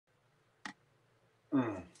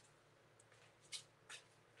Mm.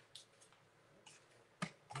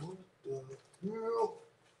 What the hell?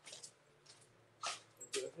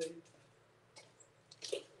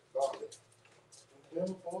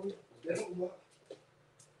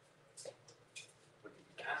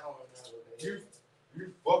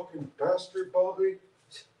 You fucking bastard, Bobby.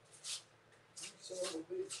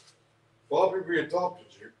 Bobby, we adopted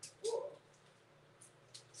you.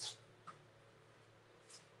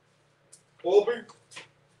 Bobby,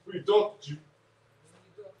 we adopted you.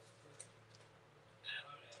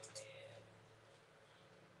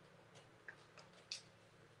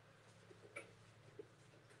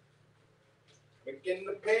 Making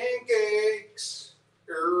the pancakes,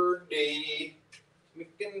 day.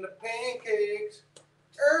 Making the pancakes,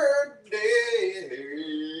 day.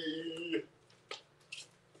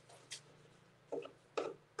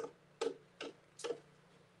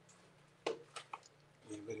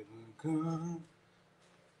 Anybody wanna come?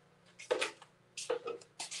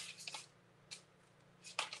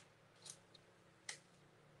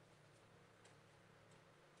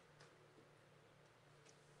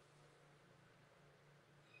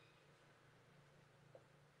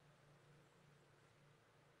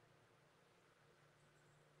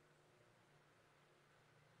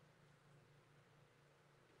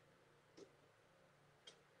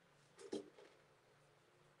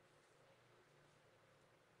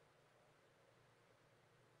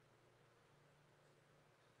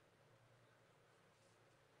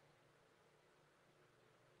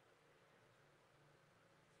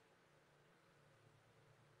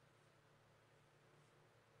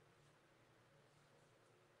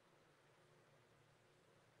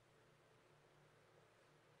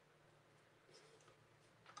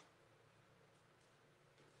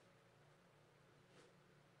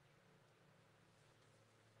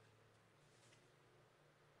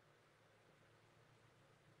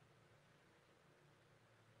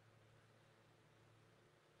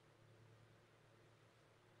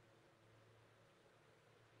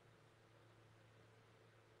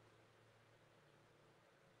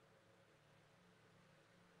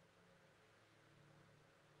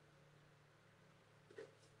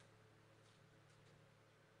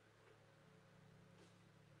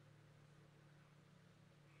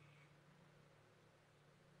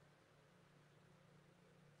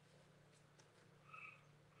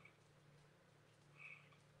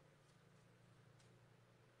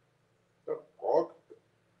 Dog.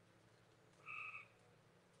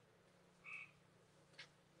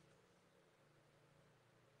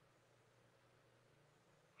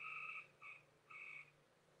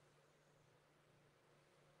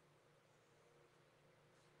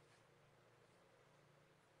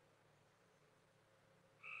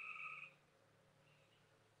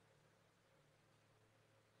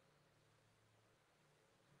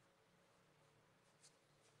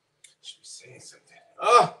 Should be saying something.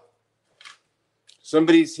 Ah!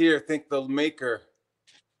 Somebody's here. Thank the maker.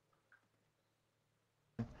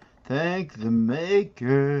 Thank the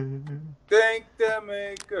maker. Thank the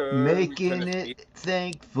maker. Making it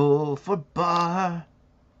thankful for bar.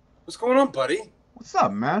 What's going on, buddy? What's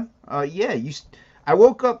up, man? Yeah, I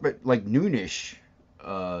woke up at like noonish,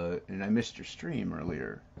 and I missed your stream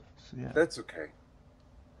earlier. So yeah. That's okay.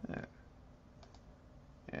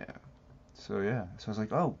 Yeah. So yeah. So I was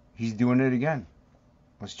like, oh, he's doing it again.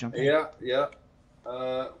 Let's jump in. Yeah.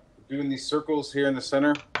 Doing these circles here in the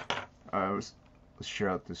center. Let's share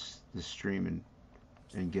out this stream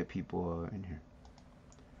and get people in here.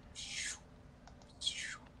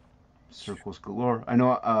 Circles galore. I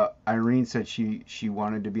know Irene said she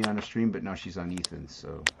wanted to be on a stream, but now she's on Ethan.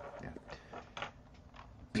 So yeah.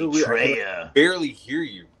 Betrayer. I barely hear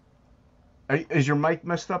you. Is your mic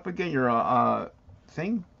messed up again? Your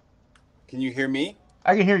thing? Can you hear me?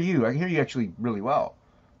 I can hear you. I can hear you actually really well.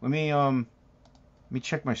 Let me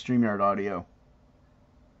check my StreamYard audio.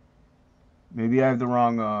 Maybe I have the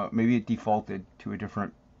wrong. Maybe it defaulted to a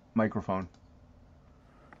different microphone.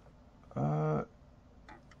 No,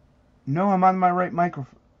 I'm on my right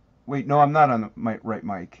microphone. Wait, no, I'm not on my right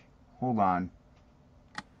mic. Hold on.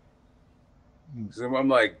 So I'm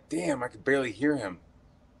like, damn, I could barely hear him.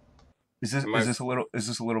 Is this a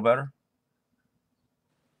little better?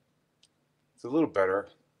 It's a little better.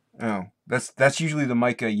 Oh, that's usually the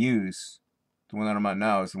mic I use. The one that I'm on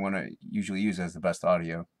now is the one I usually use as the best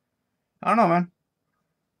audio. I don't know, man.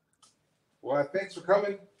 Well, thanks for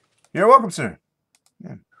coming. You're welcome, sir.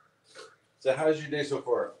 Yeah. So how's your day so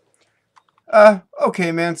far?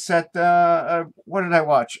 Okay, man. What did I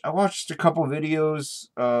watch? I watched a couple videos,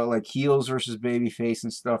 like Heels versus Babyface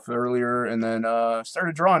and stuff earlier, and then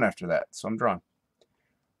started drawing after that. So I'm drawing.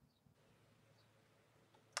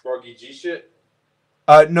 Froggy G shit?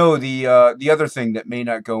 No, the other thing that may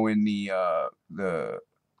not go in the.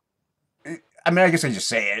 I mean, I guess I just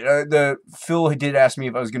say it. The Phil did ask me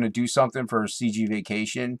if I was going to do something for CG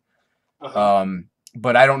Vacation,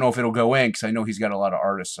 but I don't know if it'll go in because I know he's got a lot of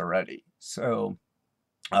artists already. So,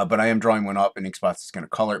 but I am drawing one up, and Xbox is going to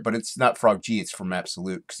color it. But it's not Frog G; it's from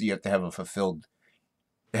Absolute because you have to have a fulfilled.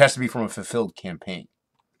 It has to be from a fulfilled campaign.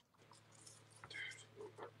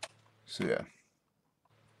 So yeah.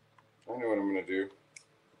 I know what I'm gonna do.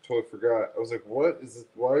 Totally forgot. I was like, "What is this?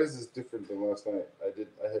 Why is this different than last night?" I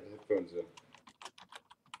had headphones in.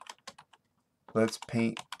 Let's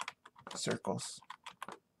paint circles.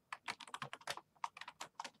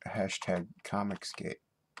 Hashtag Comicsgate.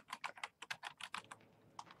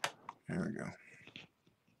 There we go.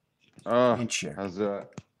 Oh, And share. how's that?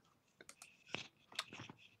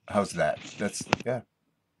 How's that? That's yeah.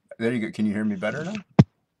 There you go. Can you hear me better now?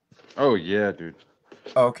 Oh yeah, dude.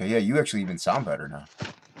 Oh, okay. Yeah, you actually even sound better now.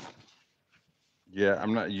 Yeah,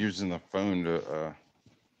 I'm not using the phone to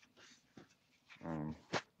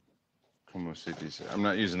como se dice? I'm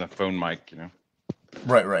not using the phone mic, you know.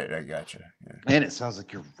 Right. I gotcha. Yeah. And it sounds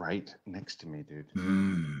like you're right next to me, dude.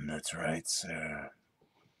 That's right, sir.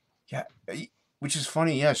 Yeah, which is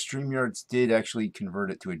funny. Yeah, StreamYards did actually convert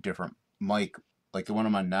it to a different mic. Like the one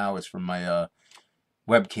I'm on now is from my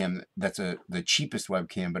webcam. That's the cheapest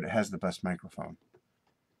webcam, but it has the best microphone.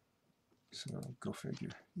 So go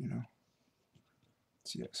figure, you know.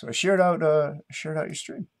 So, yeah, so I shared out your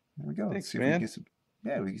stream. There we go. Thanks, see man. If we get some,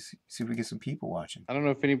 yeah, we see if we get some people watching. I don't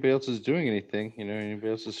know if anybody else is doing anything. You know, anybody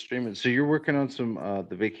else is streaming. So you're working on some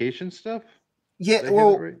the vacation stuff? Yeah, Did I hear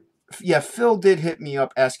well, that right? yeah. Phil did hit me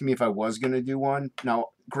up asking me if I was gonna do one. Now,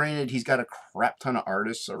 granted, he's got a crap ton of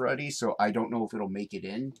artists already, so I don't know if it'll make it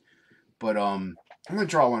in. But I'm gonna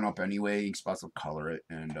draw one up anyway. Spots will color it,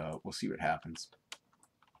 and we'll see what happens.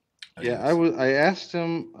 Yeah, I asked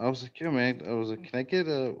him. I was like, "Yo, man," I was like, "Can I get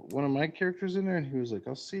one of my characters in there?" And he was like,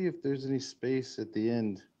 "I'll see if there's any space at the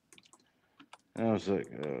end." And I was like,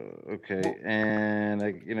 "Okay." And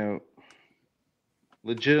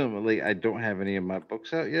legitimately, I don't have any of my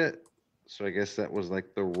books out yet, so I guess that was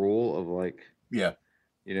like the rule of like, Yeah.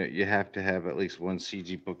 you have to have at least one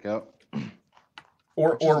CG book out,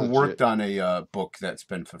 Or which is legit. worked on a book that's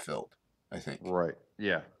been fulfilled. I think. Right.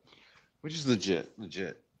 Yeah. Which is legit.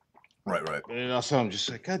 Right. And also, I'm just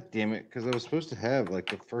like, God damn it, because I was supposed to have like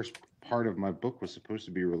the first part of my book was supposed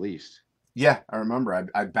to be released. Yeah, I remember.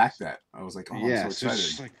 I backed that. I was like, oh, Yeah, I'm so so it's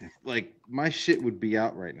excited. just like my shit would be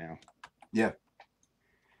out right now. Yeah.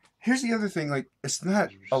 Here's the other thing. Like, it's not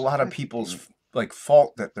a Just lot of God people's damn it. like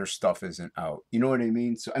fault that their stuff isn't out. You know what I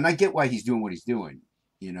mean? So, and I get why he's doing what he's doing.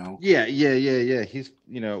 You know. Yeah. He's,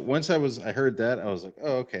 once I heard that, I was like,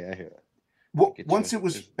 oh, okay, I hear that. Well, Get once you. it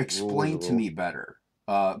was There's rules explained are to me rules. better,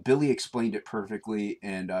 Billy explained it perfectly,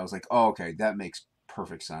 and I was like, oh, okay, that makes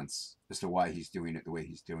perfect sense as to why he's doing it the way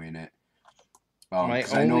he's doing it. My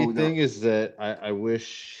 'Cause I know only thing is that I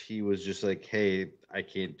wish he was just like, hey, I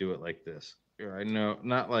can't do it like this. Or I know,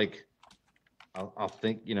 not like, I'll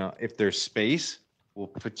think, if there's space, we'll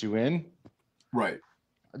put you in. right.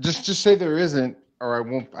 Just say there isn't,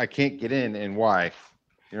 or I can't get in, and why?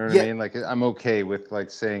 You know what Yeah. I mean? Like I'm okay with like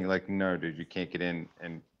saying like, no, dude, you can't get in,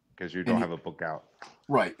 and because you don't have a book out.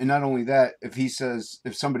 Right, and not only that,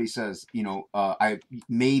 if somebody says, I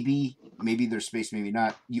maybe there's space, maybe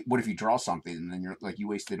not. What if you draw something and then you're like you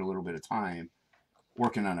wasted a little bit of time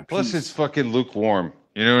working on a piece? Plus, it's fucking lukewarm.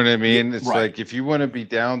 You know what I mean? It's right. like if you want to be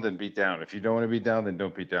down, then be down. If you don't want to be down, then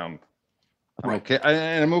don't be down. I'm Right. okay,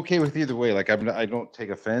 and I'm okay with either way. Like I don't take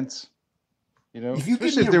offense. If you give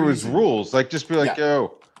Especially me if a there was reason- rules, like just be like, Yeah.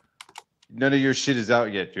 yo, none of your shit is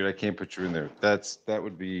out yet, dude. I can't put you in there. That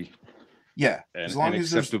would be Yeah, an as long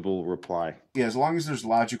as there's acceptable reply. yeah, as long as there's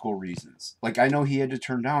logical reasons. Like I know he had to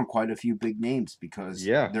turn down quite a few big names because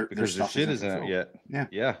Yeah, their stuff shit isn't isn't out fulfilled. yet. Yeah.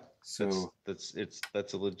 Yeah. So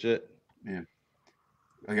That's a legit. yeah,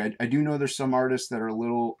 like I do know there's some artists that are a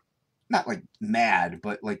little not like mad,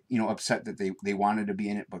 but like upset that they wanted to be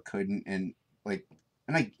in it but couldn't, and like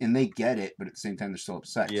and they get it, but at the same time they're still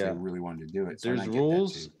upset because Yeah. they really wanted to do it. So There's I get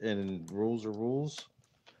rules, that too. and rules are rules.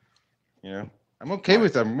 I'm okay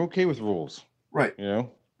with them. I'm okay with rules. Right.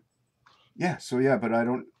 Yeah. So yeah, but I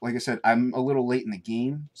don't. Like I said, I'm a little late in the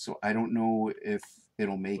game, so I don't know if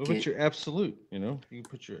it'll make What about it. your absolute? You can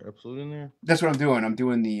put your absolute in there. That's what I'm doing. I'm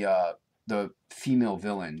doing the female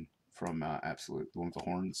villain from Absolute, the one with the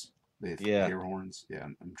horns, the hair horns. Yeah,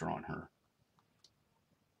 I'm drawing her.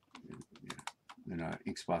 Yeah. And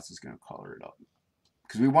Inkspots is gonna color it up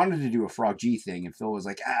because we wanted to do a Frog G thing, and Phil was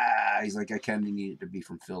like, he's like, I kind of need it to be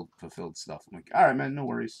from fulfilled stuff. I'm like, all right, man, no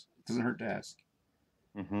worries. It doesn't hurt to ask.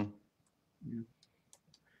 Mm-hmm.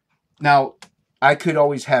 Now, I could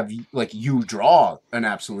always have like you draw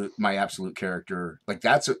my absolute character. Like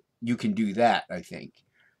you can do that, I think.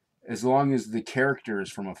 As long as the character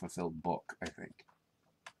is from a fulfilled book, I think.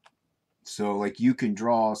 So like you can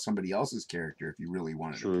draw somebody else's character if you really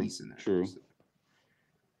wanted a True. piece in there. True. So,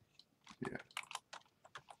 yeah.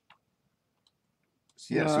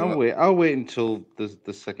 So, No, yeah. So I'll wait until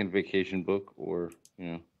the second vacation book, or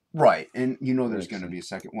right, and you know there's Makes going to sense. be a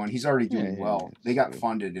second one. He's already doing well. They got so-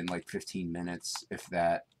 funded in like 15 minutes, if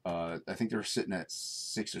that. I think they're sitting at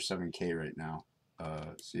 6 or 7K right now.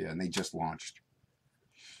 So yeah, and they just launched.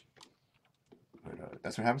 But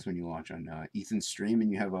that's what happens when you launch on Ethan's stream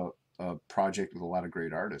and you have a project with a lot of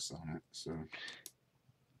great artists on it. So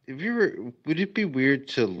Have you ever? Would it be weird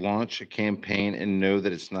to launch a campaign and know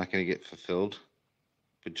that it's not going to get fulfilled,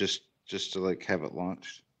 but just to like have it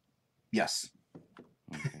launched? yes,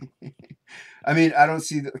 Okay. I mean I don't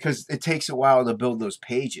see because it takes a while to build those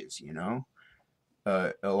pages. You know,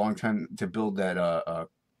 a long time to build that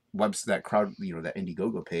that crowd, that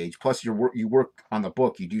Indiegogo page. Plus, you work on the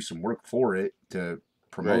book, you do some work for it to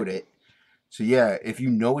promote Right. it. So yeah, if you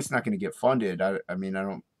know it's not going to get funded, I mean, I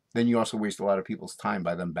don't. Then you also waste a lot of people's time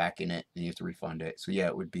by them backing it, and you have to refund it. So yeah,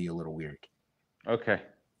 it would be a little weird. Okay.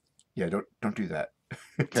 Yeah, don't do that.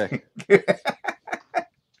 Okay.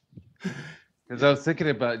 Because I was thinking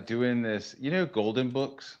about doing this, Golden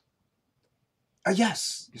Books.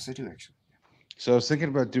 Yes, I do actually. So I was thinking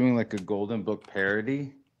about doing like a Golden Book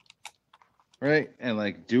parody, right? And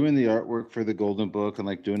like doing the artwork for the Golden Book and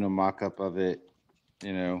like doing a mock-up of it,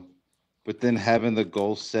 but then having the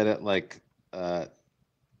goal set at like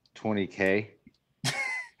 20K.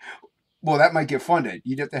 Well, that might get funded.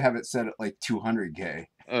 You'd have to have it set at like 200K.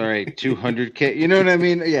 All right, 200K. You know what I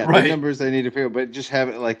mean? Yeah, Right. the numbers I need to figure, but just have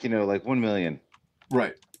it like, like 1 million.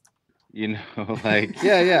 Right. Like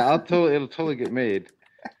it'll totally get made.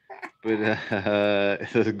 But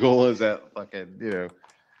the goal is at fucking,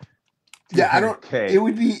 Yeah, I don't. 200K.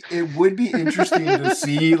 It would be interesting to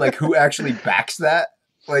see like who actually backs that,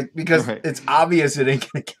 like because Right. it's obvious it ain't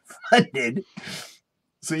gonna get funded.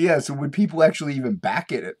 So yeah, so would people actually even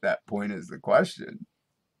back it at that point is the question.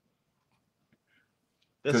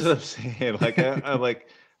 That's what I'm saying. Like, I like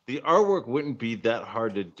the artwork wouldn't be that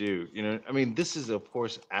hard to do. I mean, this is of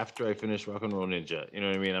course after I finish Rock and Roll Ninja. You know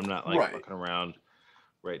what I mean? I'm not like Right. fucking around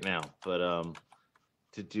right now, but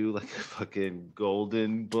to do like a fucking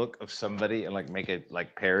Golden Book of somebody and like make a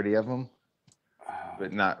like parody of them,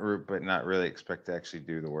 but not really expect to actually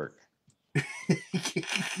do the work.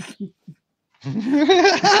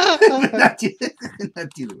 not do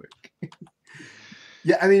the work.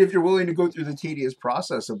 Yeah, I mean, if you're willing to go through the tedious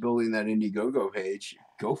process of building that Indiegogo page,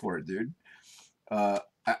 go for it, dude.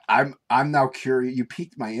 I'm now curious. You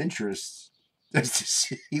piqued my interest as to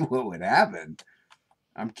see what would happen.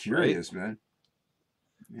 I'm curious, man.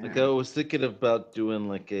 Yeah. Like I was thinking about doing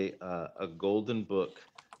like a Golden Book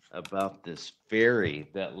about this fairy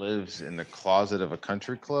that lives in the closet of a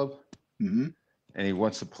country club. Mm-hmm. And he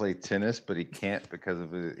wants to play tennis, but he can't because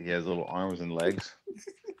he has little arms and legs.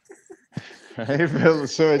 Right?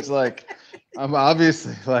 So it's like I'm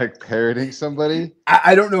obviously like parroting somebody.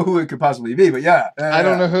 I don't know who it could possibly be, but yeah. I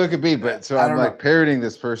don't know who it could be, but so I'm like know. parroting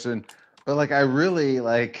this person, but like I really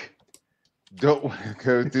like don't want to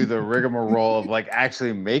go through the rigmarole of like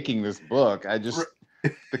actually making this book. I just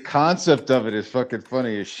the concept of it is fucking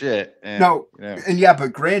funny as shit. And, no, and yeah,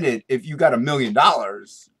 but granted, if you got $1 million,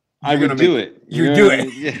 I would do it. You do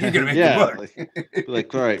it. Yeah. You're gonna make the book.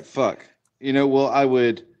 Like, all right, fuck. Well, I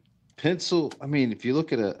would pencil. I mean, if you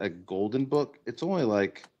look at a Golden Book, it's only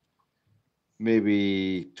like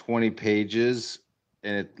maybe 20 pages,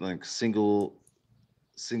 and it like single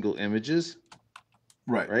images.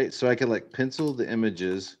 Right. So I could like pencil the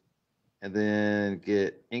images, and then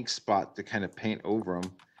get ink spot to kind of paint over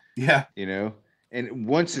them. Yeah. And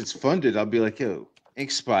once it's funded, I'll be like, yo,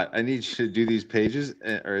 Inkspot, I need you to do these pages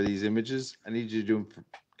or these images. I need you to do them for,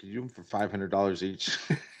 could you do them for $500 each?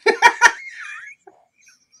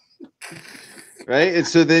 Right. And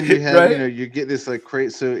so then you have, Right. you get this like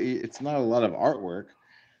crazy. So it's not a lot of artwork,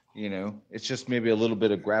 it's just maybe a little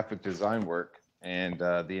bit of graphic design work and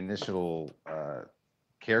the initial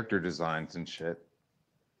character designs and shit.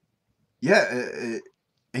 Yeah.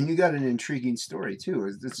 And you got an intriguing story too.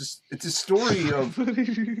 It's a story of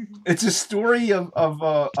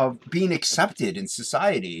of being accepted in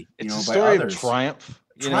society. It's a by story others. of triumph.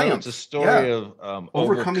 Triumph. It's a story of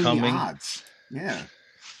overcoming the odds.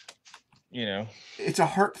 Yeah. It's a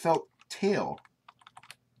heartfelt tale.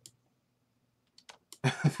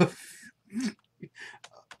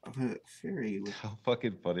 of a fairy with How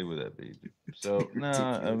fucking funny would that be? Dude? So no, I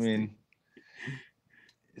ridiculous, dude. mean,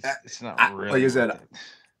 it's not Like really I said, worth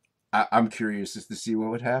it, I'm curious as to see what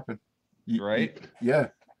would happen. right? Yeah,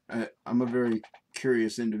 I'm a very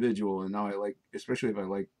curious individual, and now I like, especially if I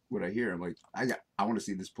like what I hear. I'm like, I want to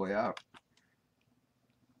see this play out.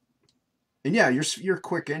 And yeah, you're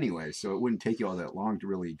quick anyway, so it wouldn't take you all that long to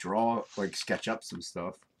really draw, like sketch up some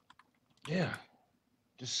stuff. Yeah.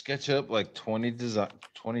 Just sketch up like 20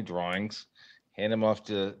 drawings, hand them off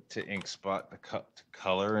to InkSpot to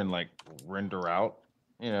color and like render out,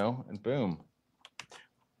 and boom,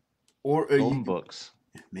 Or golden books.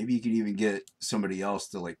 maybe you could even get somebody else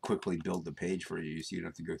to like quickly build the page for you, so you don't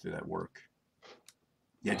have to go through that work.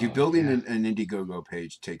 Yeah, dude, Oh, building yeah. an Indiegogo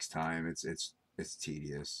page takes time. It's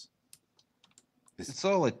tedious. It's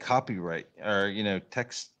all like copyright or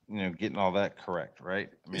text, getting all that correct, right?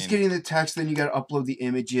 I It's mean, getting the text, then you got to upload the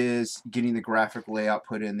images, getting the graphic layout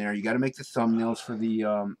put in there. You got to make the thumbnails for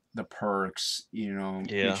the perks.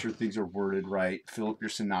 Make yeah. sure things are worded right. Fill up your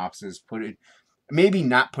synopsis. Put it, maybe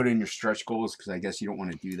not put in your stretch goals because I guess you don't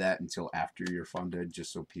want to do that until after you're funded,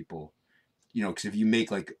 just so people, because if you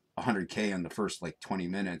make like 100K on the first like 20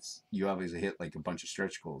 minutes, you obviously hit like a bunch of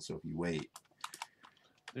stretch goals. So if you wait,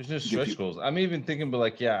 There's no get stretch people. goals. I'm even thinking, but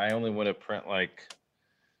like, yeah, I only want to print like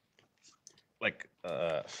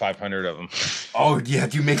 500 of them. Oh yeah,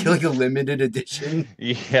 do you make it like a limited edition?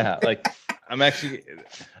 Yeah, like I'm actually,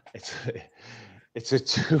 it's it's a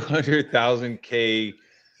 200,000K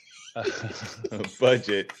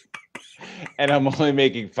budget, and I'm only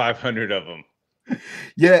making 500 of them,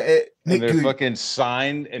 Yeah, and they're dude, fucking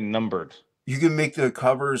signed and numbered. you can make the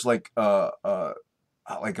covers like a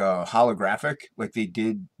holographic, like they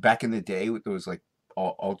did back in the day with those like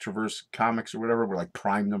Ultraverse comics or whatever, where like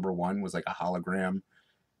Prime #1 was like a hologram,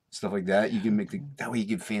 stuff like that. You can make that way you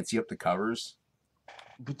can fancy up the covers.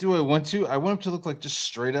 But do I want to? I want them to look like just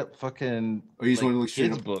straight up fucking Or you just want to look straight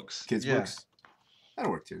kids up books. kids Yeah. books.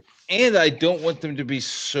 That'll work too. And I don't want them to be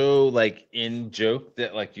so like in joke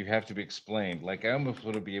that like you have to be explained. Like I almost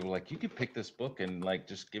want to be able like you could pick this book and like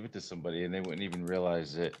just give it to somebody and they wouldn't even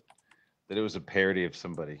realize that it was a parody of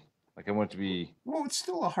somebody. Like I want it to be Well, it's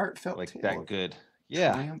still a heartfelt like tale that of good.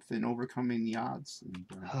 Yeah. triumph and overcoming the odds and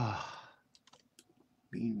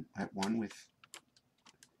being at one with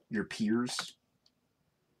your peers.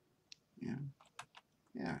 Yeah,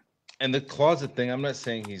 yeah. And the closet thing, I'm not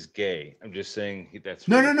saying he's gay. I'm just saying that's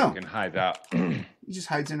No, where no, he no. fucking hides out. He just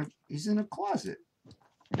hides he's in a closet.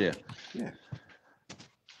 Yeah. Yeah.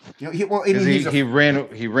 Well, I Because mean,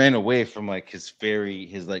 he ran away from like his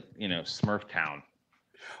like Smurf town.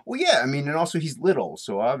 well, yeah. I mean, and also he's little,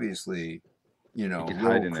 so obviously, can hide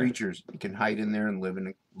little in there. creatures he can hide in there and live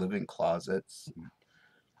in closets.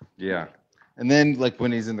 Yeah. And then like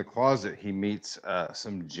when he's in the closet, he meets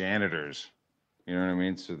some janitors. You know what I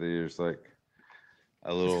mean? So there's like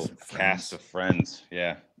a little cast of friends.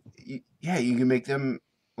 Yeah. Yeah, you can make them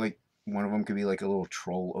like one of them could be like a little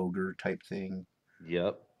troll ogre type thing.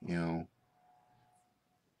 Yep.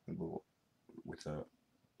 With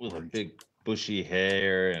a big bushy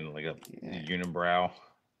hair and like a unibrow.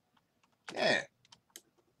 Yeah.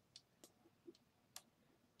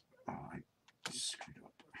 Oh, I just screwed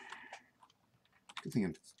up. Good thing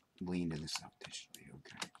I'm leaned in this up digitally.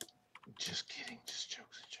 Okay. Just kidding. Just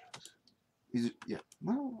jokes. Yeah.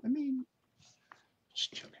 Well, I mean,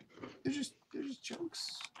 just joking. They're just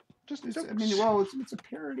jokes. Jokes. I mean, well, it's a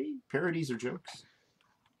parody. Parodies are jokes.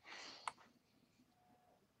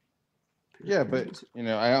 Yeah, but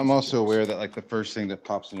I'm also aware that like the first thing that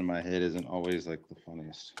pops into my head isn't always like the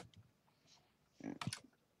funniest.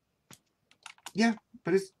 Yeah,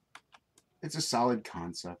 but it's a solid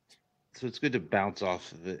concept. So it's good to bounce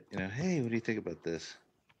off of it. Hey, what do you think about this?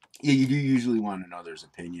 Yeah, you do usually want another's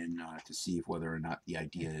opinion to see if whether or not the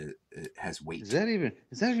idea has weight. Is that even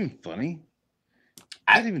funny?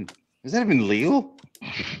 Is that even legal?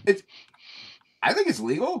 I think it's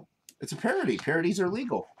legal. It's a parody. Parodies are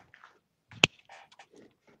legal.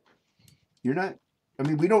 You're not. I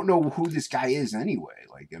mean, we don't know who this guy is anyway.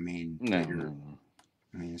 Like, I mean, No.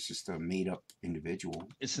 I mean, it's just a made-up individual.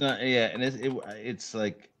 It's not. Yeah, and it's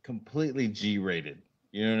like completely G-rated.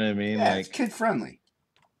 You know what I mean? Yeah, like it's kid-friendly.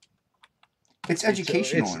 It's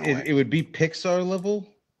educational in a way. It would be Pixar level.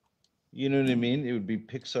 You know what I mean? It would be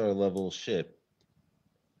Pixar level shit.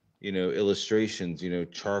 Illustrations.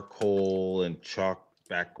 Charcoal and chalk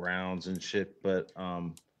backgrounds and shit. But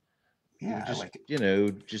yeah, just, I like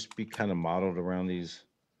it. Just be kind of modeled around these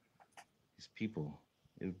people.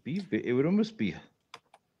 It would almost be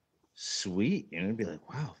sweet. It'd be like,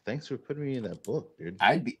 wow, thanks for putting me in that book, dude.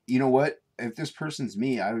 I'd be. You know what? If this person's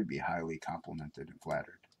me, I would be highly complimented and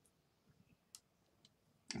flattered.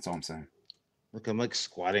 That's all I'm saying. Look, I'm like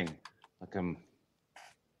squatting. Like I'm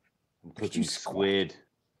at cooking you squat. squid.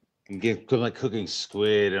 I'm like cooking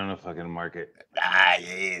squid on a fucking market. Ah,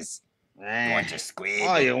 yes. Eh. You want your squid?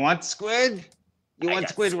 Oh, you want squid? You I want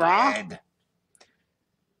got squid raw? squid.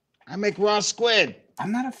 I make raw squid.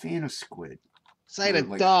 I'm not a fan of squid. Sight Or, a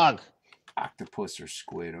like, dog. Octopus or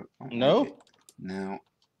squid. I don't No? like it. No.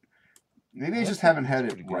 Maybe I That's just haven't had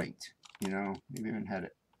that's it pretty good. right. You know, maybe I haven't had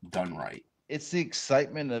it done right. It's the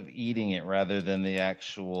excitement of eating it rather than the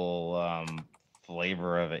actual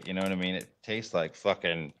flavor of it. You know what I mean? It tastes like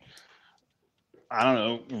fucking, I don't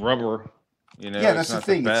know, rubber. You know, Yeah, it's that's the not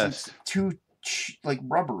thing. best. It's too like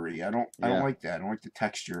rubbery. I don't Yeah. like that. I don't like the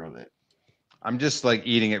texture of it. I'm just like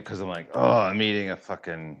eating it because I'm like, oh, I'm eating a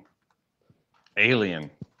fucking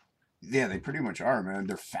alien. Yeah, they pretty much are, man.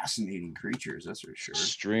 They're fascinating creatures, that's for sure.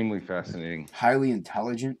 Extremely fascinating. Highly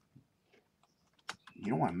intelligent. You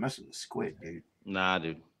don't want to mess with a squid, dude. Nah,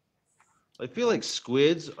 dude. I feel like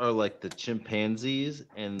squids are like the chimpanzees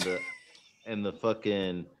and the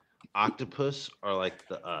fucking octopus are like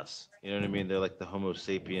the us. You know what I mean? They're like the Homo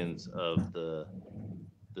sapiens of the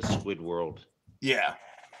squid world. Yeah.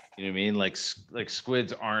 You know what I mean? Like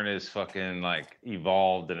squids aren't as fucking like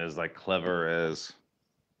evolved and as like clever as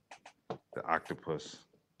the octopus.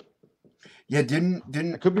 Yeah, didn't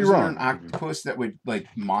I could be wasn't there wrong. an octopus that would like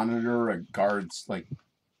monitor a guard's like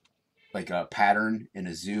a pattern in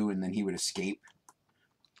a zoo and then he would escape?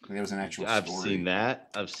 That was an actual I've story. seen that.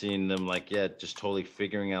 I've seen them like just totally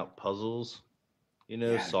figuring out puzzles. You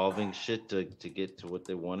know, Yeah. solving shit to get to what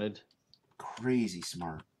they wanted. Crazy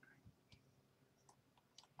smart.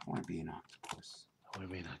 I want to be an octopus. I want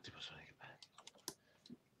to be an octopus when I get back.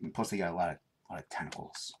 And plus, they got a lot of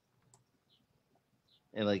tentacles.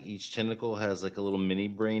 And like each tentacle has like a little mini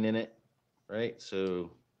brain in it, right?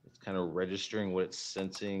 So it's kind of registering what it's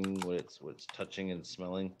sensing, what it's touching and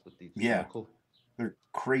smelling with each tentacle. They're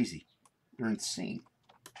crazy. They're insane.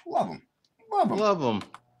 Love them. Love them. Love them.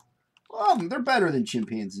 Love them. They're better than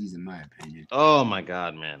chimpanzees, in my opinion. Oh my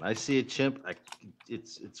god, man! I see a chimp.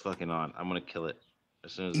 It's fucking on. I'm gonna kill it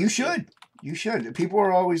as soon as You I see it. should. You should. People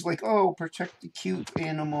are always like, "Oh, protect the cute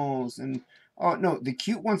animals," and oh no, the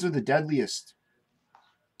cute ones are the deadliest.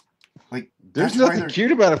 Like, There's that's why nothing they're-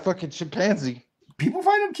 cute about a fucking chimpanzee. people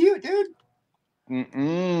find them cute, dude.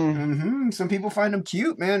 Mm-mm. Some people find them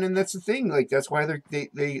cute, man, and that's the thing. Like, that's why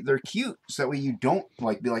they're cute. So that way you don't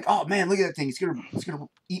like be like, "Oh man, look at that thing. It's gonna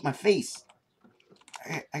eat my face.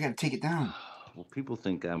 I gotta take it down." Well, people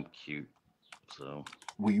think I'm cute, so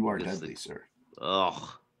Well, you are Yes, deadly, they- sir. ugh.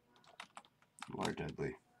 You are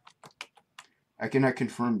deadly. I cannot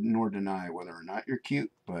confirm nor deny whether or not you're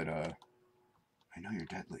cute, but I know you're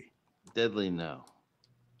deadly. Deadly no.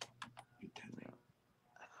 You're deadly.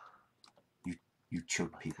 You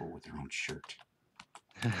choke people with their own shirt.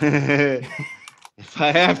 If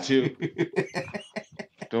I have to,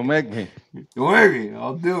 don't make me. Don't worry,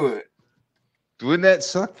 I'll do it. Wouldn't that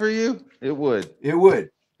suck for you? It would. It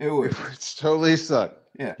would. It It would. would totally suck.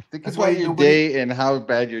 Yeah. Think That's about why your nobody- day and how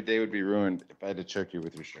bad your day would be ruined if I had to choke you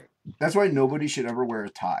with your shirt. That's why nobody should ever wear a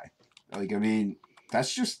tie. Like, I mean,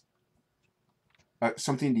 that's just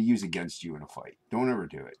something to use against you in a fight. Don't ever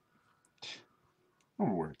do it. Don't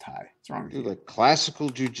ever wear a tie. What's wrong with Dude, you? like classical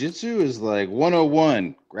jujitsu is like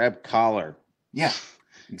 101, grab collar. Yeah,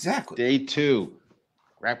 exactly. Day 2,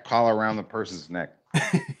 wrap collar around the person's neck.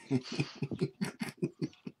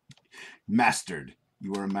 Mastered.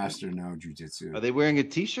 You are a master now, jujitsu. Are they wearing a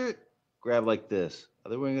t-shirt? Grab like this. Are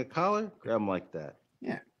they wearing a collar? Grab them like that.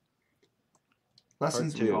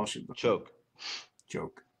 Lessons Part we 2, all should choke,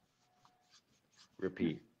 joke.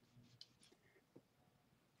 repeat.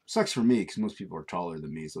 Sucks for me because most people are taller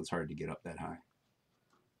than me, so it's hard to get up that high.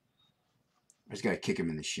 I just gotta kick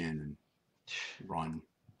him in the shin and run.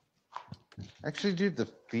 Actually, dude, the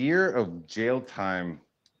fear of jail time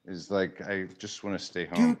is like, I just want to stay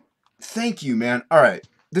home. Dude, thank you, man. All right.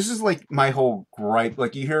 This is like my whole gripe.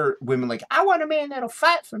 Like, you hear women like, I want a man that'll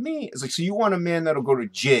fight for me. It's like, so you want a man that'll go to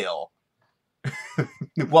jail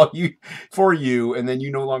for you, and then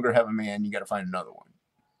you no longer have a man, you gotta find another one.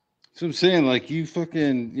 So I'm saying, like, you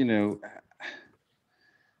fucking, you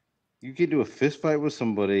get into a fist fight with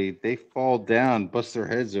somebody, they fall down, bust their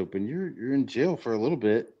heads open, you're in jail for a little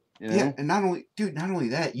bit, you know? Yeah, and not only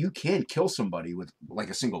that, you can kill somebody with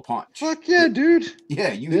like a single punch. Fuck yeah, dude.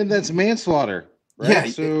 Yeah, you Then that's manslaughter. Right? Yeah,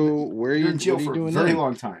 So where are you're you in jail what are you for a doing very then?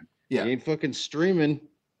 long time. Yeah. You ain't fucking streaming.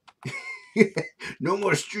 No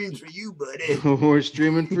more streams for you, buddy. We're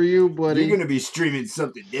streaming for you, buddy. You're gonna be streaming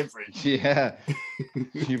something different. Yeah.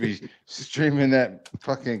 You be streaming that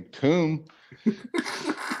fucking coom.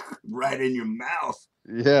 Right in your mouth.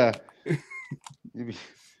 Yeah. Maybe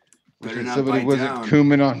Better wishing not somebody bite wasn't down.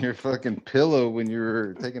 cooming on your fucking pillow when you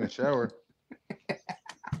were taking a shower. Can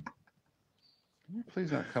you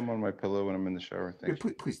please not come on my pillow when I'm in the shower? Yeah,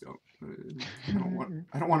 Thanks. please don't.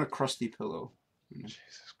 I don't want a crusty pillow.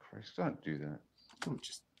 Jesus Christ, don't do that. Don't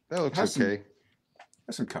just That looks Have some- okay.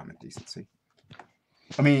 have some common decency.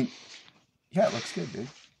 I mean, yeah, it looks good, dude.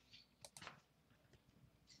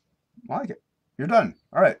 I like it. You're done.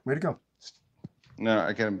 All right, way to go. No,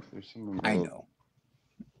 I gotta. There's some. I know.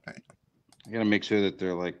 I gotta make sure that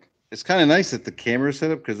they're like. It's kind of nice that the camera's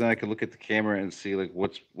set up because then I can look at the camera and see like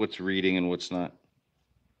what's reading and what's not.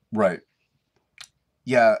 Right.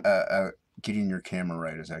 Yeah, getting your camera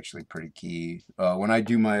right is actually pretty key. When I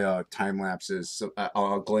do my time lapses, so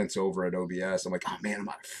I'll glance over at OBS. I'm like, oh man, I'm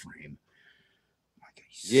out of frame. I'm like,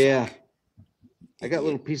 "You Yeah. suck, I got idiot."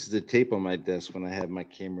 little pieces of tape on my desk when I have my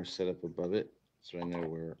camera set up above it, so I know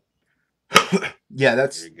where. Yeah,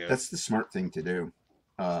 There you go. that's the smart thing to do.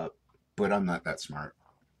 But I'm not that smart.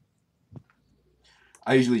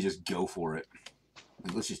 I usually just go for it.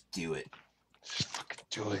 Like, let's just do it. Just fucking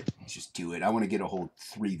do it. Let's just do it. I want to get a whole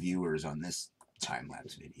 3 viewers on this time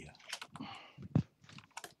lapse video.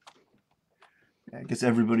 Yeah, I guess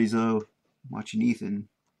everybody's watching Ethan.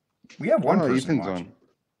 We have one person Ethan's watching. on.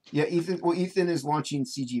 Yeah, Ethan. Well, Ethan is launching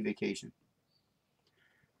CG Vacation.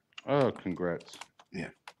 Oh, congrats.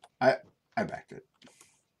 I backed it.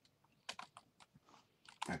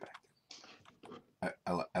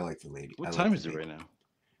 I like the lady. What I like time the is it lady. right now?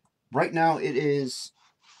 Right now it is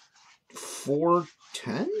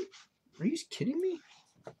 4:10. Are you kidding me?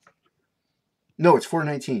 No, it's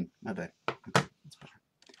 4:19. My bad. Okay, that's better.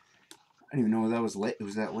 I didn't even know that was late. It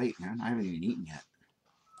was that late, man. I haven't even eaten yet.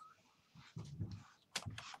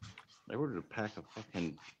 I ordered a pack of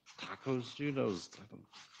fucking tacos, dude.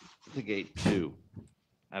 I think I ate 2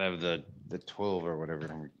 out of the 12 or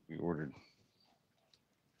whatever we ordered.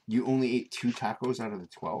 You only ate 2 tacos out of the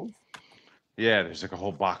 12? Yeah, there's like a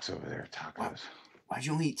whole box over there of tacos. Why'd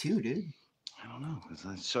you only eat 2, dude? I don't know. 'Cause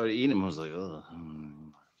I started eating them. I was like, ugh.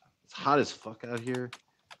 It's hot as fuck out here.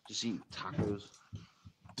 Just eating tacos.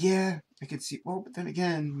 Yeah, I could see. Well, but then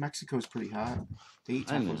again, Mexico's pretty hot. They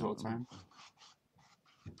eat I tacos know. all the time.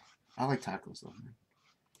 I like tacos though, man.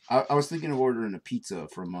 I was thinking of ordering a pizza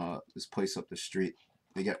from this place up the street.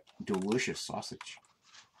 They got delicious sausage.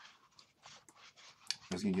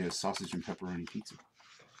 I was gonna get a sausage and pepperoni pizza.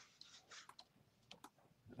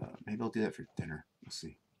 Maybe I'll do that for dinner. We'll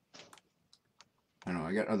see. I don't know.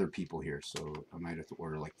 I got other people here, so I might have to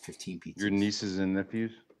order like 15 pizzas. Your nieces and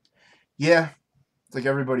nephews? Yeah, it's like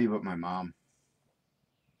everybody but my mom.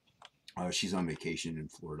 She's on vacation in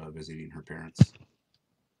Florida visiting her parents.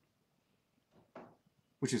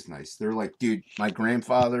 Which is nice. They're like, dude, my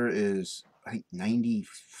grandfather is, I think,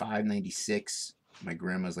 95, 96. My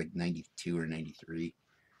grandma's like 92 or 93.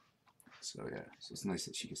 So, yeah. So it's nice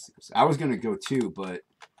that she gets to go. I was going to go too, but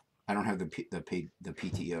I don't have the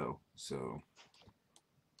PTO. So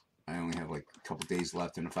I only have like a couple days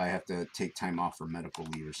left. And if I have to take time off for medical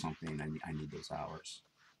leave or something, I need those hours.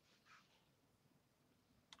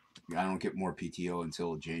 I don't get more PTO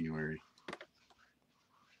until January.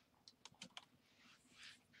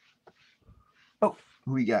 Oh,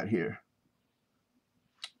 who we got here?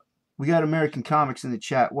 We got American Comics in the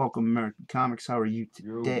chat. Welcome, American Comics. How are you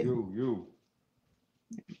today? You.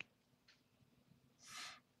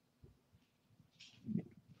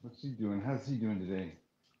 What's he doing? How's he doing today?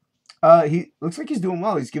 He looks like he's doing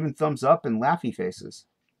well. He's giving thumbs up and laughy faces.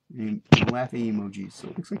 And laughy emojis. So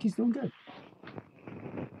it looks like he's doing good.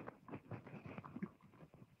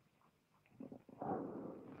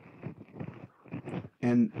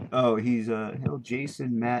 And he's Hill,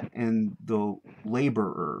 Jason, Matt, and the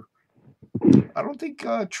laborer. I don't think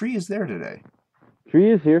Tree is there today.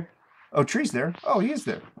 Tree is here. Oh, Tree's there. Oh, he is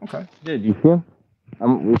there. Okay. Yeah, do you see him?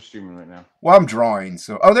 We're streaming right now. Well, I'm drawing,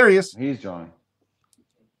 so there he is. He's drawing.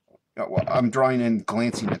 Well, I'm drawing and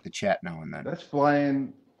glancing at the chat now and then. That's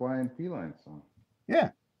flying feline song. Yeah.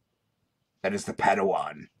 That is the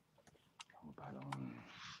Padawan.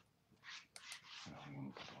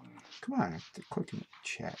 Come on, I have to click in the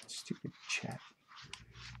chat. Stupid chat.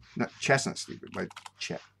 Chat's not stupid, but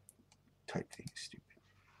chat type thing is stupid.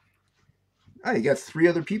 Oh, you got 3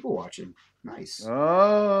 other people watching. Nice.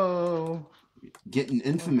 Oh. Getting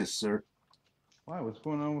infamous, sir. Why? What's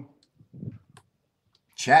going on?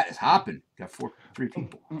 Chat is hopping. Got 3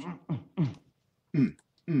 people.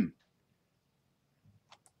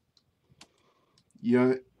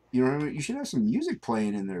 You should have some music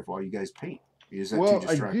playing in there while you guys paint. Is that too Well, I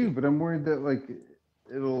distracting? do, but I'm worried that like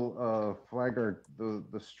it'll flag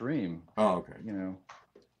the stream. Oh, okay. You know.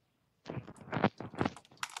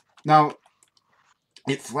 Now,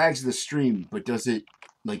 It flags the stream, but does it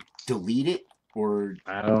like delete it or?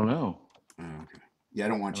 I don't know. Oh, okay. Yeah, I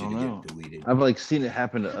don't want I you don't to know. get deleted. I've like seen it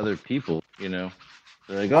happen to other people. You know,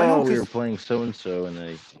 they're like, Well, I know "Oh, we were 'cause- playing so and so," and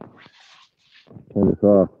they. Turn this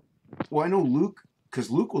off. Well, I know Luke, because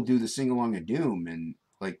Luke will do the sing along of Doom, and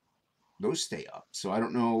like those stay up. So I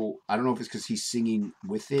don't know. I don't know if it's because he's singing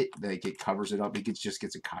with it, like it covers it up. He just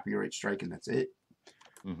gets a copyright strike, and that's it.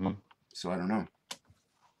 Mm-hmm. So I don't know.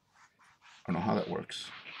 I don't know how that works.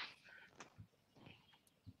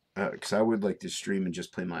 Because I would like to stream and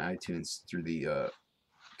just play my iTunes through the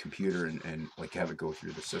computer and like have it go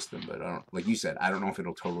through the system. But I don't, like you said, I don't know if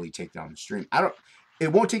it'll totally take down the stream.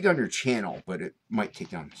 It won't take down your channel, but it might take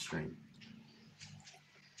down the stream.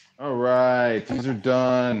 All right, these are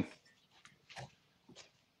done.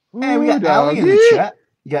 Hey, we got Ooh, Allie in the doggy. chat.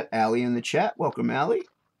 You got Allie in the chat. Welcome, Allie.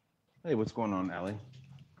 Hey, what's going on, Allie?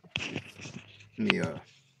 Let me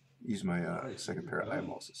use my second pair of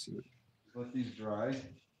eyeballs to see what. Let these dry.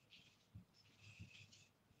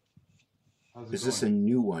 How's it Is this a going?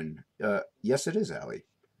 new one? Yes, it is, Allie.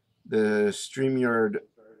 The StreamYard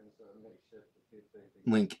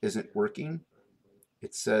link isn't working.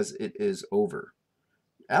 It says it is over.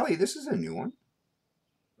 Allie, this is a new one.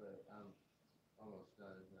 But I'm almost done.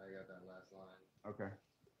 I got that last line. Okay.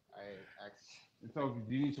 I actually. So,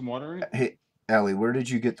 do you need some water in it? Hey, Allie, where did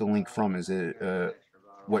you get the link from? Is it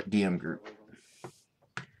what DM group?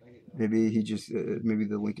 Maybe he just maybe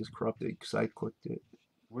the link is corrupted because I clicked it.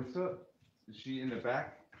 What's up? Is she in the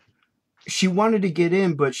back? She wanted to get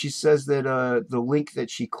in, but she says that the link that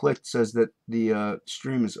she clicked says that the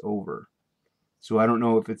stream is over. So I don't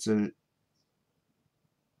know if it's a.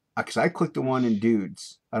 Because I clicked the one in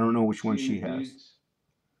Dudes. I don't know which one she has. Dudes?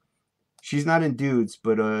 She's not in Dudes,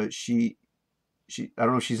 but she I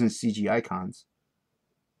don't know if she's in CG Icons.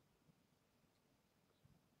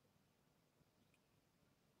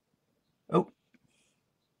 Oh,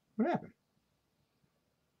 what happened?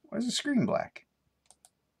 Why is the screen black?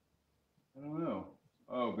 I don't know.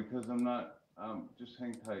 Oh, because I'm not. Just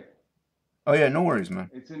hang tight. Oh yeah, no worries, man.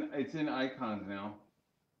 It's in icons now.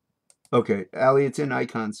 Okay, Allie, it's in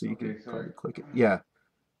Icons, so you Okay, can sorry. probably click it. Yeah.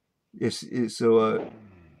 So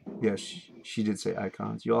yeah, she did say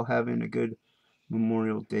Icons. You all having a good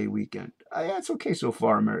Memorial Day weekend? Yeah, it's okay so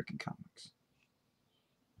far, American Comics.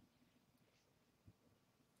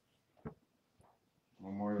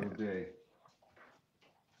 Memorial Day.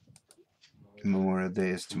 Memorial Day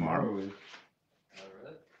is tomorrow. is. Oh,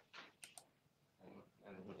 really?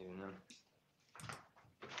 I didn't even know.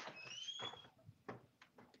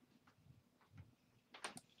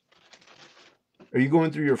 Are you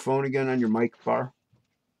going through your phone again on your mic bar?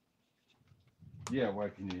 Yeah, why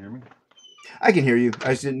can you hear me? I can hear you.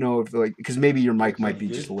 I just didn't know if because maybe your mic might be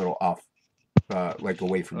Sounds just a good. little off, like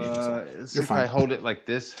away from you. You're If fine. I hold it like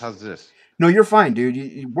this, how's this? No, you're fine, dude.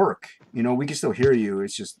 You work. You know, we can still hear you.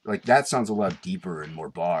 It's just like that sounds a lot deeper and more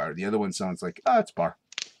bar. The other one sounds like, it's bar.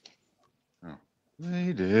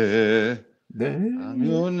 Lady, I'm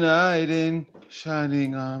your knight in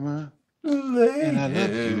shining armor, and I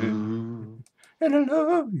love you. And I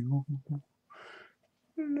love you.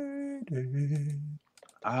 Lady.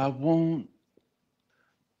 I won't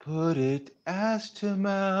put it ass to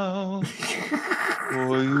mouth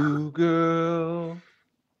for you, girl.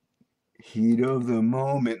 Heat of the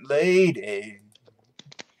moment, lady.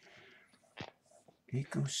 It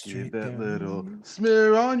goes straight Get that down. little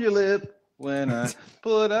smear on your lip when I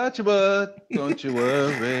pull it out your butt. Don't you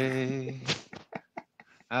worry.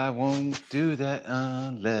 I won't do that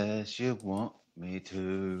unless you want me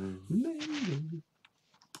to.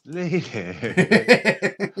 Lady.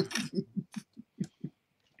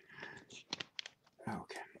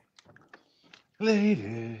 Okay.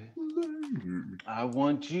 Lady. I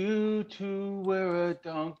want you to wear a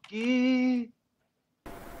donkey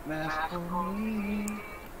mask for me.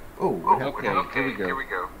 Oh, Okay, here we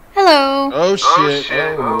go. Hello. Oh shit.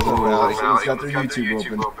 Oh, someone's got their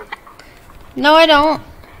YouTube open. No, I don't.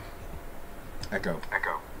 Echo.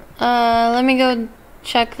 Let me go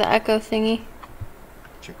check the echo thingy.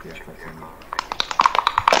 Check the echo thing.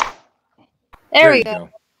 There we you go.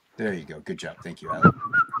 There you go. Good job. Thank you, Allie.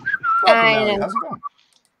 Welcome, I Allie. know. How's it going?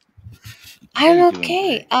 I'm You're doing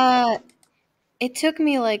okay. It took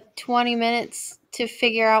me like 20 minutes to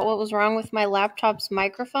figure out what was wrong with my laptop's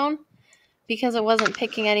microphone because it wasn't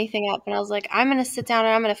picking anything up. And I was like, I'm going to sit down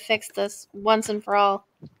and I'm going to fix this once and for all.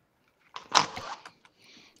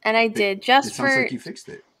 And I did, It just sounds for, like you fixed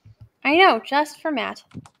it. I know, just for Matt.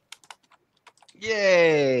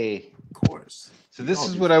 Yay. Of course. So this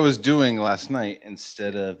is what I was doing last night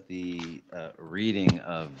instead of the reading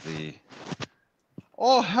of the.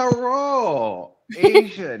 Oh, hello.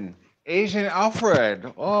 Asian. Asian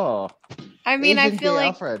Alfred. Oh. I mean, I Asian feel gay like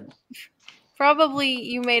Alfred. probably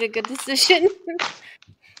you made a good decision.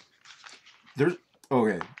 There's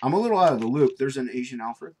okay. I'm a little out of the loop. There's an Asian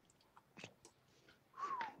Alfred.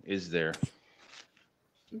 Is there?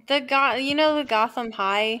 You know the Gotham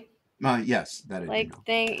High Yes, that I do like know.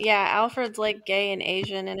 thing. Yeah, Alfred's like gay and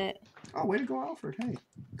Asian in it. Oh, way to go, Alfred! Hey,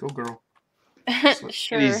 go girl.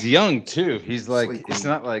 Sure. And he's young too. He's like, Slay it's queen.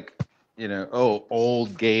 not like,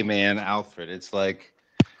 old gay man Alfred. It's like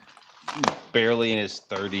barely in his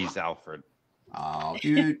 30s Alfred. Oh,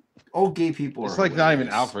 dude, old gay people It's are like not even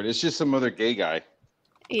hilarious. Alfred. It's just some other gay guy.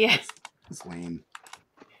 Yeah. It's lame.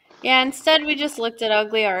 Yeah, instead we just looked at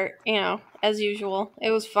ugly art, as usual.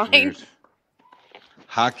 It was fine. Weird.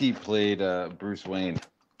 Hockey played Bruce Wayne.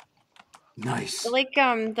 Nice. I like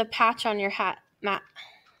the patch on your hat, Matt.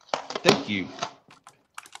 Thank you.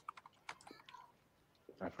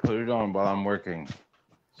 I put it on while I'm working,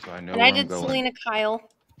 so I know And where I I'm did going. Selena Kyle.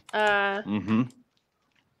 Mm-hmm.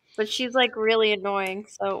 But she's like really annoying,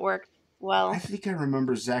 so it worked well. I think I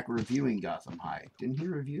remember Zach reviewing Gotham High. Didn't he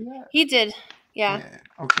review that? He did. Yeah.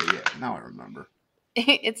 Okay. Yeah. Now I remember.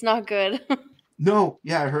 It's not good. No.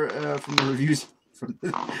 Yeah. I heard from the reviews, from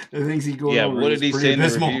the things he goes Yeah, over. what did it's he pretty say in the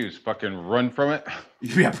abysmal. reviews? Fucking run from it?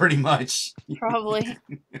 Yeah, pretty much. Probably.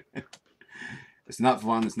 It's not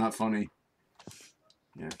fun. It's not funny.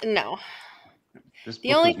 No. This The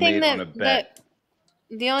book only was thing made on a bet.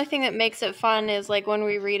 the only thing that makes it fun is like when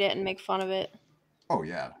we read it and make fun of it. Oh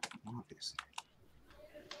yeah, obviously.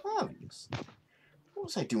 What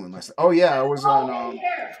was I doing last? Oh yeah, I was on.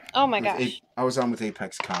 Oh my with gosh. I was on with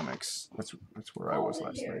Apex Comics. That's where I was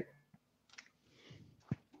last night.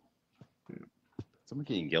 Someone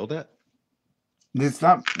getting yelled at? It's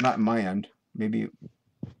not my end. Maybe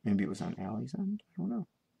it was on Allie's end. I don't know.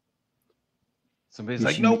 Somebody's Yeah,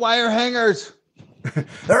 like, she- no wire hangers.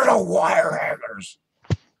 There are no wire hangers.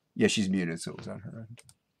 Yeah, she's muted, so it was on her end.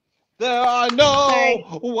 There are no Sorry.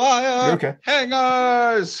 wire You're okay.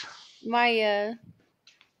 hangers. I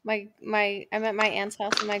I'm at my aunt's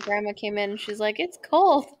house and my grandma came in and she's like, "It's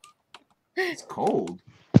cold." It's cold.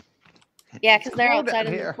 Yeah, because they're Cold outside out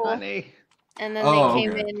in the here, pool. honey. And then Oh, they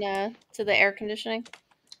came okay. in to the air conditioning.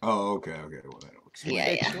 Oh, okay. Well, that explains. Yeah,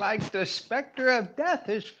 It's yeah. like the specter of death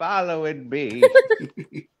is following me.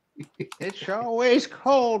 It's always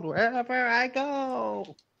cold wherever I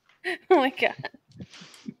go. Oh my god.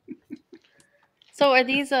 So are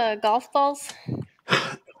these golf balls?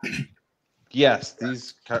 Yes,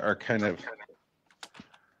 these are kind of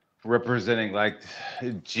representing like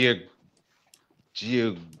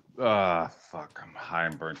fuck, I'm high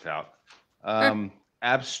and burnt out.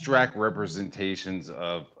 Abstract representations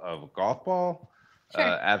of a golf ball, Sure.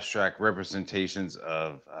 abstract representations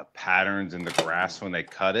of patterns in the grass when they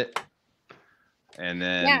cut it, and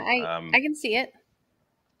then Yeah, I can see it.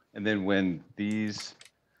 and then when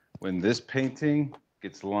this painting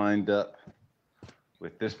gets lined up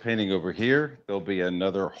with this painting over here, there'll be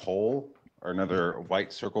another hole or another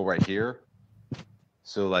white circle right here.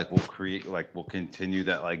 So like we'll continue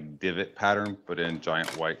that like divot pattern, but in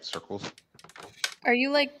giant white circles. Are you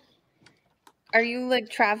like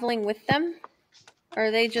traveling with them? Or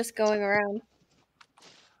are they just going around?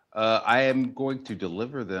 I am going to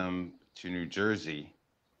deliver them to New Jersey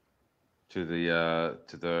to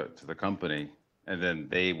the company, and then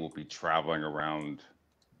they will be traveling around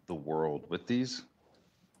the world with these.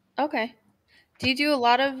 Okay. Do you do a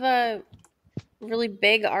lot of really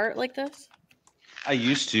big art like this? I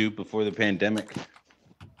used to before the pandemic.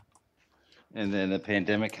 And then the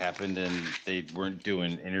pandemic happened and they weren't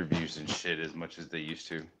doing interviews and shit as much as they used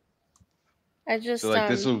to. I just So like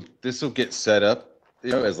this will get set up,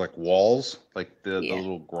 as like walls, like the Yeah.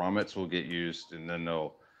 little grommets will get used, and then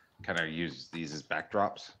they'll kind of use these as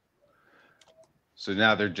backdrops. So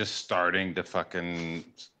now they're just starting to fucking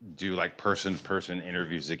do like person-to-person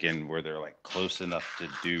interviews again, where they're like close enough to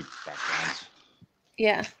do backgrounds.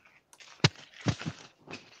 yeah.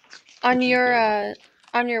 On your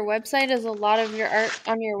website, is a lot of your art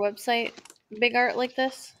on your website big art like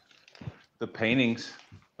this? The paintings,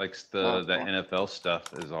 like the cool. NFL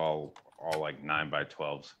stuff, is all like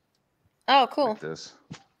 9x12s. Oh, cool. Like this.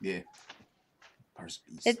 Yeah.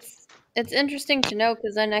 It's interesting to know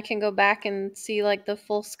because then I can go back and see like the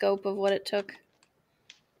full scope of what it took.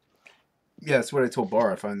 Yeah, that's what I told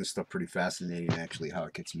Bar. I find this stuff pretty fascinating, actually, how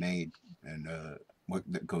it gets made and what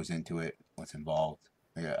that goes into it, what's involved.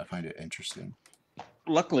 Yeah, I find it interesting.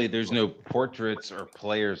 Luckily, there's no portraits or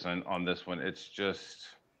players on this one. It's just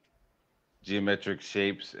geometric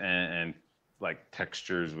shapes and like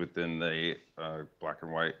textures within the black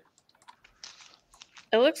and white.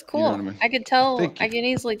 It looks cool. You know what I mean? I could tell. Thank you. I can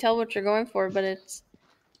easily tell what you're going for, but it's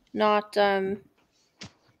not. I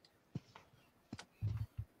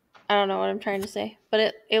don't know what I'm trying to say,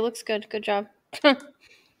 but it looks good. Good job.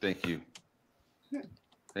 Thank you.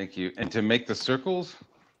 Thank you. And to make the circles,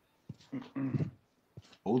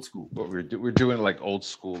 Old school. what we're doing like old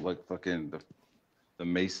school, like fucking the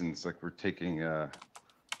Masons, like we're taking a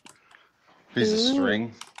piece of Ooh.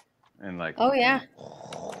 string and like. Oh yeah.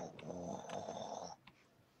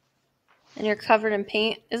 And you're covered in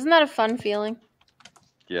paint. Isn't that a fun feeling?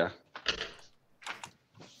 Yeah.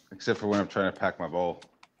 Except for when I'm trying to pack my bowl.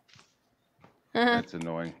 That's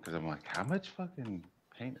annoying because I'm like, how much fucking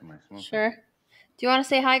paint am I smoking? Sure. Do you want to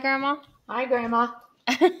say hi, Grandma? Hi, Grandma.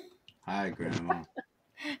 Hi, Grandma.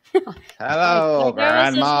 Hello, My grandma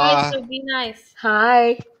says Grandma. hi, so be nice.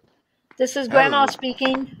 Hi. This is Grandma Hello.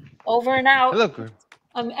 speaking. Over and out. Hello, Grandma.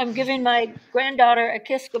 I'm giving my granddaughter a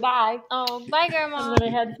kiss goodbye. Oh, bye, I'm Grandma.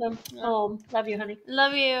 gonna head home. Love you, honey.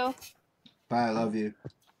 Love you. Bye. I love you.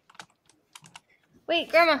 Wait,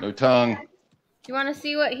 Grandma. No tongue. Do you want to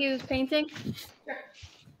see what he was painting?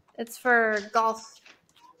 It's for golf.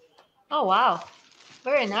 Oh wow,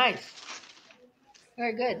 very nice.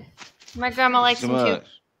 Very good. My grandma likes So him too. much.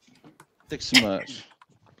 Thanks so much.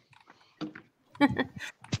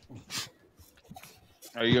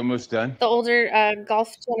 Are you almost done? The older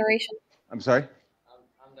golf generation. I'm sorry?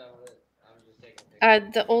 I'm done with it. I'm just taking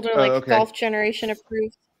pictures. The older Oh, okay. golf generation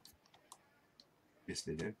approved. Yes,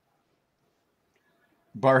 they do.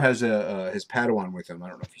 Bar has his Padawan with him. I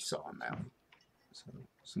don't know if you saw him now. So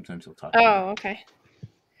sometimes he'll talk. Oh, okay.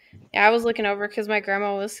 Yeah, I was looking over because my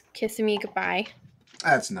grandma was kissing me goodbye.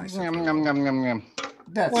 That's nice. of Yum, her. yum, yum, yum, yum.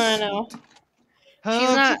 That's Wanna know?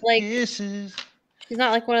 Hugs not and like- kisses. She's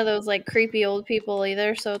not like one of those like creepy old people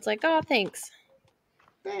either, so it's like, oh, thanks.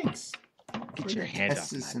 Thanks. Get your hand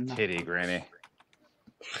off my titty, Granny.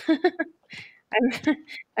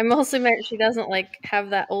 I mostly meant she doesn't like have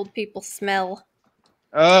that old people smell.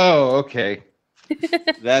 Oh, okay.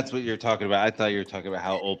 That's what you're talking about. I thought you were talking about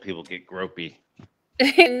how old people get gropey.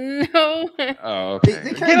 No. Oh, okay. They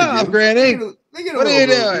Get kinda off, do. Granny. They get a What are you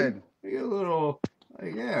little ropey. doing? They get a little,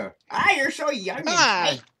 like, yeah. Ah, you're so young and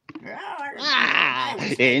Ah.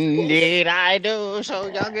 pretty. Indeed, I do. So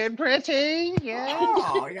young and pretty. Yeah.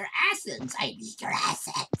 Oh, your assets. I need your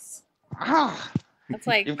assets. Ah, That's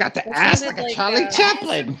like you've got the that ass sounded like a like, Charlie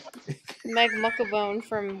Chaplin, Meg Muckabone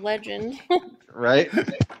from Legend. right?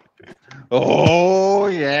 Oh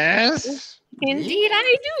yes. Indeed,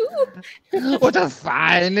 I do. What a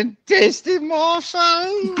fine and tasty morsel.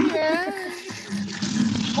 Yeah.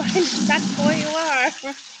 What a fat boy you are.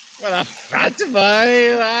 What a fat boy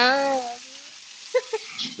you are.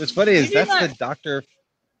 What's funny is do that's that. the doctor.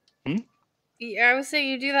 Yeah, I would say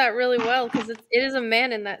you do that really well because it is a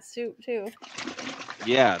man in that suit too.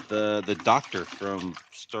 Yeah, the doctor from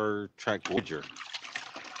Star Trek Voyager.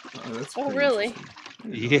 Oh, that's Oh, pretty really? interesting.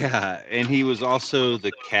 Yeah, and he was also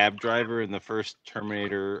the cab driver in the first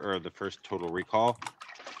Terminator or the first Total Recall.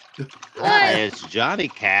 What? It's Johnny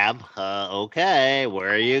Cab. Okay, where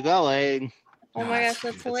are you going? Oh my gosh,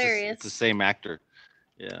 that's hilarious. It's the same actor.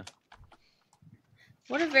 Yeah.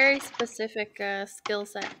 What a very specific skill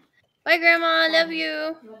set. Bye, Grandma. I love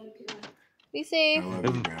you. Be I safe.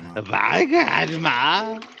 love you, Grandma. Bye,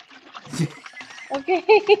 Grandma. Okay.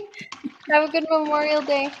 Have a good Memorial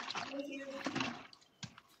Day.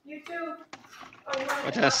 You too.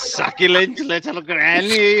 What a succulent little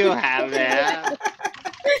granny you have there.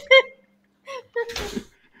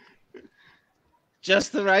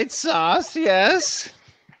 Just the right sauce, yes.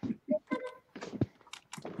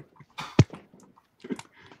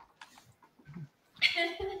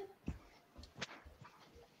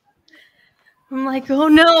 I'm like, oh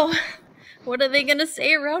no. What are they going to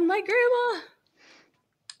say around my grandma?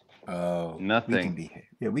 Oh, we Nothing. can behave.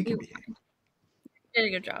 Yeah, we can behave. Did a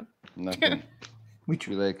good job. Nothing. We Be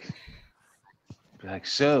try. like,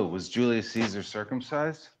 so was Julius Caesar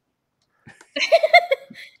circumcised? Be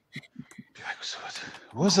like, so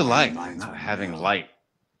what was it like not having light?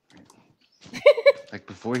 Like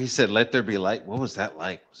before he said, "Let there be light." What was that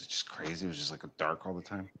like? Was it just crazy? It was just like dark all the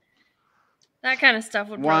time. That kind of stuff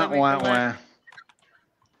would Wah probably make wah me laugh.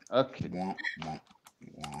 wah. Okay, Wah, wah,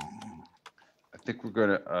 wah. I think we're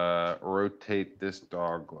gonna rotate this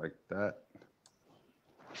dog like that.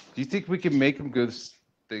 Do you think we can make him go?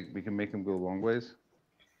 Think we can make him go long ways?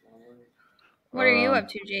 What are you Um, up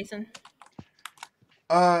to, Jason?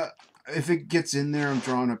 If it gets in there, I'm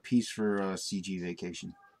drawing a piece for CG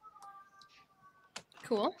Vacation.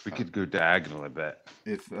 Cool. We could go diagonal, I bet.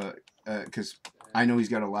 If because I know he's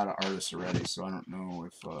got a lot of artists already, so I don't know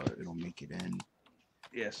if it'll make it in.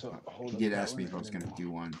 Yeah, so hold He up did that ask me one if I was and then gonna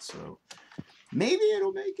do one, so maybe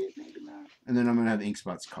it'll make it, maybe not. And then I'm gonna have ink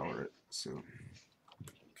spots color it. So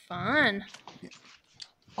Fun.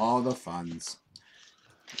 all the funds.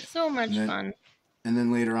 So much And then, fun. and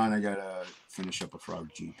then later on, I gotta finish up a Frog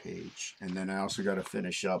G page, and then I also gotta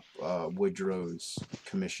finish up Woodrow's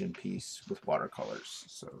commission piece with watercolors.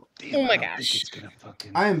 So Damn, Oh my I don't think gosh. it's gonna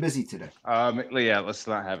fucking. I am busy today. Yeah, let's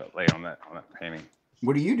not have it lay on that painting.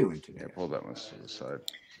 What are you doing today? Yeah, pull that one to the side.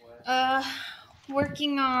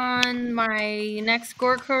 Working on my next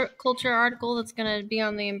gore culture article that's gonna be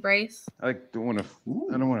on the Embrace. I don't want to.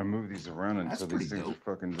 I don't want to move these around That's until these pretty things dope.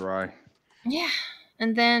 are fucking dry. Yeah.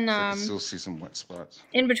 And then So I can still see some wet spots.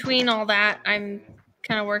 in between all that, I'm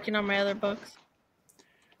kind of working on my other books.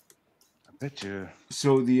 I bet you.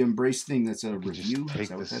 So the Embrace thing, that's a I could just review? Is take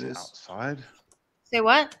that what this that is? outside. Say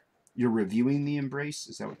what? You're reviewing the Embrace?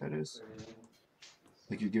 Is that what that is?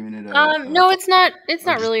 Like you're giving it a No, it's not. It's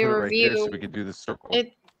I'll not just really a put it right there review. so we could do the circle.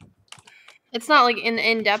 It's not like an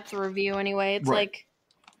in-depth review anyway. It's Right. like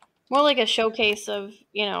more like a showcase of,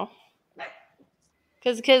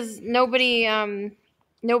 because nobody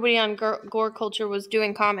on gore culture was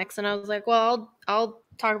doing comics, and I was like, well, I'll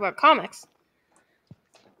talk about comics.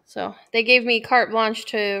 So they gave me carte blanche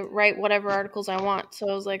to write whatever articles I want. So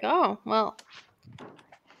I was like, oh well.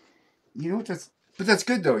 You know what? That's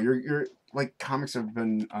good though. You're like comics have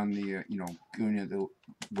been on the going the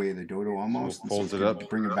way of the dodo almost. we'll and fold so it it's good up. to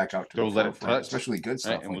bring it back out to Don't the let it forefront, touch. especially good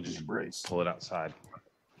stuff and we'll like the just Embrace. pull it outside.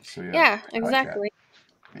 So Yeah, I like that. exactly.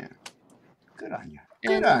 Good on you.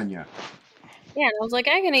 And- Good on you. Yeah, and I was like,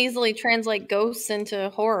 I can easily translate ghosts into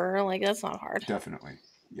horror. Like that's not hard. Definitely.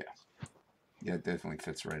 Yeah. Yeah, it definitely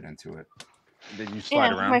fits right into it. Then you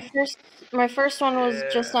slide around. My first one was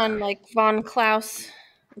just on like Von Klaus,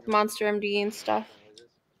 Monster MD and stuff.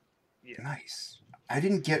 Nice. I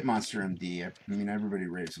didn't get Monster MD. I mean, everybody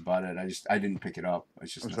raves about it. I didn't pick it up.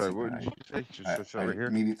 It's just I'm sorry. nothing What that did you say? Just switch over here.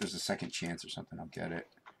 maybe if there's a second chance or something, I'll get it.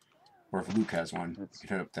 Or if Luke has one, Let's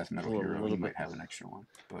hit up Death Metal pull a Hero. He little might bit. have an extra one.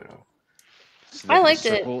 But So I the liked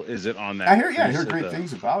it. circle, is it on that? I hear crease of great the-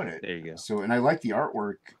 things about it. There you go. So, and I like the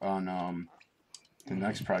artwork on the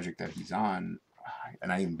next project that he's on,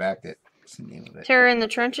 and I even backed it. What's the name of it? Terror in the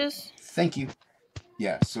Trenches. Thank you.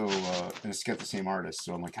 Yeah. So, and it's got the same artist.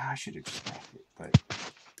 So I'm like, I should have just backed it, but.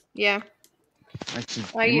 Yeah. Actually,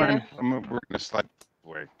 Oh, do you yeah. mind? We're gonna slide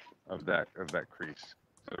away of that crease. Is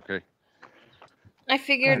that okay? I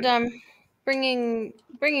figured bringing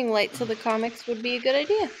light to the comics would be a good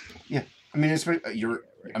idea. I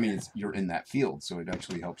mean, you're in that field, so it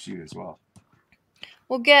actually helps you as well.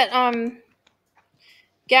 We'll get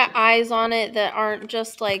eyes on it that aren't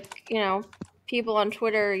just like, people on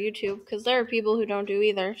Twitter or YouTube, because there are people who don't do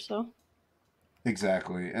either, so.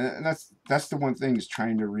 Exactly, and that's the one thing, is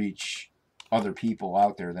trying to reach other people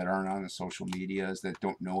out there that aren't on the social medias, that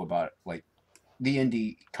don't know about like the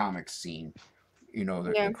indie comics scene, the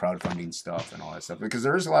crowdfunding stuff and all that stuff, because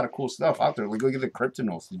there is a lot of cool stuff out there. Like, look at the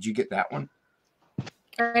Kryptonauts. Did you get that one?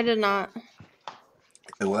 I did not.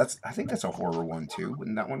 Well, I think that's a horror one too.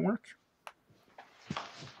 Wouldn't that one work?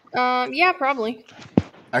 Yeah, probably.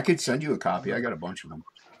 I could send you a copy. I got a bunch of them.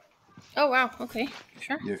 Oh wow. Okay,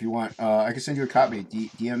 sure. Yeah, if you want, I can send you a copy.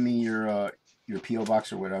 DM me your PO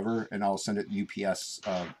box or whatever, and I'll send it UPS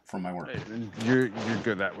from my work. You're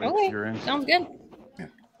good that way. Okay, You're in. sounds good. Yeah.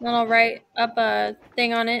 Then I'll write up a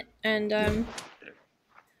thing on it, and Yeah,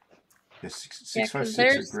 Yeah, 656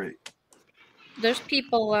 there's- are great. there's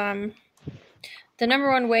people. The number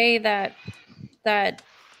one way that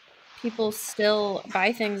people still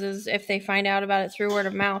buy things is if they find out about it through word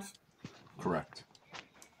of mouth. Correct.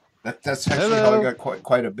 That's actually how I Hello. got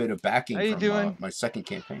quite a bit of backing How you from doing? my second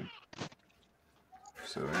campaign.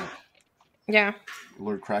 So Yeah.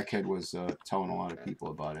 Lord Crackhead was telling a lot of people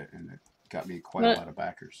about it, and it got me quite But- a lot of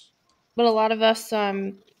backers. But a lot of us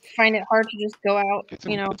find it hard to just go out, Get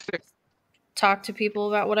some stick. talk to people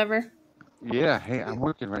about whatever. Yeah. Hey, I'm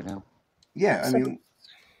working right now. Yeah, I So- mean,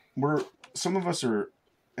 some of us are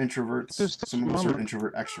introverts, There's some of us are some-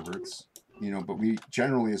 introvert extroverts, but we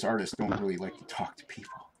generally as artists don't really like to talk to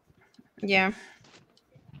people. Yeah.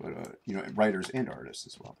 But writers and artists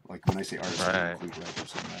as well. Like when I say artists, I Right. include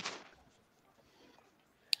writers in that.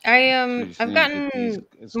 I So you just I've need to gotten get these-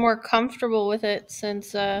 it's- more comfortable with it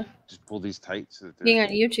since Just pull these tight so that being they're.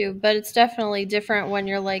 on YouTube, but it's definitely different when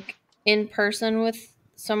you're like in person with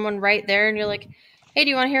someone right there, and you're like, "Hey, do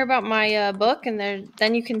you want to hear about my book?" And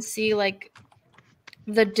then you can see like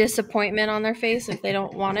the disappointment on their face if they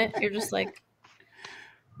don't want it. You're just like,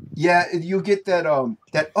 Yeah, you'll get that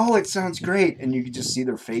it sounds great, and you can just see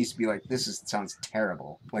their face be like, sounds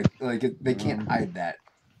terrible. Like they can't hide that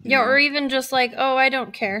You Yeah, know? or even just like, oh, I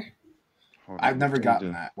don't care. Hold I've on, never what can you gotten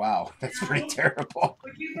do? that. Wow, that's pretty terrible.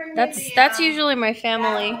 That's usually my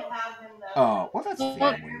family. Oh, well, that's Well,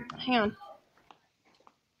 family. hang on.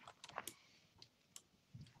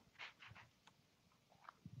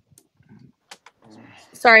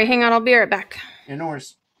 Sorry, hang on. I'll be right back. Yeah, no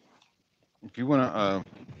worries. If you wanna, I'll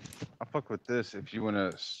fuck with this. If you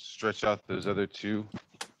wanna stretch out those other two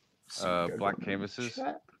See what you got black going in the canvases.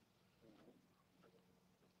 chat.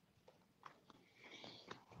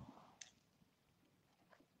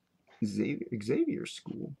 Xavier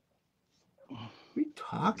School. What are you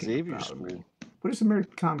talking Xavier about? School. Man? What is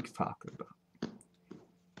American Comics talking about?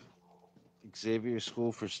 Xavier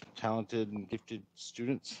School for talented and gifted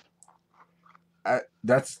students.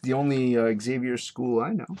 That's the only Xavier School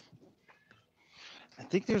I know. I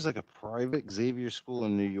think there's like a private Xavier School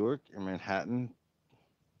in New York or Manhattan.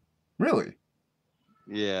 Really?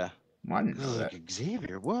 Yeah. Well, I didn't I know was that. like,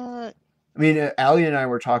 Xavier, what? I mean, Allie and I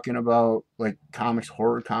were talking about like comics,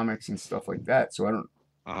 horror comics, and stuff like that. So I don't.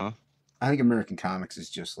 Uh-huh. I think American Comics is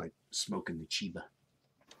just like smoking the Chiba.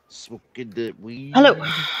 Smoking that weed. Hello,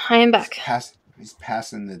 I am back. He's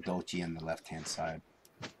passing the Dolce on the left-hand side.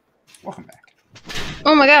 Welcome back.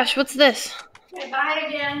 Oh my gosh, what's this? Okay, bye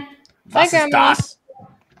again. Bye, Was ist Grandma. das?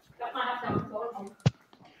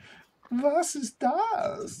 Was ist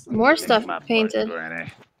das? More stuff My butt, painted.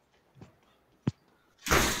 Granny.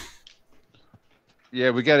 Yeah,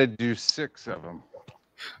 we got to do 6 of them.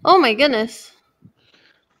 Oh my goodness.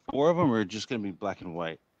 4 of them are just going to be black and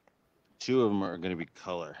white. 2 of them are going to be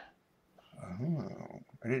color. Oh,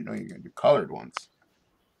 I didn't know you were going to do colored ones.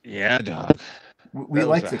 Yeah, dog. We That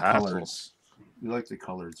like was the a hassle. colors. We like the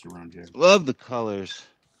colors around here. Love the colors.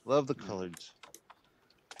 Love the colors.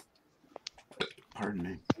 Pardon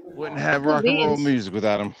me. Wouldn't have rock and roll Beans. music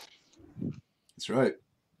without them. That's right.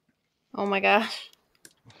 Oh my gosh.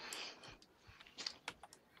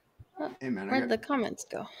 Hey man, Where'd the comments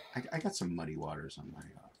go? I got some muddy waters on my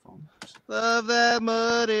phone. Love that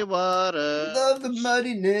muddy water. Love the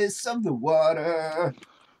muddiness of the water.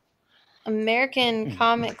 American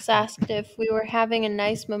Comics asked if we were having a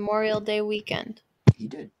nice Memorial Day weekend. He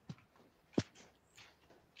did.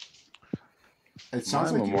 It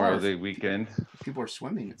sounds My like you Memorial are. Day weekend. People are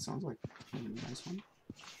swimming. It sounds like a nice one.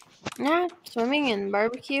 Yeah, swimming and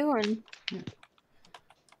barbecue and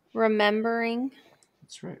remembering.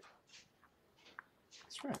 That's right.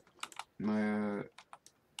 That's right.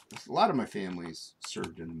 A lot of my family's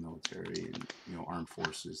served in the military and armed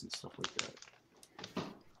forces and stuff like that.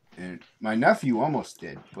 And my nephew almost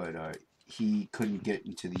did, but he couldn't get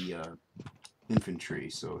into the infantry,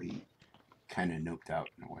 so he kind of noped out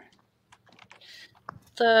in a way.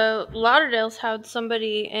 The Lauderdales had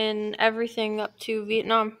somebody in everything up to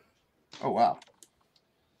Vietnam. Oh wow,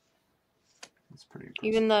 that's pretty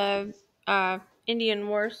impressive. Even the Indian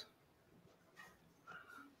Wars.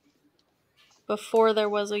 Before there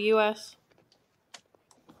was a U.S.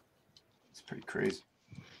 It's pretty crazy.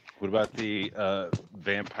 What about the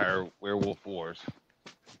vampire werewolf wars?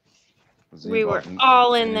 Was We were anybody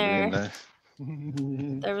all in anybody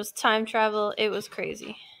there. There was time travel. It was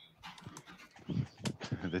crazy.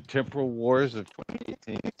 The temporal wars of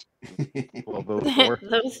 2018. 1204.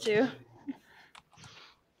 Those two.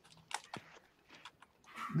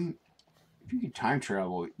 I mean, if you can time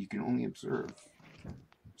travel, you can only observe.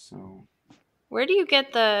 So. Where do you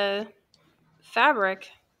get the fabric?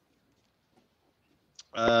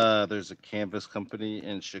 There's a canvas company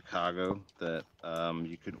in Chicago that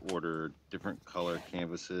you could order different color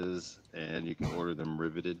canvases and you can order them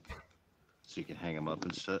riveted so you can hang them up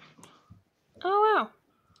and shit. Oh, wow.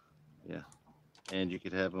 Yeah. And you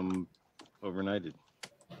could have them overnighted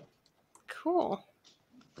Cool.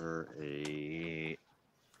 For a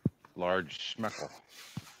large schmeckle.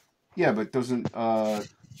 Yeah, but doesn't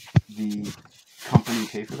the company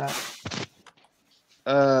pay for that?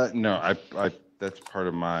 No, I that's part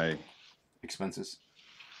of my Expenses?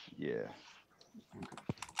 yeah.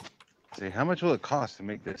 Say, how much will it cost to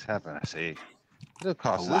make this happen? I say, it'll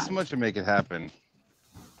cost A this lot. much to make it happen,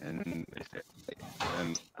 and it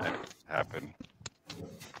happen.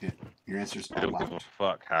 Your answer's I a don't give a lot.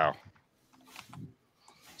 fuck how.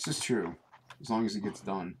 This is true. As long as it gets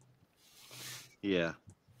done. Yeah.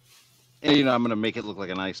 And I'm gonna make it look like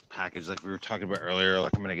a nice package like we were talking about earlier.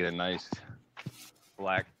 Like I'm gonna get a nice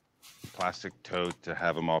black plastic tote to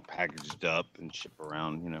have them all packaged up and ship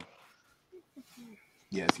around,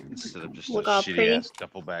 Yeah, it's gonna be pretty instead of cool. just Look a all shitty pretty. ass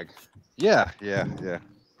duffel bag. Yeah. And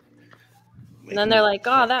then they're like,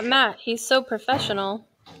 oh, that Matt, he's so professional.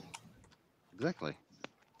 Exactly.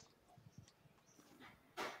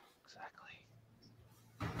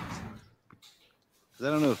 'Cause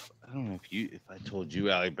I don't know if I told you,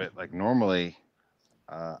 Allie, but like normally,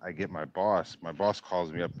 I get my boss. My boss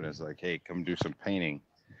calls me up and is like, "Hey, come do some painting."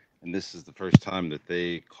 And this is the first time that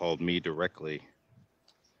they called me directly,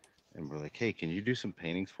 and we're like, "Hey, can you do some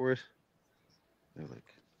paintings for us?" They're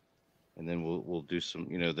like, and then we'll do some.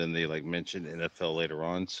 Then they like mentioned NFL later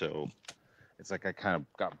on, so it's like I kind of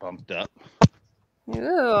got bumped up.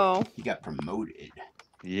 Ooh. He got promoted.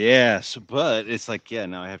 Yes, but it's like, yeah,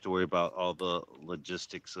 now I have to worry about all the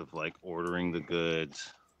logistics of like ordering the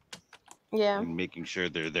goods Yeah. and making sure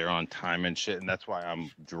they're there on time and shit. And that's why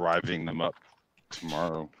I'm driving them up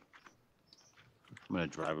tomorrow. I'm gonna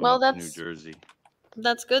drive them Well, up to New that's Jersey.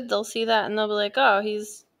 that's good. They'll see that and they'll be like, "Oh,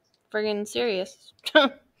 he's friggin' serious."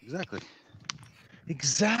 Exactly.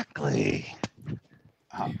 Exactly.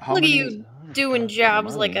 How Look at many? you doing Got the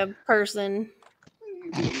jobs like money. a person.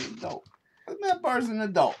 Adult. That bar's an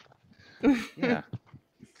adult. Yeah.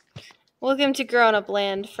 Welcome to grown up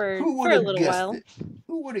land for Who would a have little guessed while. it?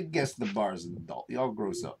 Who would have guessed the bar's an adult? Y'all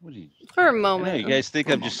gross up. What do you? For a I know moment. you guys think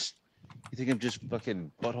For a I'm just. You think I'm just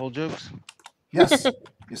fucking butthole jokes? Yes.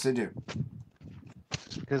 Yes, I do.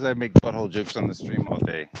 Just because I make butthole jokes on the stream all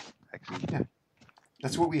day. Actually, Yeah.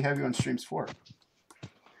 That's what we have you on streams for.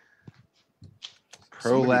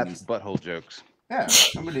 prolapse needs- butthole jokes. Yeah,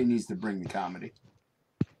 somebody needs to bring the comedy.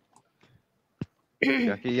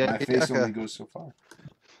 Yucky, My yucky, face only yucka. goes so far.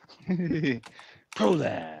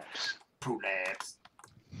 Prolapse. Prolapse.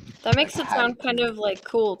 That makes Like it sound Heidi kind of like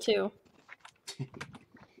cool too.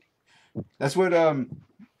 That's what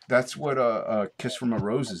Kiss from a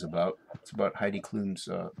Rose is about. It's about Heidi Klum's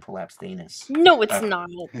prolapsed anus. No, it's After- not.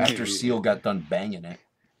 After Seal got done banging it.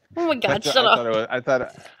 Oh my god, That's shut I up. thought it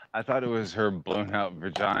was. I thought it was her blown out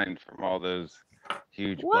vagina from all those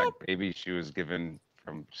huge What? black babies she was given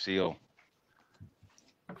from Seal.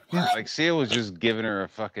 Yeah. Like Seal was just giving her a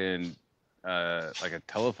fucking like a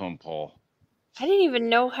telephone pole. I didn't even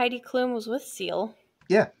know Heidi Klum was with Seal.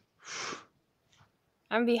 Yeah.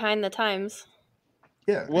 I'm behind the times.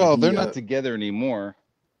 Yeah. Well, he, they're not together anymore,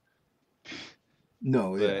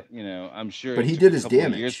 No, yeah. but I'm sure. But it he took did a his couple of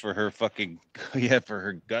damage. years for her fucking for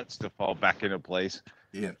her guts to fall back into place.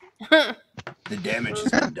 Yeah. The damage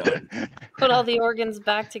has been done. Put all the organs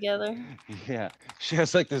back together. Yeah, she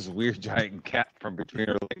has like this weird giant gap from between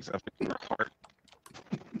her legs up to her heart.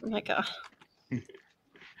 Oh my god.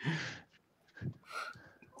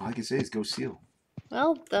 All I can say is go Seal.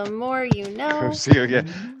 Well, the more you know. Seal, yeah.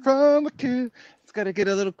 From a kid, it's gotta get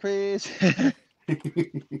a little crazy.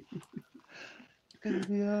 Gonna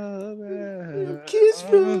be alright. Kiss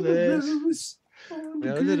from a Unless Rose.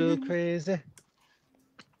 we're a little crazy.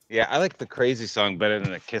 Yeah, I like the crazy song better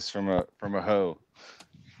than a kiss from a hoe.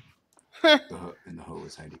 And the hoe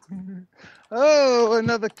is Heidi Klum. Oh,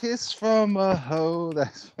 another kiss from a hoe.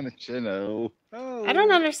 That's what you know. Oh. I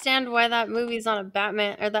don't understand why that movie's on a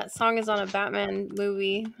Batman, or that song is on a Batman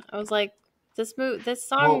movie. I was like, this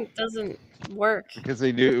song doesn't work. Because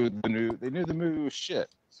they knew the movie was shit,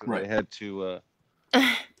 so Right. they had to,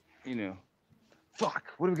 fuck.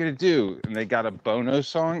 What are we gonna do? And they got a Bono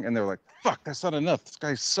song, and they were like, fuck, that's not enough. This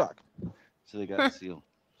guy suck. So they got Seal.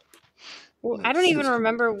 Well, I don't even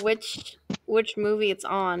remember which movie it's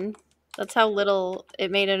on. That's how little it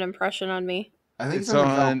made an impression on me. I think It's it's on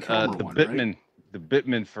on the Val Kilmer the one, Bitman, right? the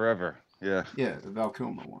Bitman Forever. Yeah. Yeah, the Val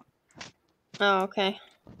Kilmer one. Oh, okay.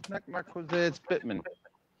 Not Jose, it's Bitman.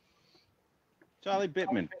 Charlie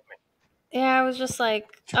Bitman. Yeah, I was just like,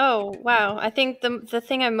 oh wow. I think the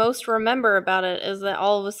thing I most remember about it is that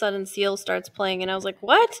all of a sudden Seal starts playing, and I was like,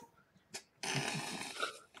 what?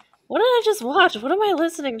 What did I just watch? What am I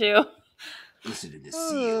listening to? Listen to this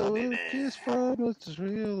Seal, baby. Kiss from us,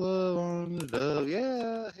 real love on the dove.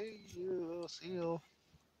 Yeah, hey, you little Seal.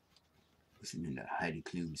 Listening to Heidi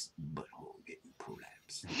Klum's butthole getting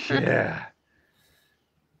prolapsed. Yeah.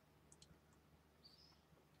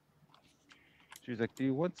 She was like, do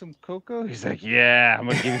you want some cocoa? He's like, yeah, I'm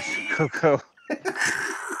gonna give you some cocoa.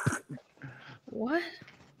 What?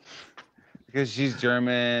 Because she's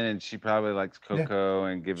German and she probably likes cocoa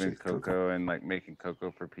and giving likes cocoa. cocoa and like making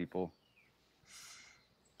cocoa for people.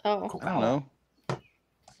 Oh. I don't know.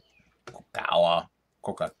 Cocaina.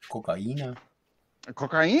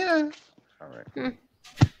 Cocaine. All right.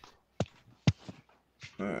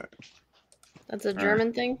 Alright. That's a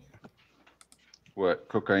German thing? What?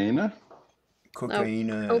 Cocaine?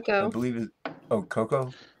 Cocaina. cocoa. I believe it. Oh,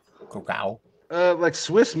 cocoa? Cacao. Like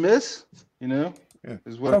Swiss Miss, you know? Yeah.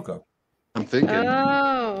 Is what Cocoa. I'm thinking.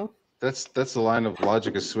 Oh. That's the line of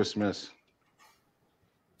logic of Swiss Miss.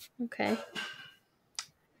 Okay.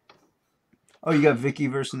 Oh, you got Vicky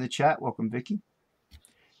Verse in the chat. Welcome, Vicky.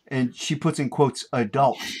 And she puts in quotes,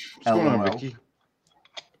 adult. What's going on, LOL. Vicky?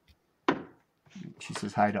 She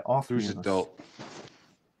says hi to all three Who's of us. adult?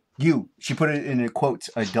 You. She put it in quotes,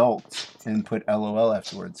 adult, and put LOL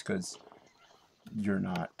afterwards because you're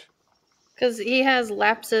not. Because he has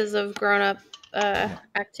lapses of grown-up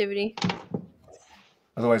activity.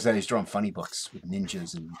 Otherwise, that he's drawing funny books with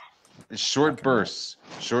ninjas and. It's short Rock and roll. bursts.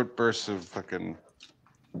 Short bursts of fucking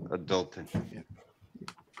adulting.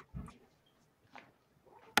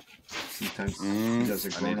 Sometimes he does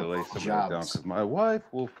a I need to lay grown-up some of that down jobs. because my wife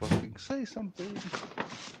will fucking say something.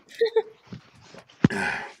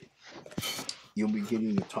 You'll be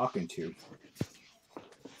getting a talking to.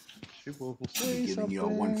 She will She'll say be giving something. you a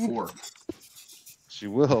 1-4. She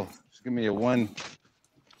will. She'll give me a 1.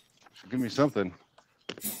 She'll give me something.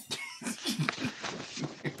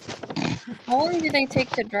 How long do they take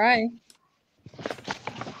to dry?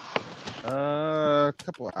 A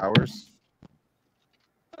couple of hours.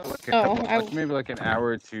 Like a Oh, couple, like maybe like an hour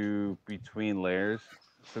or two between layers.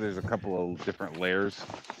 So there's a couple of different layers.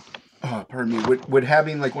 Oh, pardon me. Would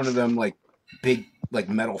having like one of them like big like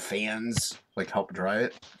metal fans like help dry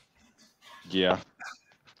it? Yeah,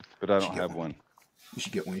 but I Should don't get have one. You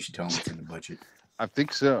should get one. You should tell them it's in the budget. I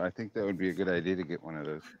think so. I think that would be a good idea to get one of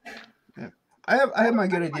those. I have my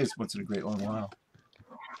good ideas once in a great long while.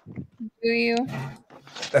 Do you?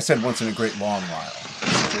 I said once in a great long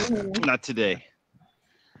while. Not today.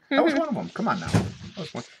 That was one of them. Come on now. That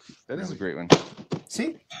was one. That is a great one.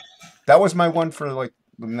 See, that was my one for like.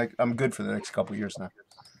 I'm good for the next couple years now. I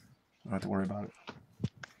don't have to worry about it.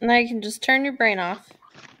 Now you can just turn your brain off.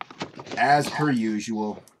 As per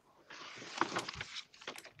usual.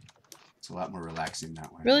 It's a lot more relaxing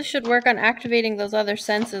that way. Really should work on activating those other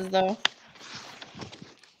senses, though.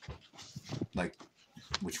 Like,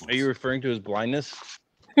 which one? Are you referring to his blindness?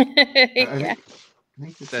 Yeah. I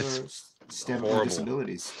think That's it's stem horrible.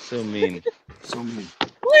 disabilities. So mean. So mean.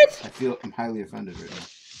 What? I'm highly offended right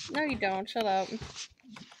now. No, you don't. Shut up.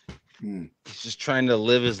 He's just trying to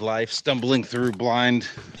live his life, stumbling through blind.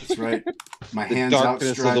 That's right. My The hands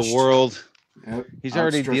darkness of outstretched. the world. Yep. He's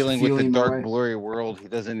already Outstretched, dealing with the feeling my dark, way. blurry world. He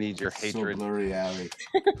doesn't need your So hatred. blurry, Allie.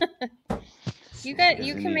 You Doesn't can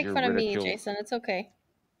need make your fun of me, ridicule. Jason. It's okay.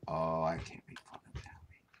 Oh, I can't make fun of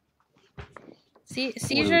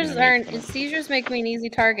Allie. Seizures make me an easy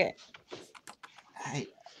target. I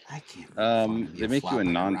can't make fun of They make you a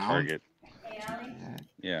flopping around. non-target.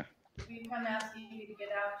 Yeah.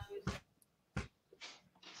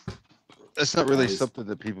 That's not really Always- something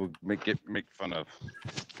that people make fun of.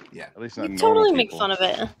 Yeah. At least not You normal totally make people. fun of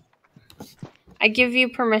it. I give you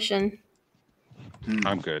permission.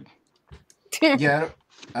 I'm good. Yeah.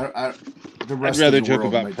 I, the I'd rest rather of the joke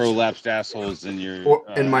world about might- prolapsed assholes than your Or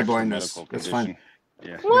in my actual blindness. medical That's condition. fine.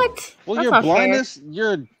 Yeah. What? Well, That's your not fair. blindness,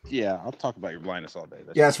 I'll talk about your blindness all day.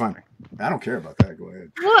 Yeah, that's fine. I don't care about that. Go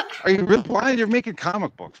ahead. What? Are you really blind? You're making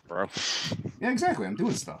comic books, bro. Yeah, exactly. I'm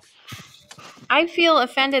doing stuff. I feel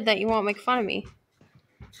offended that you won't make fun of me.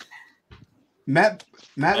 Matt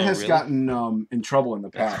Oh, has really? gotten in trouble in the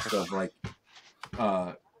past of like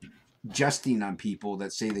jesting on people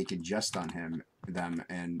that say they can jest on them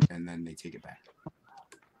and then they take it back.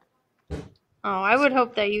 Oh, I would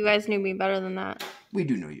hope that you guys knew me better than that. We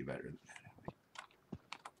do know you better than that.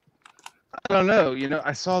 I don't know. You know,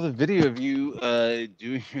 I saw the video of you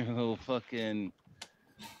doing your little fucking,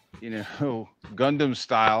 Gundam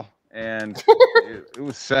style, and it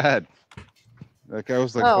was sad. Like I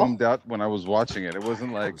was like Oh. bummed out when I was watching it. It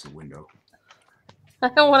wasn't like Close the window. I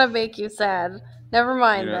don't want to make you sad. Never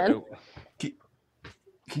mind you know, then. it-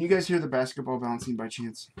 Can you guys hear the basketball bouncing by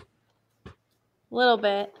chance? A little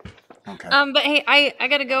bit. Okay. But hey, I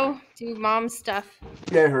gotta go do mom's stuff.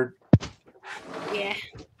 Yeah, I heard. Yeah.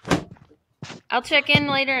 I'll check in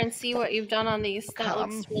later and see what you've done on these. That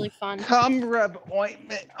looks really fun. Come rub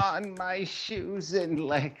ointment on my shoes and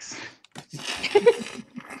legs.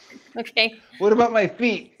 Okay. What about my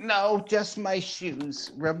feet? No, just my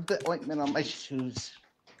shoes. Rub the ointment on my shoes.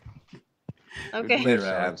 Okay. Later,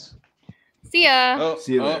 Alex. See ya. Oh,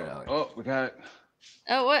 See you later, Alex. Oh, we got it.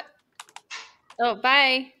 Oh, what? Oh,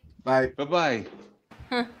 bye. Bye. Bye-bye.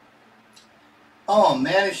 Oh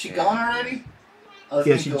man, is she gone already? I was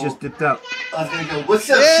Yeah, gonna she go, just dipped out. I was gonna go. What's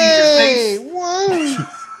up, Hey! Caesar face?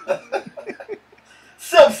 Whoa!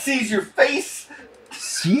 What's up, Caesar face?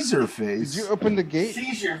 Caesar face. Did you open the gate?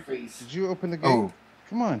 Caesar face. Did you open the gate? Oh,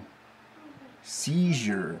 Come on.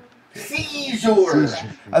 seizure. Caesar.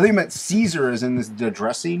 I think it meant Caesar as in the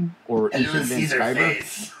dressing or And it infant was Van Caesar Sciver.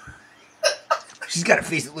 face. She's got a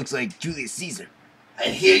face that looks like Julius Caesar. I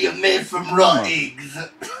hear you made from raw eggs.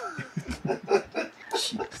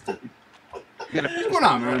 What's You gotta going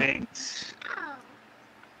on, man? Thanks.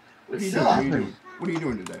 What are you What's doing? up? What are you doing? What are you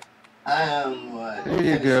doing today? I'm There you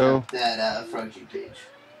finishing go. up that Froggy page.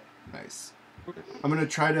 Nice. I'm gonna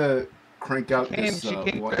try to crank out Came, this she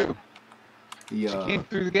came through. She came the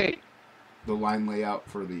through the gate. line layout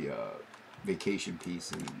for the vacation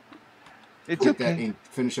piece and It's get that okay. ink,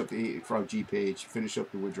 finish up the Frog G page, finish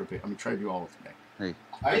up the Woodrow page. I'm gonna try to do all of it today. Hey,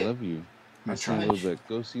 All I right. love you. I'm I'll gonna see you try. in a little bit.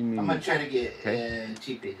 Go see I'm Mimi. gonna try to get Okay.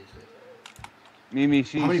 2 pages. Mimi,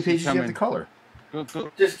 she's How many pages do you have to coming. color?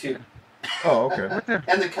 Go. Just 2. Oh, okay. Right there.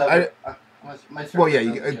 And the cover. Well,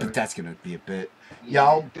 yeah, but that's gonna be a bit. Yeah,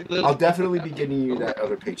 I'll definitely be getting you that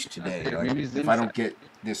other page today. Okay, Like, Mimi's if I don't inside. get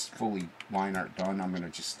this fully line art done, I'm gonna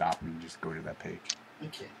just stop and just go to that page.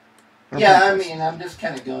 Okay. But I'm Yeah, I pretty close. mean, I'm just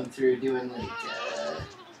kind of going through doing like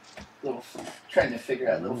little, trying to figure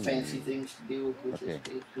out little fancy things to do with Okay.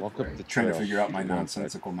 this page. Walk before up the Trying to trail. figure out my Go inside.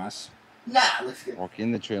 nonsensical mess. Nah, looks good. Walk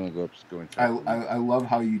in the trail and go up. Go inside. I love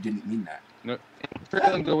how you didn't mean that. No,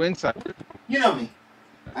 trail and go inside. You know me.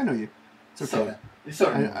 I know you. It's okay. Sorta. It's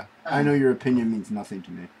sort of. I know your opinion means nothing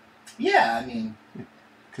to me Yeah, I mean,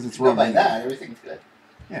 because it's go wrong. by Anyway. that, everything's good.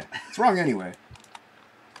 Yeah, it's wrong anyway.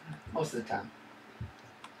 Most of the time.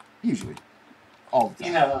 Usually, all the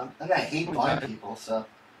time. You know, and I hate blind people, so.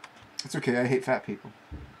 It's okay. I hate fat people.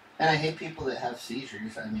 And I hate people that have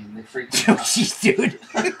seizures. I mean, they freak me out. Jeez, dude.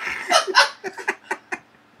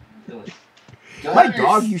 Go My have your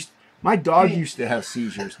dog s- used. My dog used to have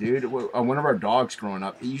seizures, dude. One of our dogs growing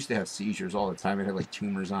up, he used to have seizures all the time. It had like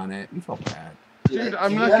tumors on it. We felt bad. Dude, Can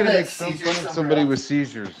I'm you not have gonna that make fun seizure of somewhere somebody else? with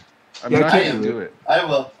seizures. I'm Yeah, I not can't gonna do do it. I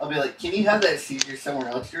will. I'll be like, can you have that seizure somewhere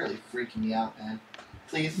else? You're really freaking me out, man.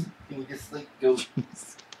 Please, can you just like go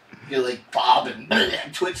like bob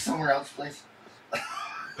and twitch somewhere else, please?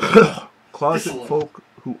 Closet This'll- folk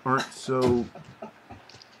who aren't so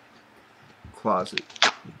closet.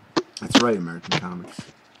 That's right, American Comics.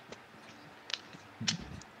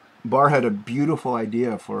 Bar had a beautiful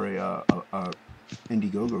idea for a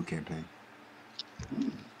Indiegogo campaign.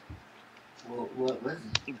 What was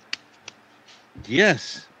it?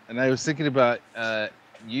 Yes, and I was thinking about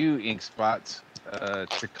you, Ink Spots,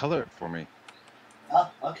 to color it for me. Oh,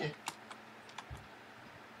 okay.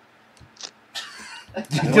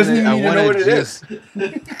 He doesn't even need to know what it is.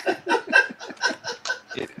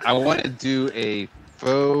 I want to do a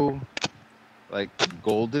faux, like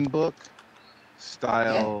golden book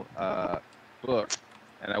style book,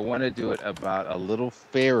 and I want to do it about a little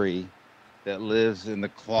fairy that lives in the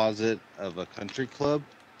closet of a country club,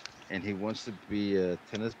 and he wants to be a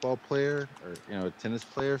tennis ball player or a tennis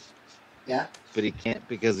player, Yeah. but he can't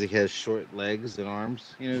because he has short legs and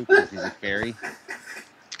arms, because he's a fairy.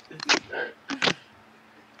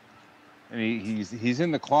 And he's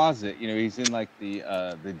in the closet, he's in like the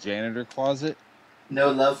janitor closet. No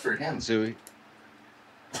love for him. So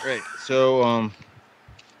right. So I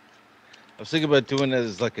was thinking about doing it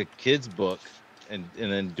as like a kid's book and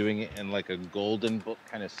then doing it in like a golden book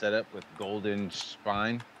kind of setup with golden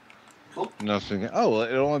spine. Cool. And I was thinking, oh well,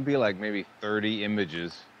 it'll only be like maybe 30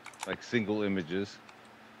 images, like single images.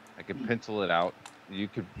 I could pencil it out. You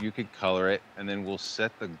could color it, and then we'll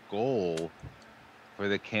set the goal for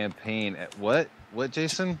the campaign at what,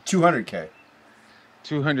 Jason? 200K.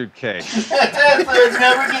 200K. So it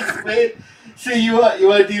never gets made. So you want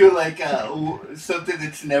to do like something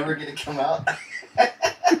that's never gonna come out?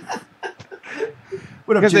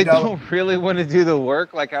 What up, Because I Jay Dollar? don't really want to do the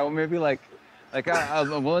work. Like I will maybe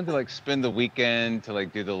I'm willing to like spend the weekend to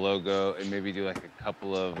like do the logo and maybe do like a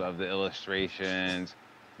couple of the illustrations,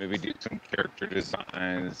 maybe do some character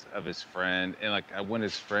designs of his friend, and like I want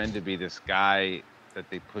his friend to be this guy that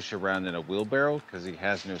they push around in a wheelbarrow because he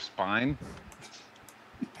has no spine.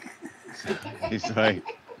 So he's like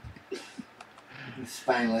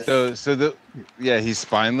Spineless. he's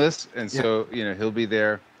spineless, and so he'll be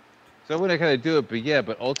there. So I want to kind of do it,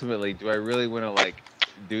 but ultimately, do I really want to like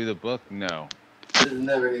do the book? No, It's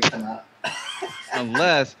never gonna come out.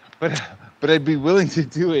 unless, but I'd be willing to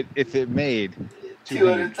do it if it made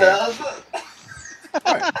 200,000.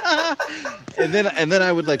 and then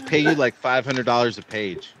I would like pay you like $500 a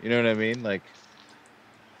page. You know what I mean? Like,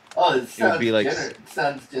 Oh, it sounds be like- generous.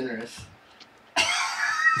 Sounds generous.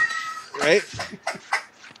 right?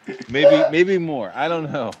 Maybe more. I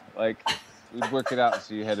don't know. Like, we'd work it out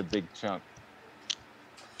so you had a big chunk.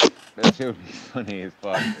 That shit would be funny as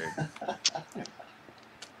fuck,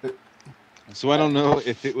 dude. So I don't know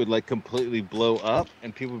if it would like completely blow up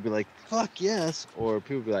and people would be like, fuck yes, or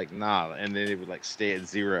people would be like, nah, and then it would like stay at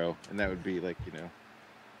 0, and that would be like, And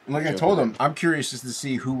like I told him, I'm curious as to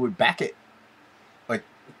see who would back it. Like,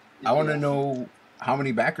 I want to know how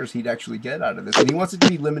many backers he'd actually get out of this. And he wants it to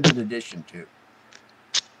be limited edition, too.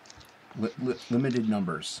 Limited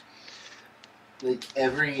numbers. Like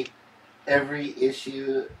every every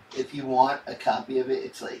issue. If you want a copy of it,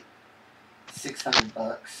 it's like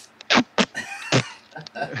 $600.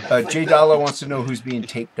 J Dollar wants to know who's being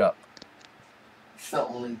taped up. It's the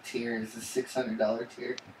only tier. Is the $600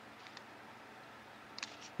 tier.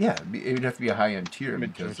 Yeah, it would have to be a high end tier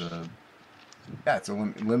Mid because tiers. yeah, it's a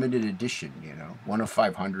limited edition. You know, 1 of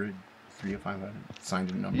 500, 3 of 500, signed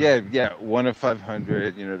and numbered. Yeah, 1 of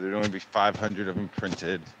 500. You know, there'd only be 500 of them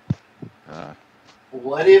printed.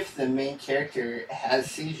 What if the main character has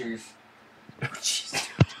seizures? Oh, jeez.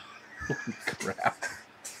 Holy crap.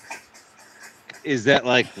 Is that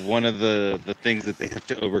like one of the things that they have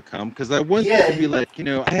to overcome? Because I want Yeah. them to be like, you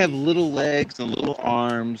know, I have little legs and little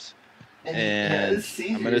arms, And and has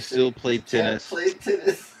seizures, I'm gonna still play so you can't tennis. Play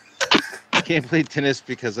tennis. I can't play tennis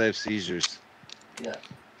because I have seizures. Yeah.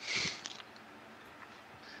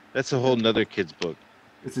 That's a whole nother kid's book.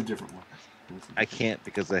 It's a different one. I can't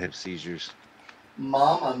because I have seizures.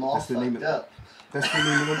 Mom, I'm all That's the name fucked of- up. That's the name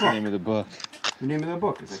of the That's the book. name of the book. The name of the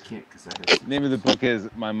book is I can't because I have. Name of the book is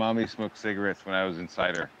My Mommy Smoked Cigarettes When I Was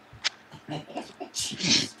Inside Her.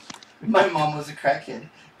 Jeez. My mom was a crackhead.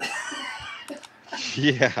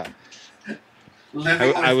 Yeah.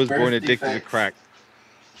 Living I with was born birth addicted to defects. crack.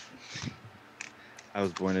 I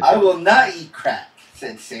was born I addicted. will not eat crack,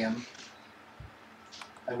 said Sam.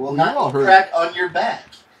 I will Well, not you all eat heard- crack on your back.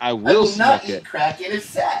 I I will will not smoke eat it. crack in a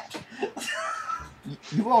sack.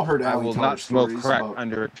 You've all heard I Allie will tell not her smoke stories crack about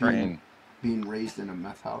under a train. being raised in a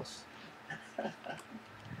meth house. It's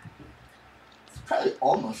probably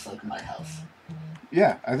almost like my house.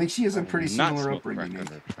 Yeah, I think she has a pretty Not similar smoke crack upbringing.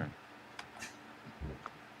 under a train.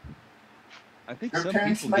 I think Your some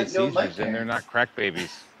parents people get might know my seizures and they're parents. not crack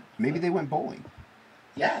babies. Maybe they went bowling.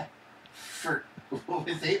 Yeah.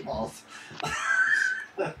 With 8 balls.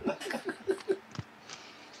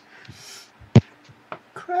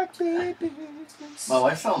 Crack babies. My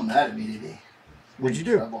wife's all mad at me today. What'd you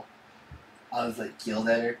In do? trouble. I was like yelled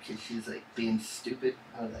at her because she was like being stupid.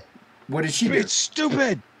 I was like, What did she do? It's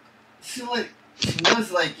stupid. she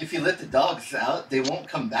knows like if you let the dogs out, they won't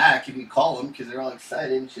come back if you call them because they're all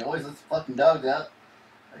excited. And she always lets the fucking dogs out.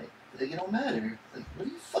 Like it don't matter. Like what are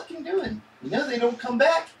you fucking doing? You know they don't come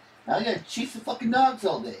back. Now I gotta chase the fucking dogs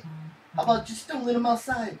all day. How about just don't let them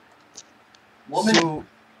outside? Woman. So,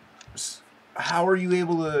 how are you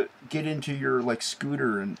able to get into your like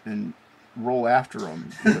scooter and roll after them?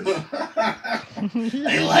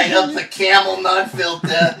 I light up the Camel Nut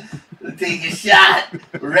filter, take a shot,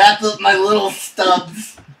 wrap up my little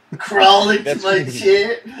stubs, crawl into That's my when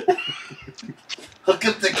chair, hook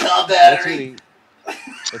up the car That's battery.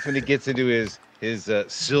 when he gets into his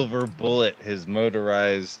silver bullet, his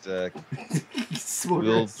motorized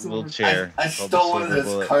wheelchair. I called the stole one of Silver those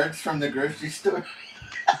Bullet. carts from the grocery store.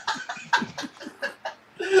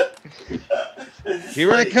 It's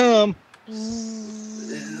Here I like- come.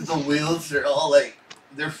 The wheels are all like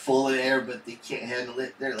they're full of air, but they can't handle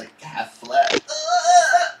it. They're like half flat.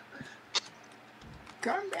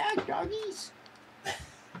 Come back, doggies.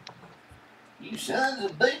 You sons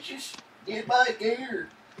of bitches, get back here.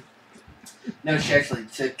 No, she actually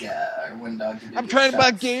took our one dog to I'm get trying to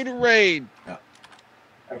buy shots. Gatorade.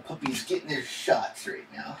 Our puppy's getting their shots right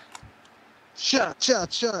now. Shot.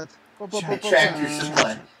 Tractor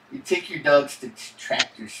Supply. You take your dogs to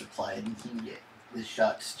Tractor Supply and you can get the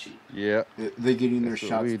shots cheap. Yeah. They getting their That's what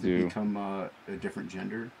shots we to do. become a different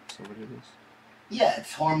gender. Is that what it is? Yeah,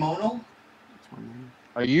 it's hormonal. That's what I mean.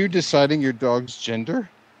 Are you deciding your dog's gender?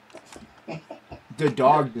 The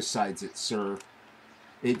dog decides it, sir.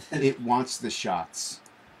 It wants the shots.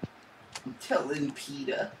 I'm telling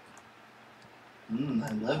PETA. I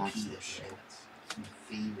love Wants PETA. the It's shots. my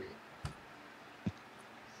favorite.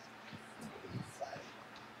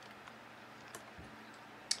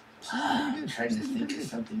 I'm trying to think of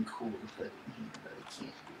something cool to put in here, but I can't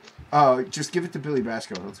do it. Oh, just give it to Billy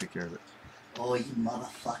Basco. He'll take care of it. Oh, you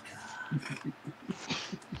motherfucker.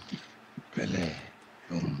 Billy.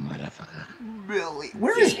 Oh, motherfucker. Billy,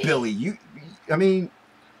 where is Billy? I mean,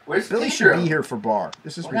 Where's Billy Pedro? should be here for bar.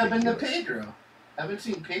 This is What happened to ridiculous. Pedro? I haven't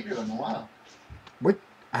seen Pedro in a while.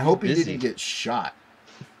 I hope he Busy. didn't get shot.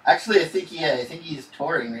 Actually, I think he's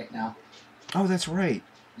touring right now. Oh, that's right.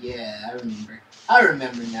 Yeah, I remember. I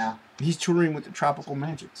remember now. He's touring with the Tropical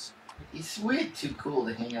Magics. He's way too cool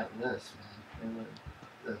to hang out with us, man.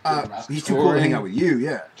 The rock He's too star. cool to hang out with you,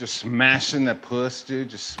 yeah. Just smashing the puss, dude.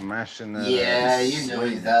 Just smashing that. Yeah, ass. you know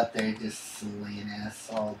he's out there just slaying ass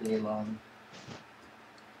all day long.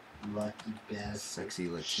 Lucky bastard. Sexy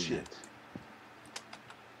Latina. Shit.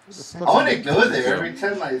 I want to go there. Every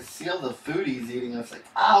time I see all the food he's eating, I was like,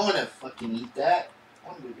 I want to fucking eat that. I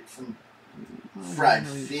want to go get some fried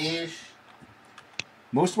fish.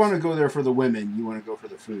 Most want to go there for the women. You want to go for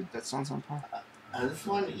the food. That sounds on par. I just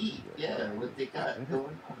want to eat. Yeah, what they got going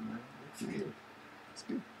on, man. It's good. It's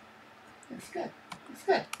good. It's good. It's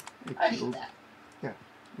good. I eat that. Yeah.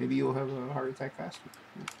 Maybe you'll have a heart attack faster.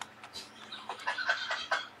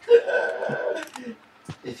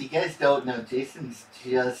 If you guys don't know, Jason's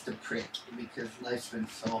just a prick because life's been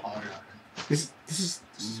so hard on him. This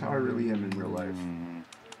is how I really am in real life. Mm.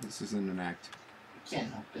 This isn't an act.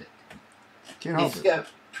 Can't help it. Can't help He's it. got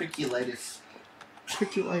priculitis.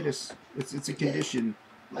 Priculitis. It's a condition.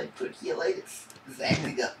 My priculitis is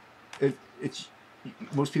acting up. It's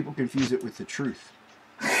most people confuse it with the truth.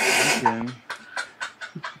 Again.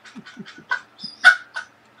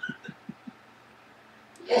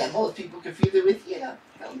 Yeah, most people confuse it with, yeah,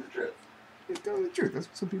 tell them the truth. It's telling the truth. That's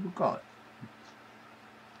what some people call it.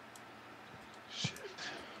 Shit.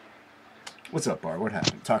 What's up, Bar? What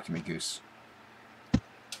happened? Talk to me, Goose.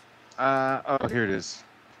 Oh, here it is.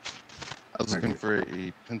 I was looking for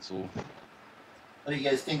a pencil. Oh, you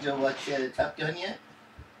guys think you'll watch Top Gun yet?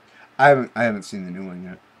 I haven't seen the new one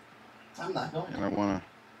yet. I'm not going And I to. wanna.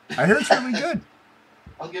 I heard it's really good.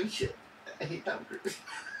 I'll give a shit. I hate Tom Cruise.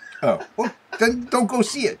 Oh, well, then don't go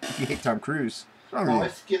see it if you hate Tom Cruise. What's wrong My with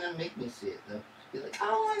wife's gonna make me see it though. She'll be like, I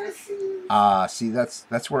want to see. you? See,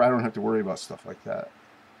 that's where I don't have to worry about stuff like that.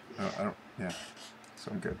 I don't. Yeah,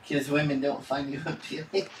 so I'm good. Because women don't find you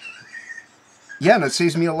appealing. Yeah, and it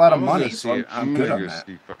saves me a lot of I'm gonna money, go so see it. I'm good gonna on go that.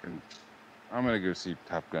 see fucking. I'm gonna go see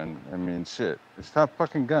Top Gun. I mean, shit. It's Top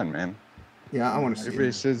fucking Gun, man. Yeah, I want to see Everybody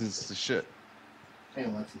it. says it's the shit. I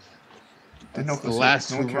don't want to see Then no It's the one last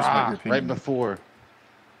cares about your hurrah, opinion. right before.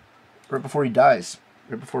 Right before he dies.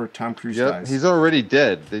 Right before Tom Cruise Yep, dies. he's already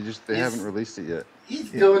dead. They Yes. haven't released it yet.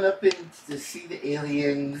 He's Yeah. going up in to see the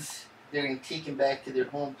aliens. They're gonna take him back to their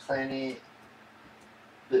home planet.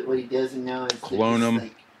 But what he doesn't know is Clone they're just, 'em.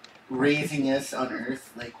 like raising us on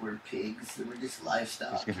Earth like we're pigs. We're just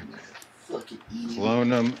livestock. He's gonna and they're fucking eating. Clone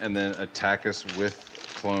them and then attack us with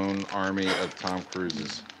clone army of Tom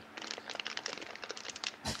Cruises.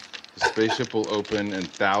 The spaceship will open and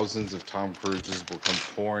thousands of Tom Cruises will come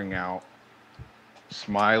pouring out,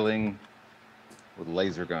 smiling with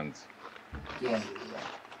laser guns. Yeah.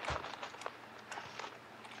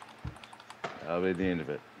 That'll be the end of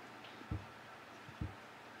it.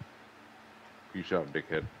 You shot,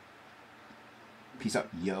 dickhead. Peace out,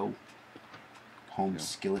 yo. Home Yeah.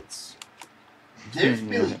 skillets. There's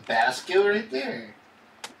Billy Basco right there.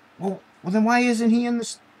 Well, then why isn't he in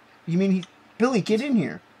this? You mean Billy, get in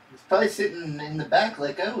here. He's probably sitting in the back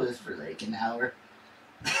like I was for like an hour.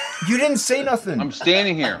 You didn't say nothing. I'm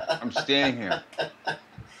standing here. I'm standing here.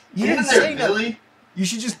 You Get didn't in say there, nothing. Billy. You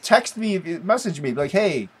should just text me, message me, like,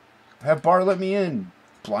 hey, have Bar let me in,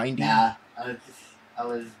 blindy. Nah, I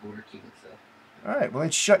was working, so. All right, well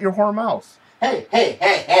then shut your whore mouth.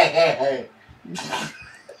 Hey.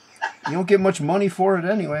 You don't get much money for it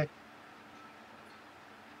anyway.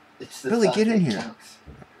 It's the Billy, thought get in that here. counts.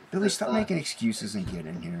 Billy, The stop thought. making excuses and get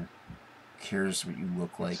in here. Who cares what you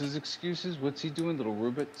look like? What's his excuses? What's he doing, little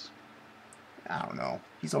Rubits? I don't know.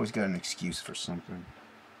 He's always got an excuse for something.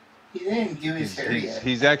 He didn't do his hair yet.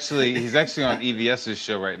 He's actually on EVS's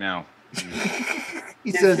show right now.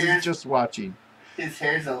 He His says hair- he's just watching. His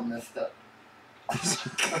hair's all messed up.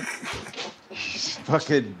 He's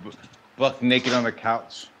fucking buck naked on the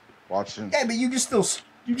couch watching. Yeah, but you can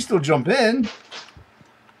still jump in.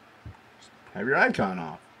 Have your icon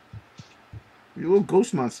off. Your little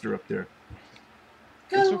ghost monster up there.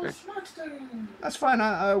 It's Ghost okay. monster. That's fine.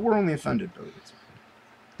 We're only offended, Billy.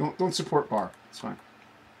 Don't support Bar. It's fine.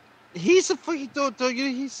 He's a fucking don't you?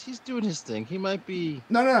 He's doing his thing. He might be.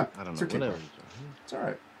 No. I don't know. It's okay, Whatever. bro. It's all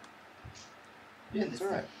right. Yeah, It's all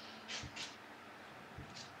right.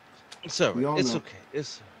 It's all We all right. It's know. okay.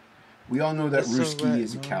 It's. We all know that It's all Ruski right,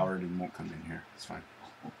 is a man. coward and won't come in here. It's fine.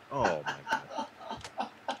 Oh my god.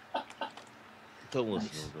 Don't listen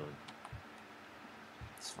to him.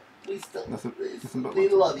 It's fine. We still Nothing but we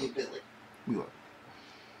love. love you, Billy. We love.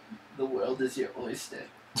 The world is your oyster.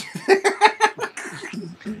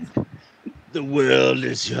 The world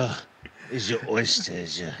is your oyster.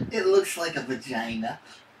 It looks like a vagina.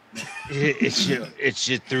 It's your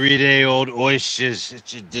 3-day-old oysters.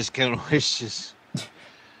 It's your discount oysters.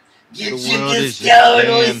 Get The your world is discount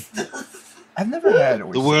your oysters. I've never had The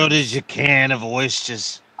oysters. world is your can of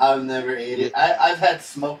oysters. I've never ate it. I've had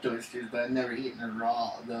smoked oysters, but I've never eaten the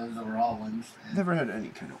raw ones. I've never had any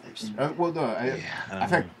kind of oyster. Well, no,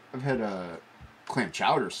 I've had clam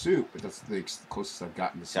chowder soup, but that's the closest I've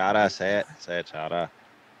gotten to Chowder, say it, chowder.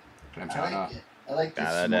 clam I chowder. like it. I like the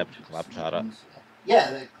Chowder, smoked clam smoked chowder. ones.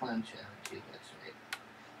 Yeah, that clam chowder too. That's right.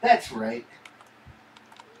 That's right.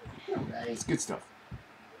 You're right. It's good stuff.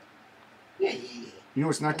 Yeah. You know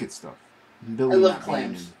what's not good stuff? I Billy love not being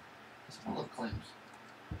clams. I love clams.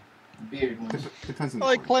 Beard in- ones. Depends on I the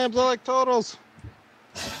like clams. I like turtles.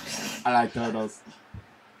 I like turtles.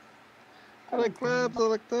 I like clams. I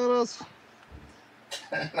like turtles.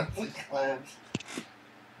 Clams.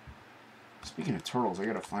 Speaking of turtles, I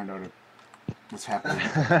gotta find out what's happening.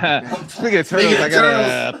 Speaking of turtles, I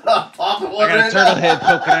got I'm popping one I got a right turtle now. head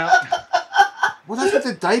poking out. Well, that's what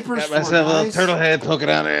the diapers Got for, myself a little guys. turtle head poking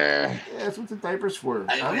out there. Yeah, that's what the diapers for.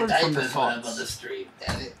 I wear learned from the diapers when I'm on the thoughts. street.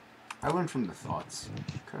 Damn it. I learned from the thoughts.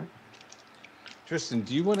 Okay. Tristan,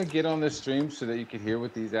 do you want to get on this stream so that you can hear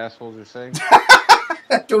what these assholes are saying?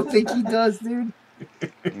 I don't think he does, dude.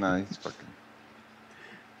 No, he's fucking.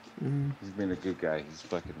 He's being a good guy. He's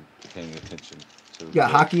fucking paying attention. To Yeah,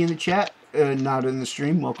 hockey in the chat, not in the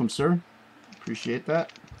stream. Welcome, sir. Appreciate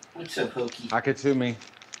that. What's up, Hokey? Hockey to me,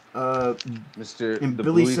 Mr. And the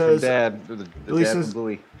Billy Bluey says- from Dad. The Billy dad says- from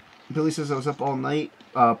Bluey. Billy says I was up all night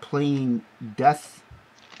playing Death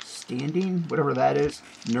Standing, whatever that is.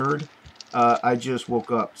 Nerd. I just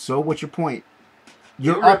woke up. So what's your point?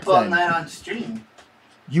 You You're were up up all then. night on stream.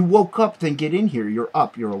 You woke up, then get in here. You're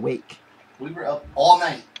up. You're awake. We were up all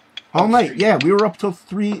night. All on night. stream. Yeah, we were up till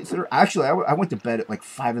 3. Actually, I went to bed at like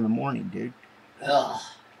 5 in the morning, dude. Ugh.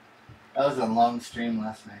 That was a long stream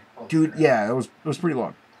last night. Holy Dude, crap. yeah, it was pretty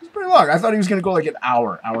long. It was pretty long. I thought he was gonna go like an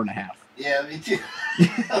hour and a half. Yeah, me too.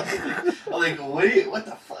 I'm like, what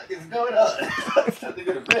the fuck is going on? It's time to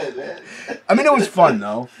go to bed, man. I mean, it was fun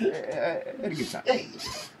though. I had a good time.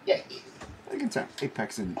 Yeah. I had a good time.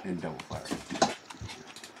 Apex and Double Fire.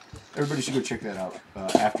 Everybody should go check that out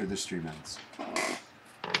after this stream ends.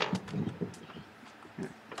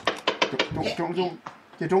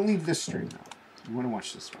 Yeah. Don't leave this stream now. You want to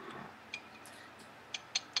watch this one.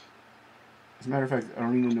 As a matter of fact, I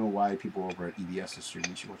don't even know why people over at EBS is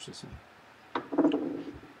streaming. You should watch this one.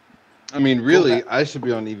 I mean, really, I should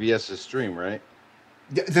be on EVS's stream, right?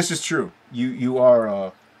 This is true. You are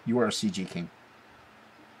a CG king.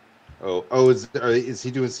 Oh, is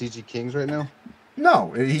he doing CG Kings right now?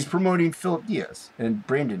 No, he's promoting Philip Diaz and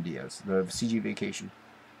Brandon Diaz, the CG Vacation.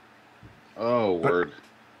 Oh, But- word.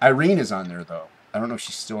 Irene is on there though. I don't know if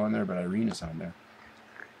she's still on there, but Irene is on there.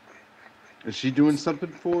 Is she doing something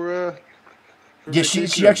for Yeah, she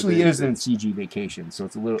vacation, or actually do they- is in CG Vacation, so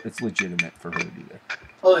it's legitimate for her to be there.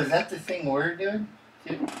 Oh, is that the thing we're doing?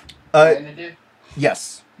 Too? Uh, Trying to do?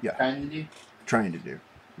 yes, yeah, Trying to do? trying to do.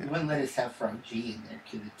 You wouldn't let us have Frog G in there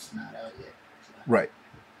because it's not out yet. So. Right.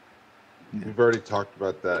 We've already talked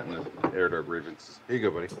about that in the aired our grievances. Here you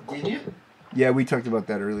go, buddy. Did you? Yeah, we talked about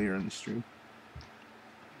that earlier in the stream.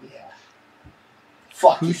 Yeah.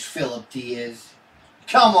 Fuck Who's- you, Philip Diaz.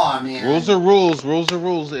 Come on, man. Rules are rules. Rules are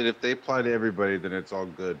rules. And if they apply to everybody, then it's all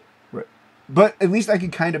good. But at least I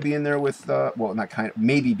could kind of be in there with, well, not kind of,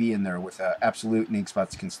 maybe be in there with Absolute, and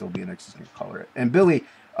Inkspots can still be in there because you can color it. And Billy,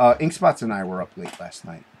 Inkspots and I were up late last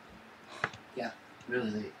night.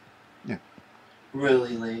 Really late. Yeah.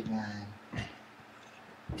 Really late, man.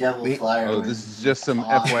 Devil Wait. Flyer. Oh, was this is just some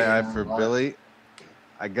awesome. FYI for Billy.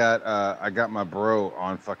 I got my bro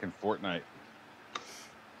on fucking Fortnite.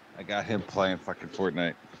 I got him playing fucking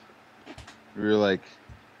Fortnite. We were like,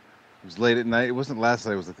 it was late at night. It wasn't last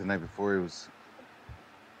night. It was like the night before. He was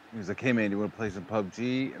like, hey man, you want to play some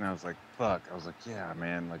PUBG? And I was like, fuck. I was like, yeah,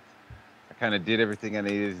 man. Like, I kind of did everything I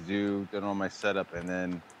needed to do, done all my setup, and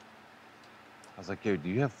then I was like, yo, do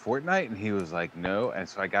you have Fortnite? And he was like, no. And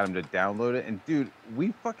so I got him to download it. And dude,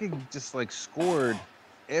 we fucking just like scored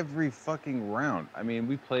every fucking round. I mean,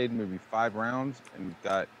 we played maybe 5 rounds and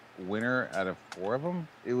got winner out of 4 of them.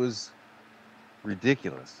 It was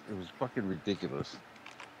ridiculous. It was fucking ridiculous.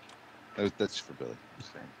 That's for Billy. I'm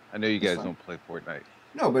saying. I know you That's guys fine. don't play Fortnite.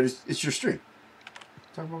 No, but it's your stream.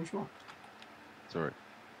 Talk about what you want. It's all right.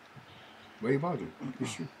 What are you bothering? Your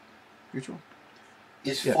stream. Which one?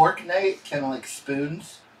 Is Yeah. Fortnite kind of like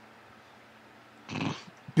spoons?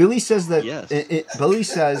 Billy says that. Yes. Billy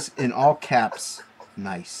says in all caps,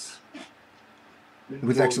 nice,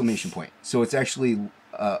 with exclamation point. So it's actually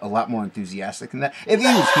a lot more enthusiastic than that. If he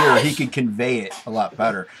was here, he could convey it a lot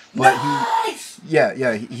better. But Nice!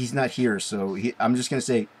 he's not here, so I'm just gonna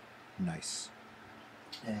say, nice.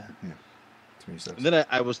 Yeah. That's what he says. And then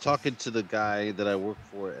I was talking to the guy that I work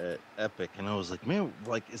for at Epic, and I was like, man,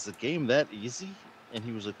 like, is the game that easy? And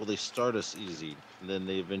he was like, well, they start us easy, and then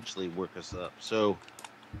they eventually work us up. So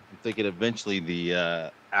I'm thinking eventually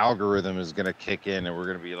the algorithm is gonna kick in, and we're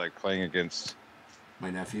gonna be like playing against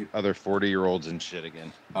My nephew. other 40-year-olds and shit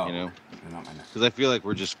again. Oh, You know, okay. Not my nephew. because I feel like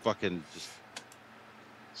we're just fucking just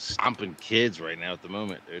stomping kids right now at the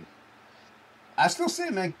moment, dude. I still say,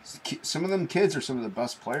 man, some of them kids are some of the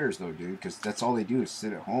best players, though, dude, because that's all they do is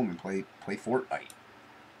sit at home and play Fortnite.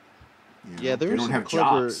 You know, Yeah, there they were don't some have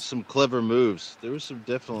clever, jobs. some clever moves. There was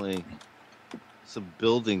definitely some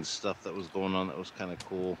building stuff that was going on that was kind of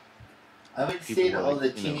cool. I would People say to were all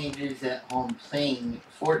like, the you know- teenagers at home playing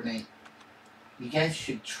Fortnite, you guys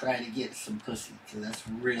should try to get some pussy, because that's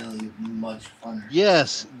really much funner.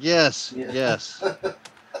 Yes, yes, Yeah. yes.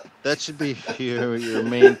 That should be your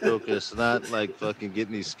main focus, not like fucking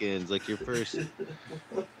getting these skins. Like your first, you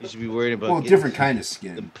should be worried about Well, getting different kind of the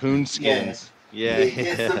skin. poon skins. Yeah, Yeah,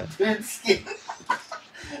 yeah. get some good skin.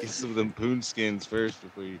 Get some of them poon skins first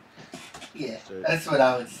before you. Yeah, Start. that's what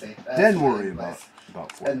I would say. That's Then my worry advice. about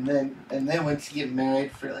Fortnite. And then once you get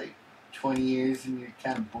married for like 20 years and you're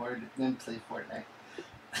kind of bored, then play Fortnite.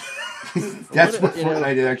 That's what You know-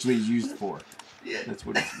 Fortnite actually is used for. Yeah. That's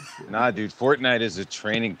what it's used for. Nah, dude, Fortnite is a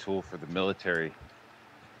training tool for the military.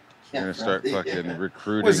 You're gonna start right. fucking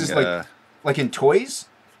recruiting. Was this like in Toys?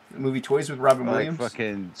 The movie Toys with Robin like Williams?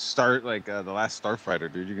 fucking start like the last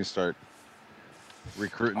Starfighter, dude. You can start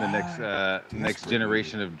recruiting the next pretty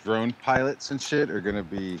generation of drone pilots and shit are gonna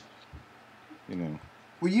be, you know.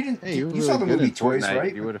 Well, you didn't. Hey, you you were saw really the good movie in Toys, Fortnite.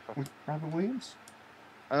 right? You would've fucking- With Robin Williams.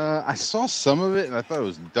 I saw some of it and I thought it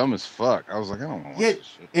was dumb as fuck. I was like, I don't want to Yeah, watch this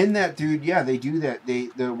shit. in that, dude, yeah, they do that. The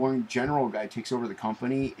one general guy takes over the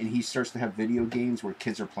company, and he starts to have video games where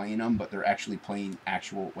kids are playing them, but they're actually playing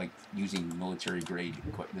actual, like, using military grade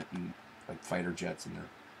equipment and like fighter jets, and they're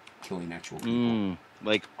killing actual people.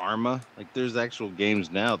 Like Arma. Like there's actual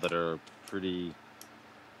games now that are pretty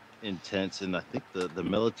intense, and I think the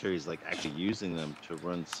military is like actually using them to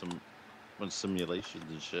run simulations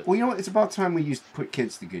and shit. Well, you know what? It's about time we put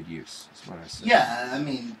kids to good use. That's what I said. Yeah, I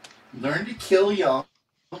mean, learn to kill young.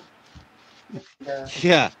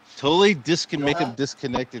 Yeah, totally Make them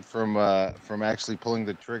disconnected from actually pulling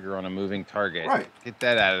the trigger on a moving target. Right. Get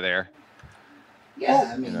that out of there. Yeah,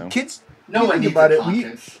 Well, I mean, You know. Kids. no you one think needs about a it.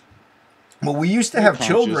 conscience. Well, we used to We're have conscious.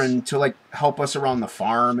 children to like help us around the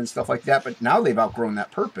farm and stuff like that, but now they've outgrown that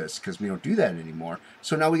purpose because we don't do that anymore.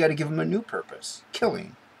 So now we got to give them a new purpose: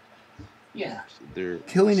 killing, Yeah. They're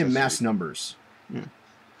killing in mass accessory. numbers. Yeah.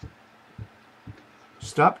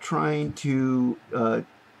 Stop trying to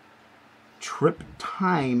trip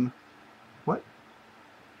time. What?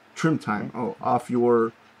 Trim time. Oh, off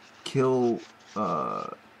your kill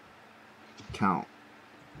count,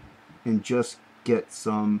 and just get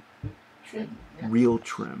some Trim. Yeah. real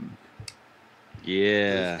trim.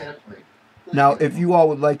 Yeah. Just gotta play. Now, if you all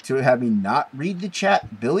would like to have me not read the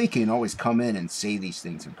chat, Billy can always come in and say these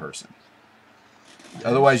things in person.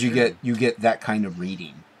 Otherwise, you get that kind of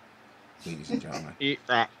reading, ladies and gentlemen.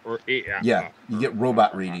 Yeah, you get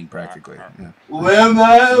robot reading practically. Yeah. When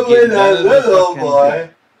I You get was a none of the little fucking- boy.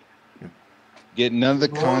 Get none of the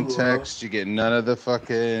Blah, context. You get none of the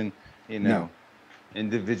fucking, No.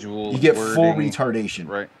 individual. You get full wording, retardation,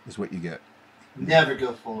 Right. is what you get. Never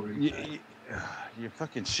go full You, retard. your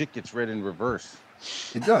fucking shit gets read in reverse.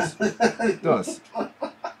 It does. It does.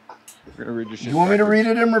 We're gonna read your shit. You want me to backwards.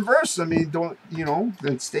 read it in reverse? I mean, don't,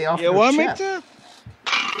 then stay off You the want me chat. to?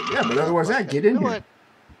 Yeah, but otherwise, get in Do here. it.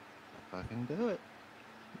 Fucking do it.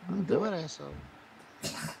 I'll Do it, asshole.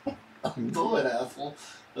 Do it, asshole.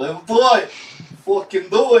 Let do it. Fucking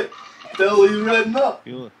do it. Tell you right now.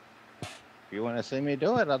 If you want to see me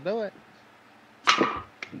do it, I'll do it.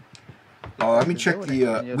 Oh, let me Fucking check do it, the.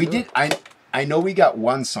 and you'll We do did. it. I know we got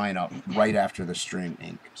one sign up right after the stream,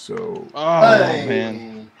 Inc. So Oh Hey.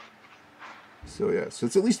 man. yeah, so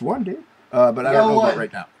it's at least one, dude. But I We don't got know about one.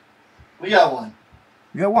 right now. We got one.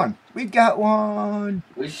 We got one. We got one.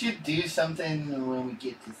 We should do something when we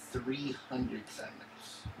get to 300 segments.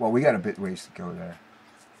 Well, we got a bit ways to go there.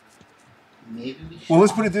 Maybe we should. Well,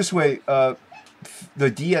 let's put it this way. The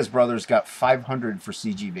Diaz brothers got 500 for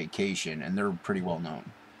CG Vacation, and they're pretty well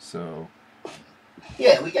known. So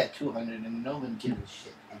Yeah, we got 200 and no one gives a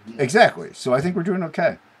shit. exactly. So I think we're doing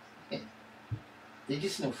okay. They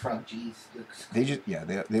just know Frog G's looks.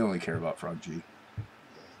 They only care about Frog G.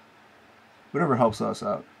 Whatever helps us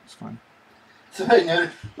out, it's fine. So I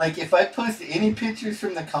noticed, like, if I post any pictures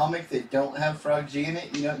from the comic that don't have Frog G in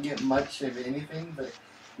it, you don't get much of anything. But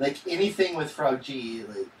like anything with Frog G,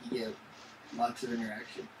 like you get lots of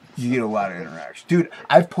interaction. You get a lot of interaction, dude.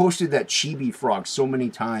 I've posted that Chibi Frog so many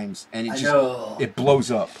times, and it I just know it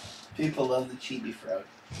blows up. people love the Chibi Frog.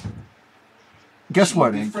 Guess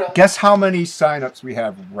what? Chibi Inc? Frog. Guess how many signups we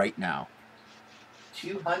have right now?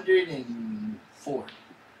 204.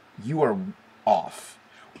 You are off.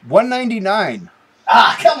 199.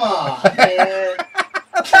 Ah, come on, man.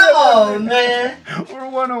 Come on, man. We're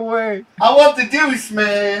one away. I want the deuce,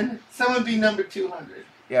 man. Someone be number 200.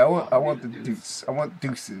 Yeah, I want Give the me deuce. I want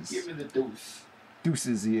deuces. Give me the deuce.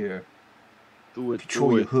 Deuces here. Do it.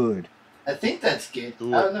 Control Do your it. hood. I think that's good.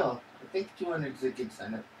 Do I it. don't know. I think 200 is a good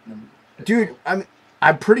sign up number. That's Dude, cool.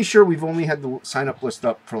 I'm pretty sure we've only had the sign up list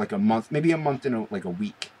up for like a month, maybe a month and like a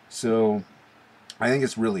week. So I think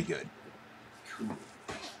it's really good. Cool.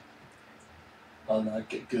 I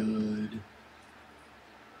like it good.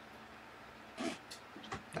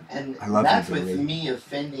 And I love that's you, with Billy. me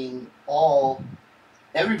offending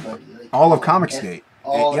everybody. Like All of Comicsgate.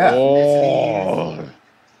 all Yeah. ethnicities, Oh.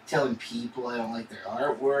 telling people I don't like their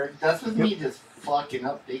artwork. That's with me just fucking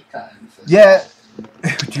up big time. So. Yeah.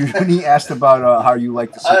 Dude, when he asked about how you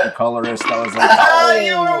like the super colorist, I was like, Oh,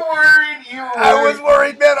 you were worried. You were I was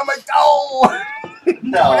worried, man. I'm like, oh,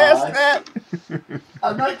 No, don't ask that.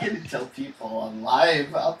 I'm not going to tell people on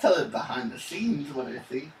live. I'll tell it behind the scenes what I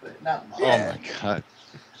think, but not live. Oh my god.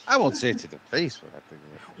 I won't say it to the face what I think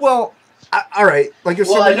of it. Well, all right. Like if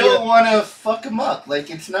Well, I somebody, don't want to fuck them up. Like,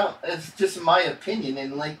 it's just my opinion,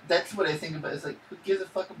 and like that's what I think about. It's like, who gives a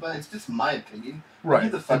fuck about it? It's just my opinion. Who right?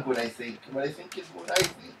 gives a fuck what I think? What I think is what I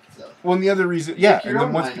think. So, Well, and the other reason, yeah, make your and then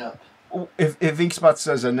own once, mind up. if Inkspot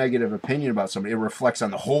says a negative opinion about somebody, it reflects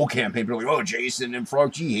on the whole campaign. People are like, oh, Jason and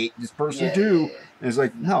Frog G hate this person Yeah, too. yeah, yeah. And it's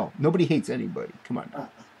like, no, nobody hates anybody. Come on.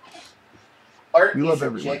 Art We is love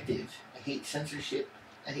everyone. subjective. I hate censorship.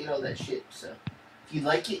 I hate all that shit. So, if you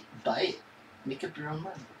like it, buy it. Make up your own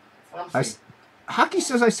mind. That's what I'm saying. Hockey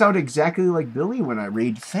says I sound exactly like Billy when I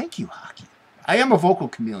read. Thank you, Hockey. I am a vocal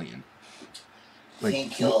chameleon. Like,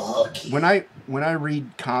 Thank you, Hockey. when I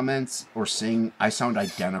read comments or sing, I sound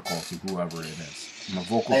identical to whoever it is. I'm a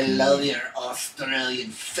vocal I chameleon. love your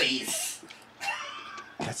Australian face.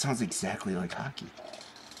 That sounds exactly like Hockey.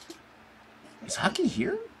 Is Hockey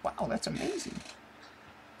here? Wow, that's amazing.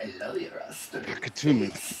 I love your Australian Hockey to me.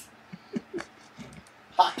 face.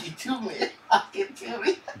 Hockey to me. Hockey to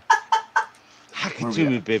me. Hack Where it we to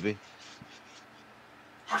me, at? baby.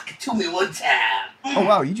 Hockey to me one time. Oh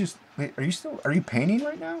wow, you just wait, are you painting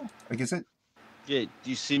right now? Like is it Yeah, do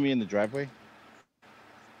you see me in the driveway?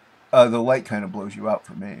 the light kind of blows you out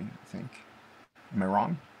for me, I think. Am I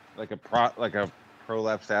wrong? Like a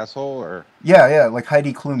prolapsed asshole, or Yeah, like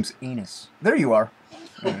Heidi Klum's anus. There you are.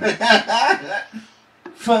 Alright.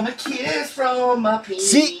 From a kiss from my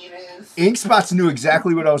penis. See? Inkspots knew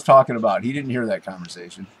exactly what I was talking about. He didn't hear that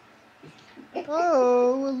conversation.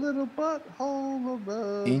 oh, a little butthole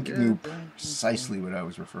above. Ink knew precisely what I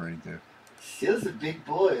was referring to. Steel's a big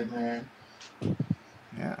boy, man.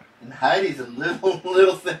 Yeah. And Heidi's a little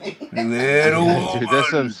thing. Little Yeah, dude, that's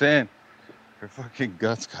what I'm woman. saying. Her fucking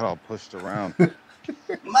guts got all pushed around.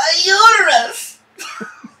 My uterus!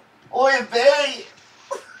 Oy vey!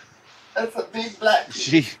 That's a big black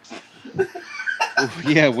She,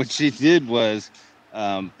 yeah, what she did was,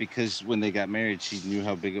 because when they got married, she knew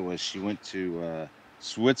how big it was. She went to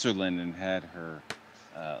Switzerland and had her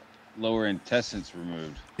lower intestines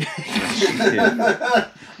removed. So she could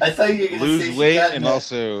I thought you were going to say lose she weight got and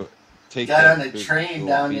also take got that on a good train old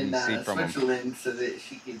down in BDC from 'em. Switzerland so that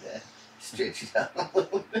she could stretch it out a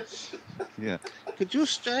little bit. Yeah. Could you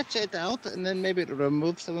stretch it out and then maybe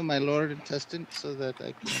remove some of my lower intestine so that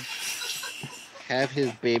I can have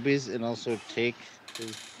his babies and also take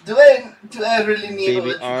his... Do I really need Baby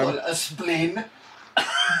what you arm. call a spleen?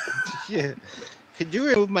 Yeah. Could you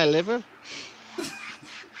remove my liver?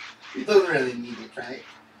 You don't really need it, right?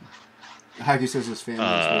 Hockey says his family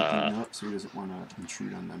is waking up, so he doesn't want to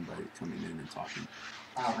intrude on them by coming in and talking.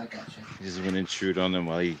 Oh, I gotcha. He doesn't want to intrude on them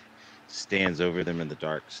while he stands over them in the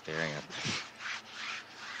dark, staring at them.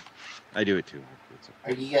 I do it too. It's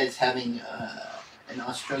okay. Are you guys having an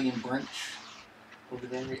Australian brunch over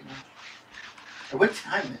there right now? Or what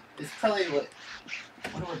time? It's probably what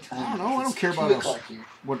time? I don't know. I It's don't care 2 about us. o'clock here.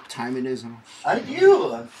 What time it is. I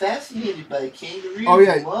do. I'm fascinated by kangaroos Oh,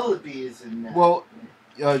 yeah. and wallabies and. Well,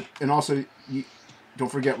 and also,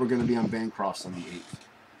 don't forget we're going to be on Bancroft on the 8th.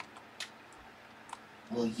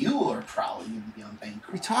 Well, you are probably going to be on Bancroft.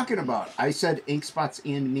 What are you talking about? I said Inkspots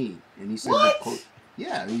and me, and he said, What?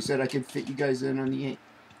 yeah, he said I could fit you guys in on the 8th.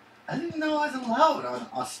 I didn't know I was allowed on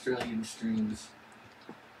Australian streams.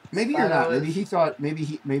 Maybe Thought you're not. I was- Maybe he thought.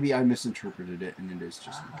 Maybe I misinterpreted it, and it is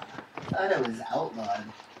just. I thought I was outlawed.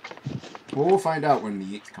 Well, we'll find out when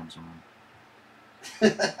the 8th comes around.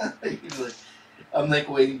 He's like, I'm like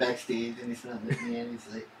waiting backstage, and he's not letting me in.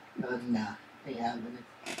 He's like, nah, ain't having it.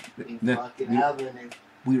 Ain't Nah, fucking we- having it.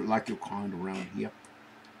 We don't like your kind around here.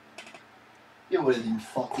 You're one of them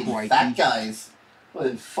fucking Crikey. fat guys. One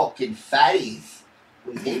of them fucking fatties.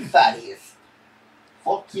 We hate fatties.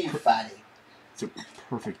 Fuck you, fatty. It's a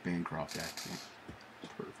perfect Bancroft accent.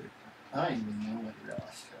 Perfect. I don't even know what you're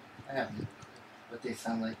Australian. I have no what they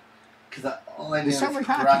sound like. Because all I They know sound is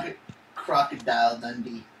like hockey. Crocodile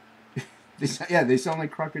Dundee. They sound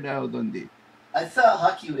like Crocodile Dundee. I thought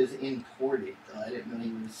hockey was imported, though. I didn't know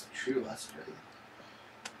he was true Australian.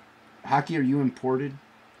 Hockey, are you imported?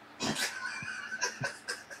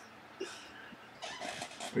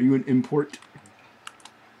 Are you an import?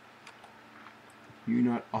 You're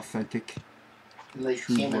not authentic. Like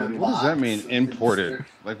True came in a blooded. What does that box mean, with imported? the-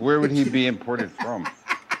 Like, where would he be imported from?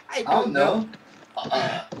 I don't know.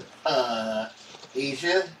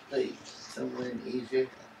 Asia? Like, somewhere in Asia.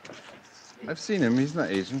 I've seen him. He's not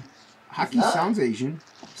Asian. Hockey not. sounds Asian.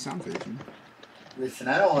 Sounds Asian. Listen,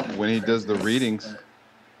 I don't want to. When he does the readings.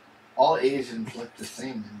 All Asians look the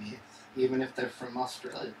same to me, even if they're from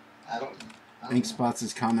Australia. I don't know. Ink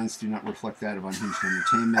Spots' comments do not reflect that of Unhinged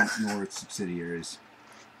Entertainment nor its subsidiaries.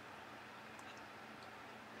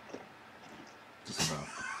 Just about.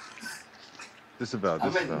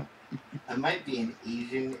 Disavow. I might be an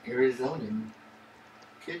Asian Arizonan.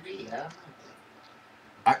 Could be.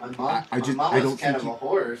 I don't know. My mom I was don't kind think of a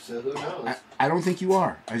whore, so who knows? I don't think you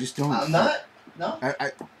are. I just don't. I'm not. No.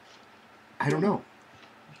 I don't know.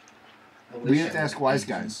 I We wish have to I ask was wise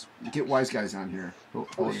Asian. guys. Get wise guys on here.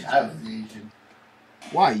 I wish I was Asian.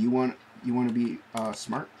 Why? You want to be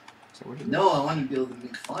smart? Is that what it is? No, I want to be able to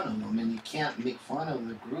make fun of them, and you can't make fun of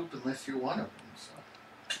a group unless you're one of them.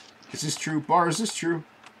 So. Is this true? Bar, is this true?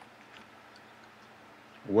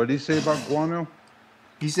 What did he say about guano?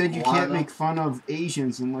 He said you can't Guano? make fun of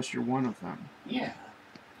Asians unless you're one of them. Yeah.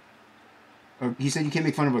 Or he said you can't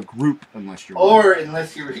make fun of a group unless you're one. Or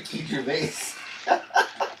unless you're Ricky Gervais.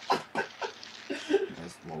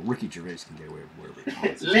 Well, Ricky Gervais can get away with whatever he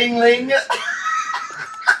wants. Ling Ling.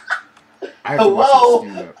 I have to watch Whoa.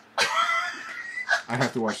 that stand up. I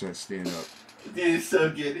have to watch that stand up. Dude, it's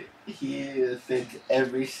so good. He offends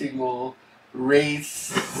every single race,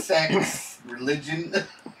 sex, religion.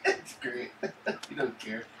 It's great. You don't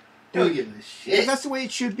care. Don't give a But shit. that's the way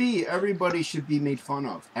it should be. Everybody should be made fun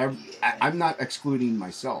of. I'm not excluding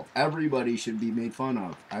myself. Everybody should be made fun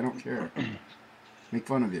of. I don't care. Make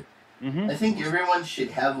fun of you. I think everyone should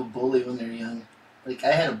have a bully when they're young. Like,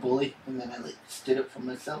 I had a bully, and then I, like, stood up for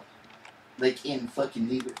myself. Like, in fucking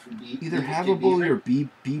Leave It for Beat. Either have a bully or be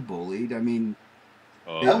bullied. I mean,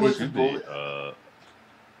 I was a bully.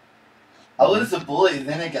 I was a bully,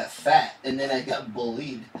 then I got fat, and then I got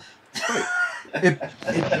bullied.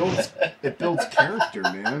 it builds character,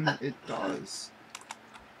 man. It does.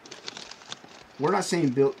 We're not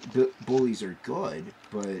saying bullies are good,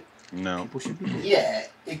 but No. people should be bullied. Yeah,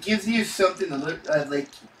 it gives you something to look like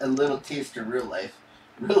a little taste of real life.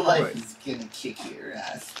 Real life Right. is gonna kick your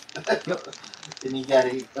ass, and you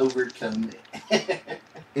gotta overcome it.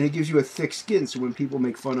 And it gives you a thick skin, so when people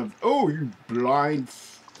make fun of, oh, you blind,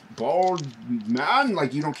 bald man,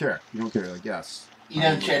 like, you don't care. You don't care. Like, yes. You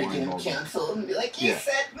don't try to get him canceled and be like, he Yeah.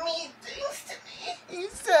 said mean things to me. He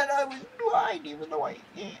said I was blind, even though I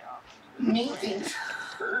am. Mean things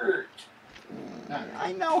hurt.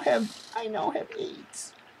 I now have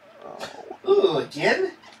AIDS. Ooh,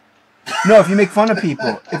 again? No, if you make fun of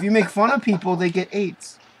people, they get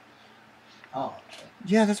AIDS. Oh,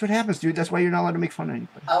 Yeah, that's what happens, dude. That's why you're not allowed to make fun of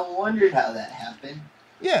anybody. I wondered how that happened.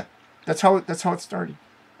 Yeah, that's how it started.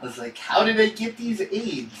 I was like, how did I get these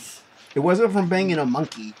AIDS? It wasn't from banging a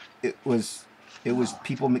monkey. It was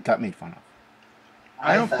people got made fun of.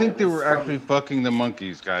 I don't thought think it they was were from- actually fucking the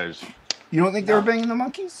monkeys, guys. You don't think they were banging the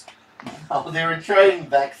monkeys? Oh, they were trying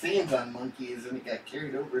vaccines on monkeys and it got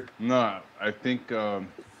carried over. No, I think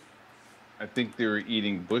they were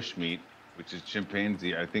eating bush meat, which is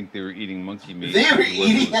chimpanzee. I think they were eating monkey meat. They were Whoever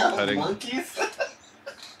eating was out cutting- monkeys?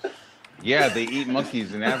 Yeah, they eat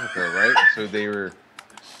monkeys in Africa, right? So they were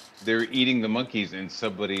eating the monkeys, and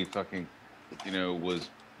somebody fucking, was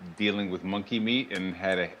dealing with monkey meat and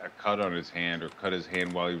had a cut on his hand, or cut his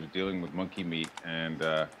hand while he was dealing with monkey meat, and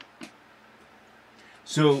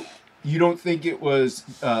So you don't think it was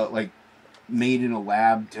like made in a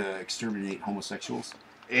lab to exterminate homosexuals?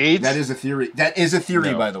 AIDS. That is a theory. That is a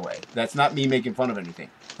theory, No. by the way. That's not me making fun of anything.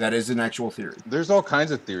 That is an actual theory. There's all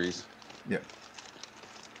kinds of theories. Yeah.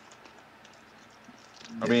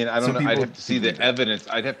 I mean, I don't Some know. I'd people- have to see the evidence.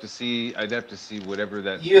 I'd have to see whatever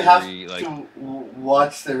that You have theory, like. to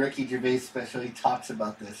watch the Ricky Gervais special. He talks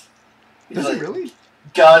about this. He's Does like, it really?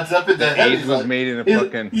 God's up in the heavens. AIDS was made in a He's-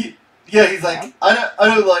 fucking. Yeah, he's like, I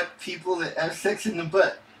don't like people that have sex in the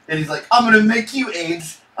butt. And he's like, I'm gonna make you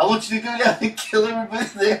AIDS. I want you to go down and kill everybody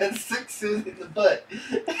that has sex in the butt.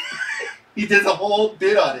 He does a whole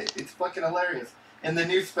bit on it. It's fucking hilarious. And the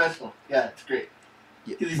new special, yeah, it's great.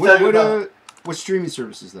 Yeah. 'Cause he's talking about- What streaming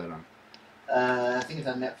service is that on? I think it's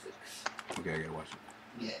on Netflix. Okay, I gotta watch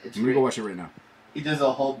it. Yeah, it's I'm gonna great. go watch it right now. He does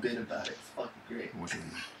a whole bit about it. It's fucking great. Watch it.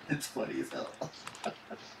 It's funny as hell.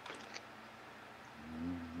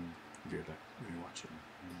 Be right back. Let me watch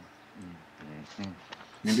it.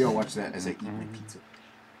 Maybe I'll watch that as I eat my pizza.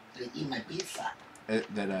 I eat my pizza.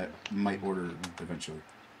 That I might order eventually.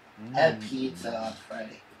 I had pizza on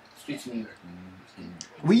Friday. Streets of New York.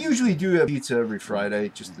 We usually do have pizza every Friday,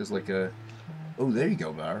 just as like a. Oh, there you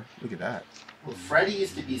go, Bar. Look at that. Well, Friday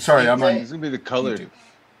used to be. Sorry, I'm on. It's gonna be the color. YouTube.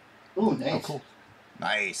 Oh, nice. Oh, cool.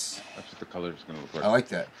 Nice. That's what the color is gonna look like. I like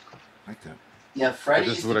that. I like that. Yeah, Friday.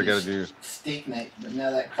 This is used what to I be gotta do. Steak night, but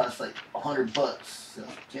now that costs like $100. So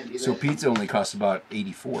can't do that. So pizza only costs about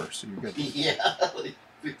 84. So you're good. Yeah, like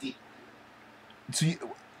 50. So you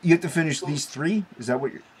have to finish these 3? Is that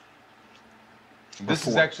what you're? This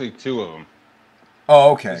is 4? actually 2 of them.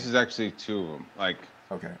 Oh, okay. This is actually 2 of them. Like,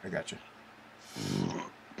 Okay, I got you.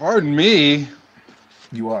 pardon me.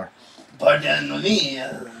 You are. Pardon me.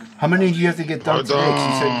 How many do you have to get done today?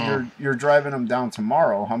 'Cause you said Pardon. you're driving them down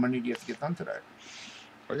tomorrow. How many do you have to get done today?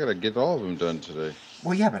 I gotta get all of them done today.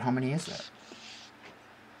 Well, yeah, but how many is that?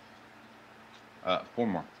 4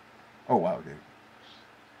 more. Oh wow, dude.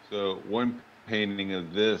 So one painting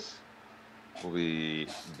of this will be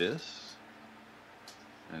this,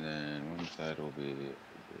 and then one side will be this.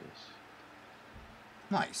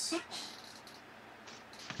 Nice.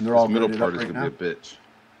 And they're all This middle gridded part up is right gonna now? be a bitch.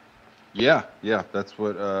 Yeah, that's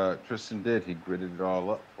what Tristan did. He gridded it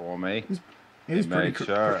all up for me. He was He pretty, made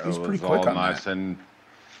sure he's it pretty was quick all on nice that. and.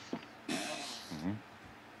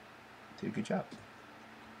 Did a good job.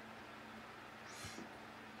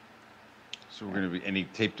 So we're gonna be, and he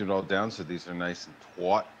taped it all down so these are nice and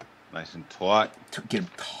taut, Get him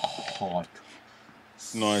taut.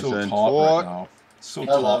 Nice so and taut taut. right now. So I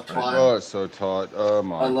taut love right twat. now. Oh, it's so taut. Oh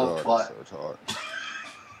my I love god, twat. it's so taut.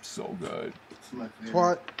 So good. It's my favorite.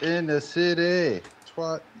 Twat in the city.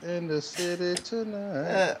 Twat in the city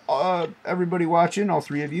tonight. Everybody watching, all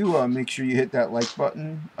 3 of you, make sure you hit that like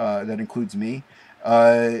button. That includes me.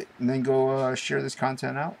 And then go share this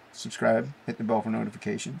content out. Subscribe. Hit the bell for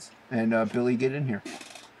notifications. And Billy, get in here.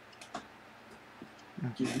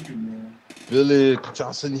 Billy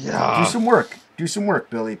Johnson, Do yeah. some work. Do some work,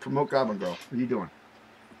 Billy. Promote Goblin Girl. What are you doing?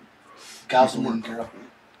 Goblin girl.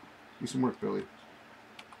 Do some work, Billy.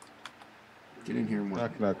 Get in here and work.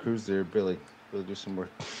 Knock knock. Who's there, Billy? Billy, do some work.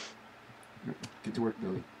 Get to work,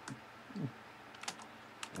 Billy.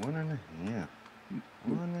 1.5. I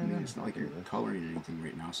mean, it's not like you're coloring anything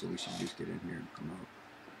right now, so at least you just get in here and promote.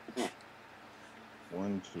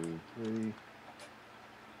 1, 2, 3.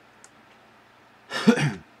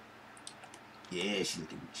 Yeah, she's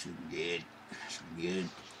looking good. She's looking good.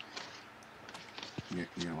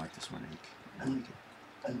 You're gonna like this one, Hank. You're gonna like it.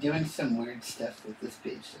 I'm doing some weird stuff with this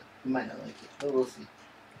page, so you might not like it, but we'll see.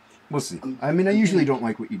 We'll see. I mean, I usually don't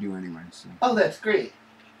like what you do anyway, so Oh, that's great.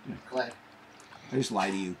 Yeah. Glad. I just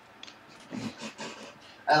lie to you.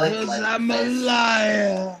 I like the light effects.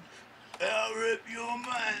 liar. I'll rip your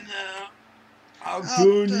mind out. I'll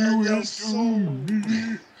turn turn you you into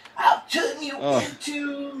me. I'll turn you Oh.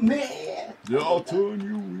 into me. I'll turn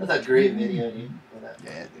you That's a great video, dude.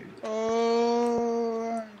 Yeah, dude.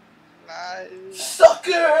 Oh, liar.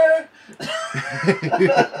 Sucker!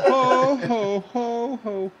 Ho, ho, ho,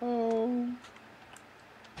 ho, ho.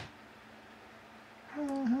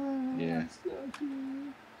 Yeah.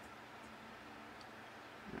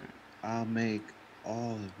 I'll make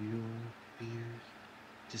all of your fears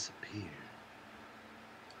disappear.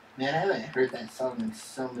 Man, I haven't heard that song in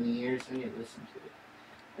so many years. I need to listen to it.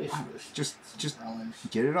 I used to listen Just to Rollins.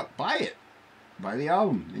 get it up. Buy it. Buy the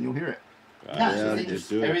album, and you'll hear it.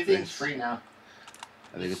 Everything's free now.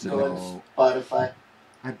 I think it's Go a on Spotify.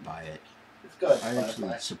 I'd buy it. Let's go on I actually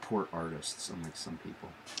Spotify. support artists, unlike some people.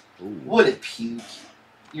 What a puke.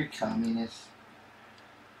 You're communist.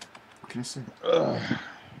 What can I say?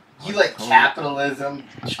 You like capitalism.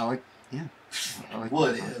 I like, yeah. I like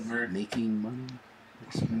Whatever. making money.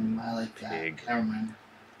 I like that. Pig. Never mind.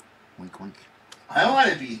 Wink, wink. I don't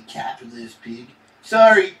want to be a capitalist pig.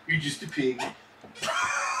 Sorry, you're just a pig.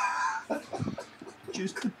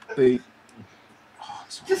 Just a bait. Oh,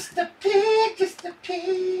 it's so Just a pig, just a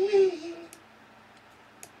pig.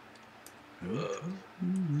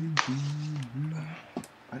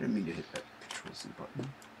 I didn't mean to hit that Control-C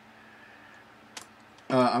button.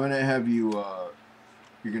 I'm gonna have you.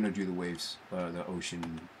 You're gonna do the waves, the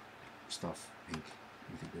ocean stuff. Hank.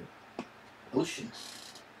 You can do it. Ocean.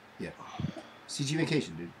 Yeah. CG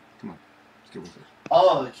Vacation, dude. Come on, let's get with it.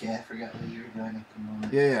 Oh, okay. I forgot what you were doing at the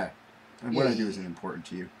moment. Yeah, yeah. And what I Yeah, do yeah. isn't important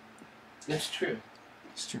to you. That's true.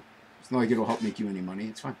 It's true. It's not like it'll help make you any money.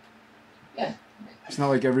 It's fine. Yeah. It's not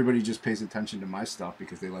like everybody just pays attention to my stuff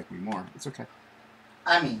because they like me more. It's okay.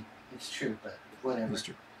 I mean, it's true, but whatever. It's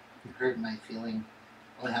true. You hurt my feeling.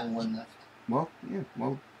 Only having one left. Well, yeah.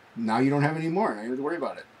 Well, now you don't have any more. Now you don't have to worry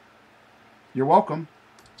about it. You're welcome.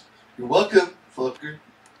 You're welcome, fucker.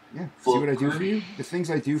 Yeah. See what I do for you? The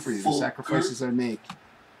things I do for you, the sacrifices I make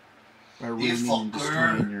by ruining and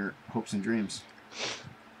destroying your hopes and dreams.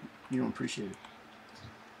 You don't appreciate it.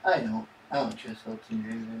 I know. I don't trust hopes and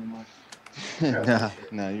dreams anymore.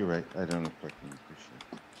 No, you're right. I don't fucking appreciate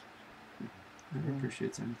it. Never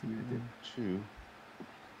appreciates anything I do. True.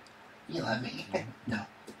 You love me. No.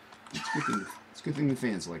 It's a good thing. It's a good thing the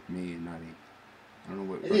fans like me and not Ink. I don't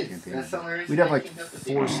know what It our is. campaign That's is. the only reason We'd have I like came up with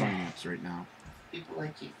 4 it. sign-ups right now. People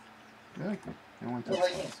like you. They like me. They don't like They Ink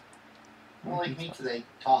like you. spots. They don't like me because they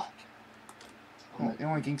talk. Oh, they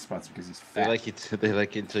don't like Ink spots because he's They fat. like it. They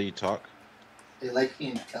like it until you talk. They like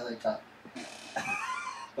me until I talk.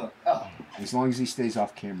 Oh. As long as he stays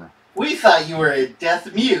off camera. We thought you were a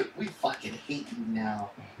deaf mute. We fucking hate you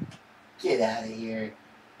now. Get out of here.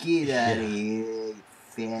 Get out of here,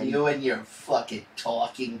 fatty. You and your fucking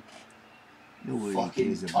talking. Nobody Fucking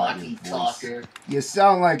cares about your talking voice. talker. You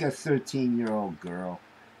sound like a 13-year-old girl.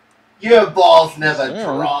 Your balls never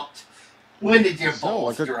Sound- dropped. When did your Sound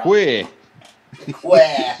balls like a drop? queer.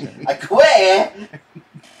 Queer. A queer?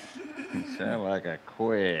 Sound like a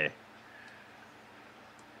queer.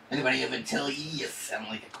 Anybody ever tell you you sound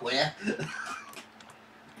like a queer?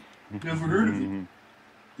 Never heard of it.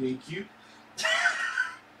 Thank you.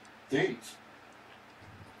 Thanks.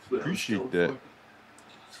 That's what I was Appreciate going that. for.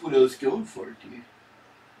 That's what I was going for, dude.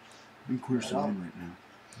 I'm queer Right sign on.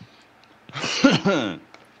 right now.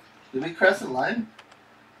 Did we cross the line?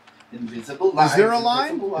 Invisible lines. Is there a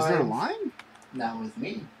line? invisible Is there a lines. line? Not with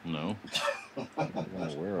me. No. I'm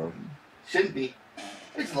not aware of. Shouldn't be.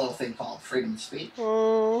 There's a little thing called freedom of speech.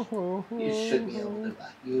 Oh, You should be able to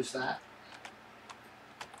use that.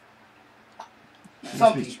 Freedom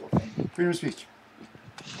Some of speech. people think. Freedom of speech.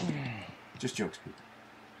 Just jokes, people.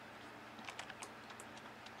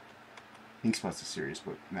 Ink spots is serious,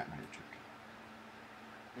 but Matt and I are joking.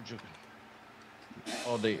 I'm joking.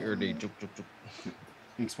 All day, every day, joke, joke, joke.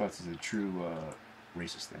 Ink spots is a true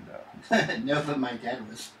racist standout. No, but my dad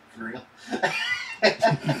was for real.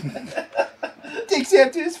 Takes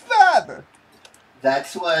after his father.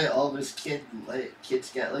 That's why all of his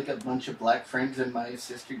kids get like a bunch of black friends, and my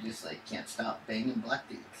sister just like can't stop banging black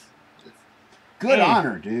dudes. Good Hey.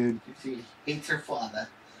 honor, dude. She hates her father.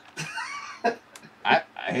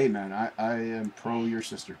 Hey, man, I am pro your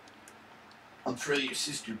sister. I'm pro your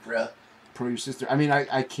sister, bro. Pro your sister. I mean,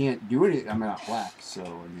 I can't do it. I'm not black, so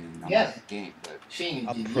I mean, I'm Yeah. not game, but She ain't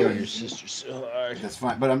I'll did pro you your anything. sister so hard. that's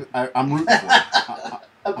fine. But I'm rooting for it. I'm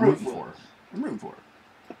I'm rooting rooting for it. I'm rooting for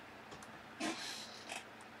it.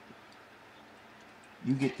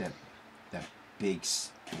 You get that big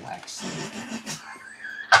black snake.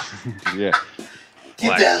 Yeah. Get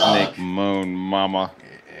Black that snake log. moan, mama.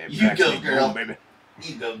 You Black go, snake, girl. boom, baby.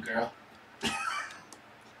 You go, girl.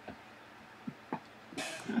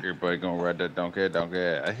 Everybody gonna ride that donkey, donkey.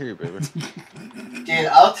 I hear you, baby. Dude,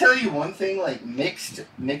 I'll tell you one thing, like mixed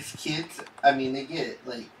kids, I mean they get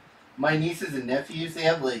like my nieces and nephews, they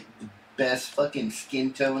have like the best fucking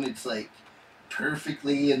skin tone. It's like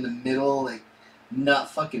perfectly in the middle, like not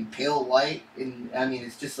fucking pale white, and I mean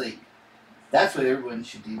it's just like that's what everyone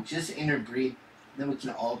should do. Just interbreed. Then we can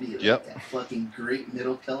all be like Yep. that fucking great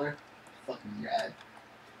middle color. Fucking rad.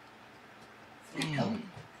 It's good color.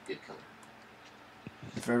 Good color.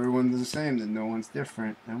 If everyone's the same, then no one's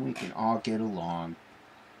different, then we can all get along.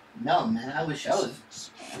 No man, I wish I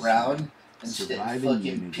was brown instead of Survive in fucking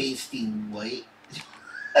unity. pasty white.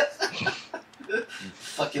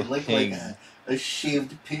 Fucking look Fucking- like a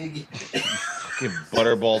shaved pig. Fucking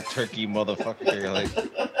butterball turkey motherfucker. You're like,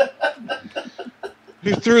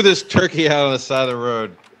 who threw this turkey out on the side of the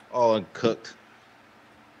road, all uncooked?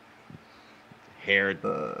 Hair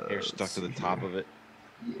stuck to the top of it.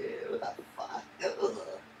 Yeah, what the fuck? Ugh.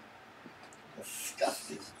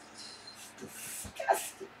 Disgusting. It's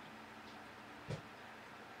disgusting.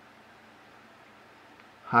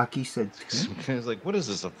 Hockey said Some guy's like, what is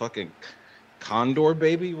this? A fucking condor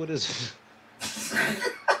baby? What is this?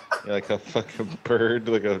 Yeah, like a fucking bird,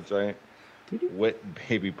 like a giant wet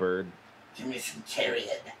baby bird. Give me some carrion.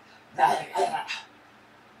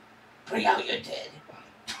 Bring out your dead.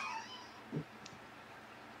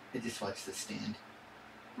 I just watched The Stand.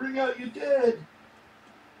 Bring out your dead.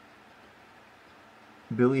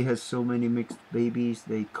 Billy has so many mixed babies,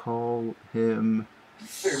 they call him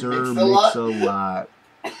Sir Sir Mix-a-Lot. Mix-a-Lot.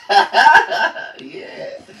 Yeah.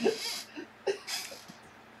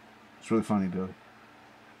 It's really funny, Billy.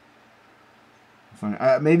 funny.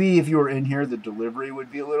 Maybe if you were in here, the delivery would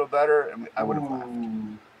be a little better, and I would have laughed.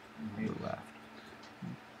 I would have laughed.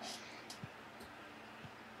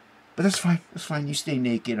 But that's fine. That's fine. You stay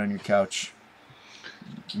naked on your couch,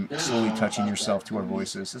 slowly touching yourself to our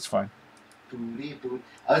voices. It's fine.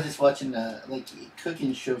 I was just watching a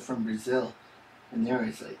cooking show from Brazil, and there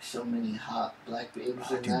was like so many hot black babes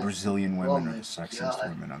Oh, in dude, that. Brazilian Oh women my are the sexiest God.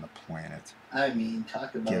 women on the planet. I mean,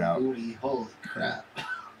 talk Get about out. booty. Holy crap!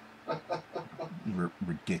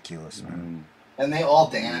 Ridiculous, man. And they all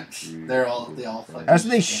dance. They all fucking. As they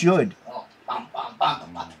dance. should. Oh, bum, bum, bum,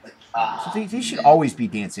 bum, bum. Like, ah, So they should man. always be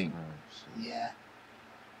dancing. Yeah.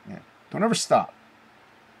 Don't ever stop.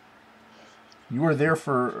 You are there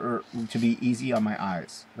to be easy on my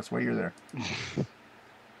eyes. That's why you're there.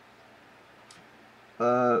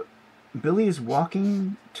 Billy is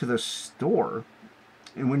walking to the store,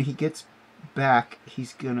 and when he gets back,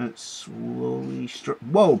 he's gonna slowly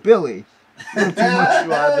Whoa, Billy! A little too much.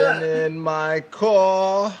 Driving in my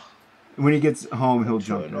car. When he gets home, he'll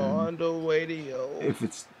jump Turn in. on the radio. If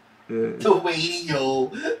it's The radio.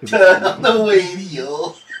 Turn on the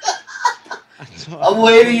radio. I'm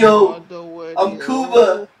radio. I'm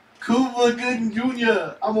Cuba. Cuba Gooden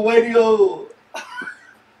Jr. I'm a radio.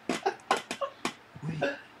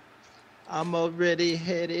 I'm already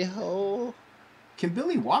heady ho. Can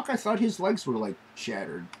Billy walk? I thought his legs were like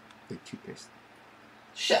shattered, like toothpaste.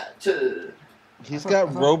 Shattered. He's I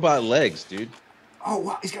got thought- robot legs, dude. Oh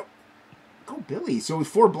wow, he's got. Go Billy! So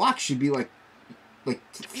 4 blocks should be like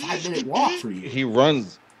 5-minute walk for you. He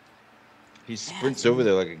runs. He sprints over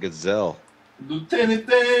there like a gazelle. Lieutenant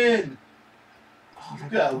Dan. You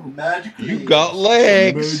got magic legs. You got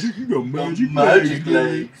legs. You got magic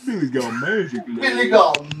legs. Billy's got magic legs. Billy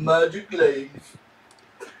got magic legs.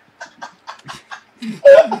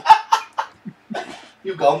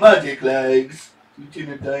 You got magic legs,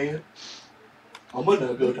 Lieutenant Dan. I'm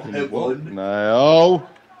gonna go to heaven. No.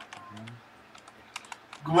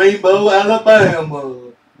 Greenbow,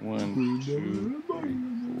 Alabama. 1, 2, 3,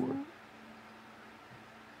 4.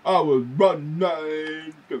 I was running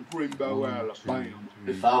to Greenbow, Alabama.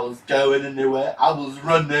 If I was going anywhere, I was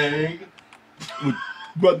running.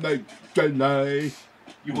 Running tonight.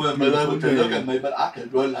 You wouldn't be able to look at me, but I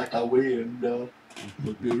could run like a wind. A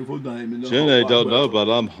beautiful diamond. Jenny don't know, but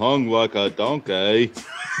I'm hung like a donkey.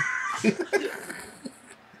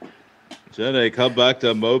 Jenny, come back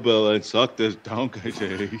to Mobile and suck this donkey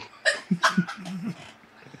dick.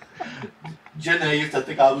 Jenna used to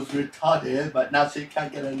think I was retarded, but now she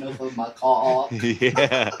can't get enough of my car.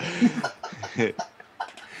 Yeah.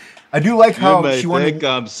 I do like You how may she wanted. think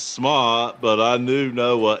I'm smart, but I do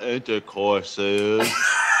know what intercourse is.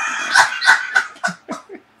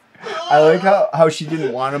 I like how she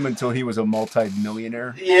didn't want him until he was a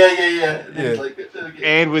multi-millionaire. Yeah. Yeah. It's like,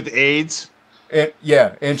 And with AIDS. And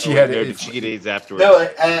yeah, and she Oh, had no, it. did she get AIDS afterwards? no,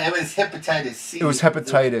 it was hepatitis C. It was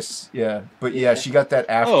hepatitis. Yeah, but yeah, she got that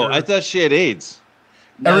after. Oh, I thought she had AIDS.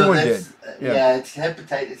 Everyone that's- did. Yeah. Yeah, it's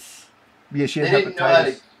hepatitis. Yeah, she They had didn't know how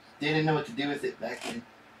to. hepatitis. They didn't know what to do with it back then.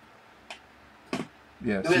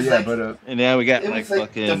 Yeah, It so was yeah, like- but And now we got It like was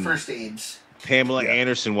like the fucking first AIDS. Pamela Yeah.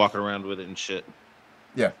 Anderson walking around with it and shit.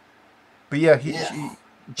 yeah, Yeah.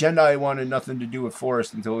 Jedi wanted nothing to do with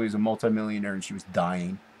Forrest until he was a multimillionaire and she was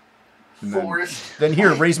dying. And then- Forrest. Then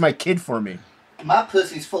here, raise my kid for me. My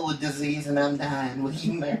pussy's full of disease and I'm dying. Will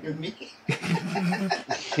you marry me?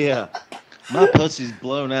 Yeah. My pussy's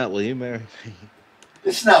blown out. Will you marry me?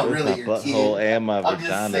 It's not With really my your butthole kid. and my I'm just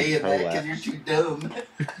vagina saying that because prolapse. you're too dumb.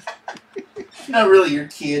 It's not really your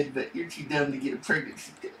kid, but you're too dumb to get a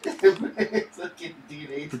pregnancy test. It's a kid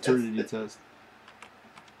DNA Paternity test. test.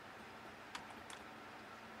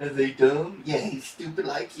 Are they dumb? Yeah, he's stupid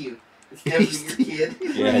like you. It's definitely your kid.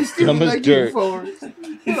 Yeah, it's dumb as dirt. Forrest.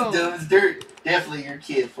 It's dumb as dirt. Definitely your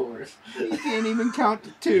kid, Forrest. You can't even count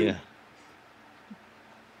to 2. Yeah.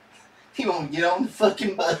 He won't get on the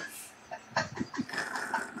fucking bus.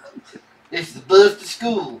 It's the bus to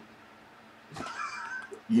school.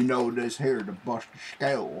 You know this here to bust a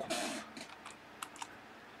skull.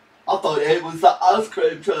 I thought it was the ice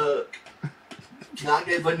cream truck. Can I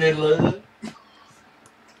get vanilla?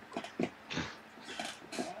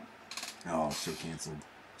 Oh, so canceled.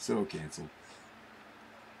 So canceled.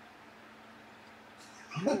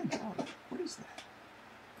 What is that?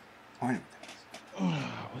 Oh, I know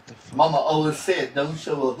What the fuck? Mama always said, don't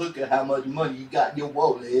show a hooker how much money you got in your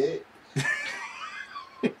wallet. what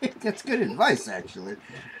that is. That's good advice, actually.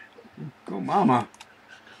 Go, mama.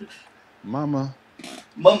 Mama,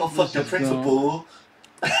 Mama fucked the is principal.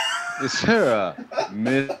 is there a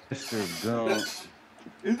Mr. Gump?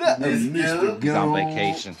 Is that Miss Mr. Gump? He's on Gump?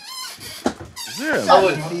 vacation. Is there a I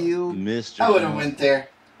would. Mr. I would have Fields? went there.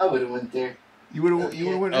 I would have went there. You would have. You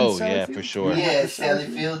would have went. Oh, in yeah, Sally for Fields? sure. Yeah, Sally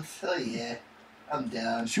Fields. Oh yeah, I'm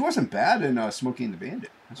down. She wasn't bad in Smokey and the Bandit.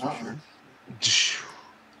 That's for Uh-uh. sure.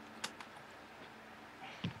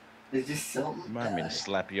 There's just something. Remind me to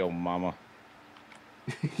slap your mama.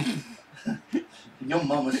 Your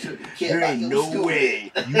mama should have There cared ain't about your no school.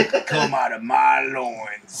 way you could come out of my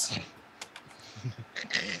loins.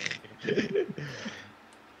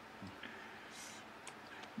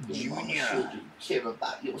 Your mama Junior. shouldn't care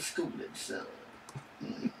about your schooling, son.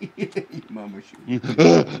 Your mama should.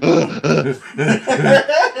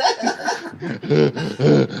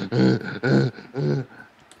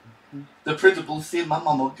 The principal said my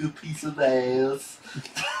mama a good piece of ass.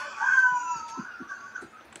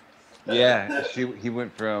 Yeah, he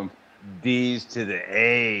went from D's to the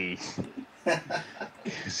A.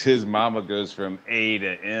 'Cause his mama goes from A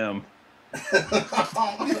to M.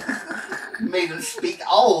 Made him speak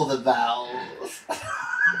all the vowels.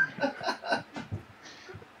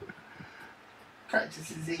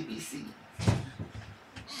 Practices ABC.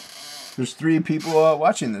 There's 3 people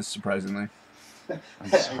watching this, surprisingly. I'm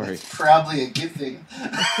sorry. It's probably a good thing.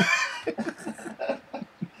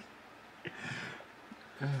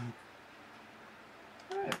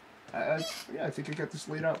 Yeah, I think I got this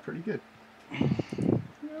laid out pretty good. Yeah,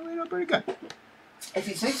 laid out pretty good. If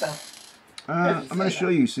you say so. I'm gonna show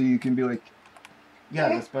you so you can be like, yeah,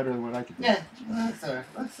 that's better than what I could do. Yeah, that's alright.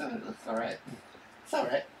 That's alright. It's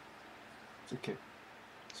alright. It's okay.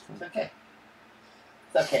 It's fine. It's okay.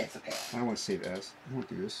 It's okay. It's okay. I don't want to save as. I want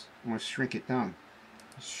to do this. I want to shrink it down.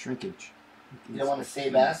 Shrinkage. You don't want to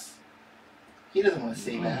save ass? He doesn't want to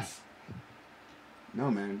save ass. No,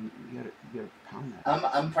 man. You gotta pound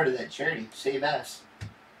that. I'm part of that charity. Save ass.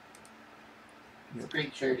 It's a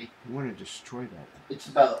great charity. You want to destroy that. It's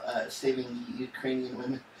about saving Ukrainian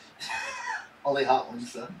women. Only hot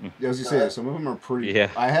ones, though. Yeah, I was gonna say some of them are pretty. Yeah.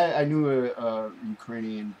 I knew a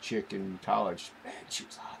Ukrainian chick in college. Man, she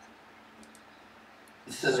was hot.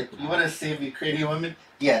 So, like, you want to save Ukrainian women?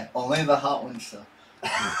 Yeah, only the hot ones, though.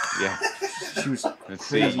 Yeah. She was. Let's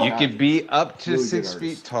see. crazy You hot. could be up to Really good 6 artist.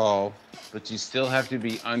 feet tall, but you still have to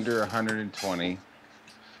be under 120.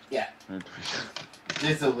 Yeah.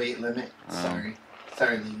 There's a weight limit. Sorry.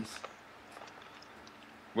 Sorry, ladies.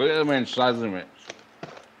 What limit? Size limit?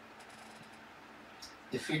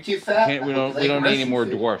 If you're too fat, Can't, we I hope don't. you We like don't need any Russian more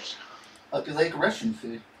food. dwarfs. I hope you like Russian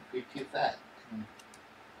food. If you're too fat.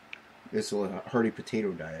 It's a hearty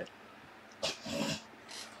potato diet.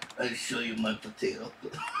 I'll show you my potato.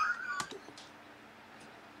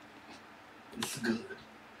 It's good.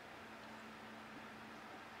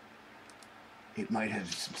 It might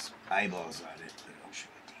have some eyeballs on it, but I'll show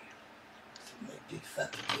it to you. It's my big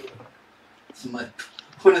fat potato. It's my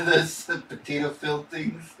one of those potato-filled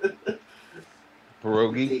things.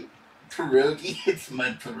 Pierogi. Pierogi. It's my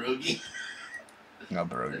pierogi. No,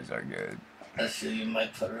 pierogies are good. I'll show you my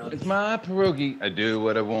pierogi. It's my pierogi. I do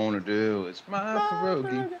what I want to do. It's my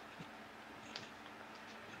pierogi.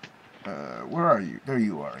 Where are you? There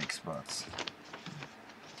you are, Xbox.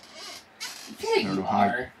 There I don't you know how I-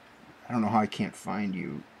 are. I don't know how I can't find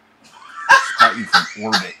you. Spot you from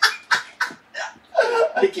orbit.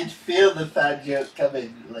 I can feel the fat joke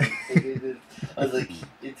coming. Like I was like,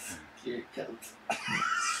 here it comes.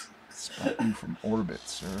 Spot you from orbit,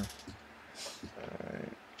 sir.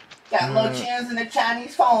 Got low chance in the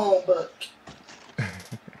Chinese phone book.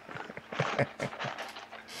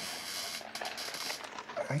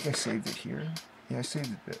 I think I saved it here. Yeah, I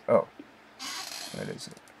saved it. Oh, that is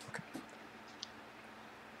it. Okay.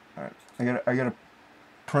 All right. I gotta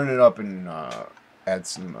print it up and add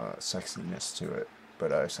some sexiness to it.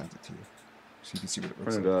 But I sent it to you, so you can see what it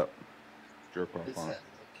looks Print it like. up. Jerk off on it.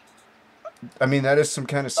 I mean, that is some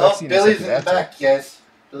kind of Oh, sexiness. I Billy's could in the add to it. back, guys.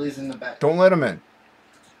 Billy's in the back. Don't let him in.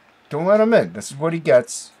 Don't let him in. This is what he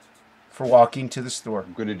gets for walking to the store.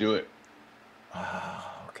 I'm gonna do it.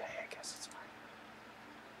 Oh, okay. I guess it's fine.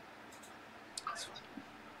 It's fine.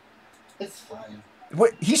 It's fine.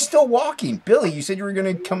 What? He's still walking. Billy, you said you were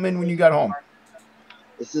going to come in when you got home.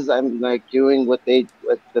 This is I'm like doing what the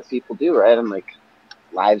people do, right? I'm like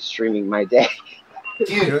live streaming my day.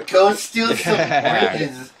 Dude, go steal some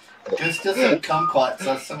oranges. Go steal some kumquats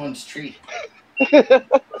off someone's tree. Yeah,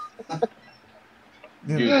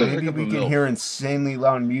 Dude, go maybe pick up we a can milk. hear insanely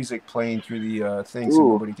loud music playing through the thing so Ooh.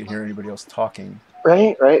 nobody can hear anybody else talking.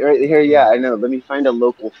 Right here. Yeah, I know. Let me find a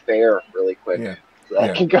local fair really quick. Yeah. So I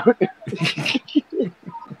Yeah. can go.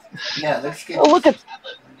 Yeah, let's get. Oh, look at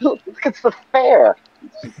the fair.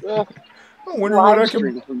 I wonder what I Live can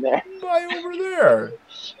stream from there. buy over there.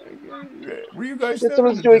 Were you guys Yeah, having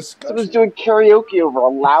a discussion? someone's doing karaoke over a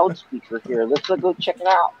loudspeaker here. Let's go check it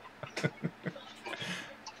out.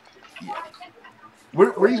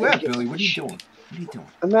 Where you at, Billy? What are you doing? What are you doing?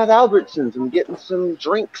 I'm at Albertsons. I'm getting some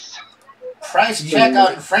drinks. Price check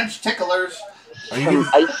on French ticklers. Are you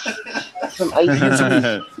Some ice.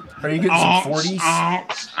 Are you getting some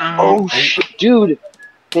 40s? Oh shit, dude!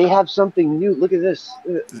 They have something new. Look at this.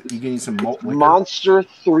 You getting some malt liquor? Monster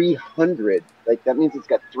 300. Like that means it's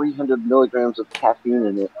got 300 milligrams of caffeine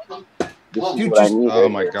in it. This is Dude, what just- I need. Oh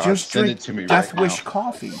right my here. gosh, Just send drink it to me Death right Wish now.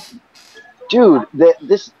 coffee. Dude,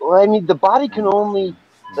 I mean, the body can only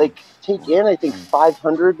like take in, I think,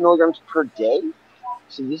 500 milligrams per day.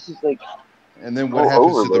 So this is like, And then what happens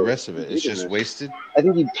to the overload. rest of it? It's just wasted? I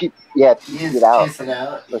think you piss You it just out. piss it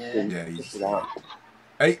out. Yeah. Yeah, you Piss it out.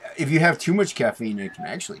 If you have too much caffeine, it can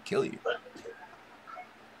actually kill you.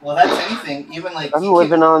 Well, that's anything. Even like I'm you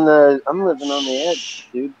living on the edge,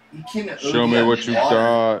 dude. You can Show OD me on what you water.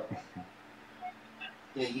 got.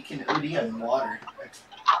 Yeah, you can OD on water.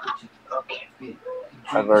 Okay.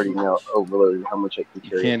 I've already now overloaded how much I can You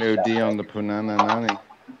carry. can't OD on the punana nani.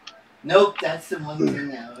 Nope, that's the one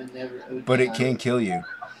thing I would never OD But it on. can kill you.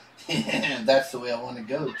 That's the way I want to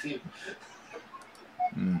go too.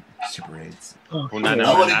 Super AIDS. Punana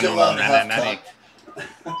I want to go out nani, half nani.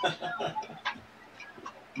 cocked.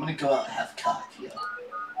 I'm gonna go out half cocked, yo.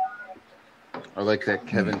 Or like that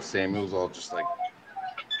Kevin Samuels, all just like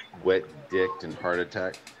wet dicked and heart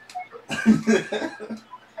attack.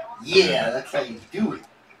 Yeah, that's how you do it.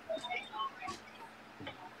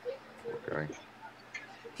 Okay.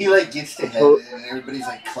 He like gets to heaven and everybody's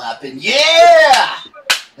like clapping. Yeah,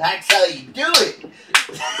 that's how you do it.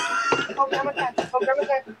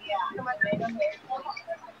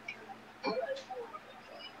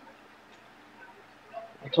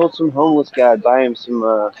 I told some homeless guy I'd buy him some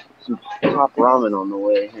top ramen on the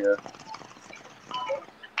way here.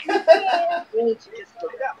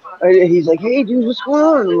 He's like, "Hey, dude, what's going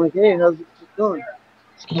on?" I'm like, "Hey, how's it going?"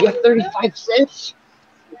 You got 35 cents?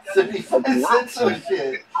 75 cents or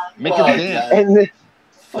shit. Make Oh, it dance. God. And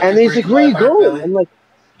Fucking he's like, breaks "Where my you heart, going?" Billy. I'm like,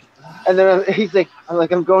 and then he's like,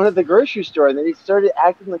 "I'm going to the grocery store." And then he started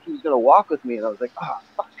acting like he was gonna walk with me, and I was like, "Oh,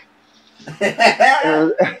 fuck."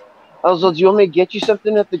 And I was like, "Do you want me to get you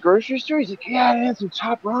something at the grocery store?" He's like, "Yeah, man, some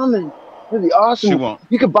top ramen. It'd be awesome. She won't.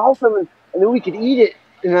 You could buy some, and then we could eat it."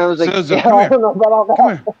 And I was like, Zozo, "Yeah, come I here. don't know about all that." Come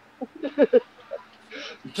here.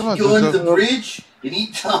 Come on, Go into Zozo. the bridge and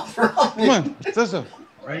eat top ramen. Come on, Zozo.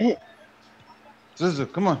 Right? Zozo,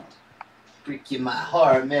 come on. Breaking my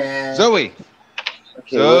heart, man. Zoe.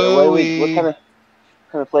 Okay, what Zoe. kind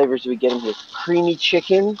of flavors do we get him here? Creamy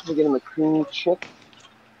chicken. We get him a creamy chick.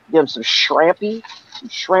 Get him some shrimpy, some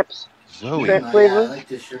shrimps, Zoe. shrimp Oh, yeah, flavor, I like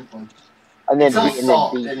this shrimp one. and then It's all and then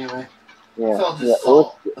salt beef. anyway. Yeah, It's all yeah. just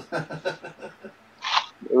Well, salt.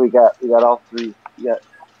 we got all three. We got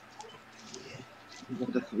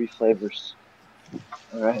the three flavors.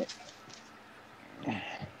 All right.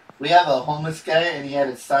 We have a homeless guy, and he had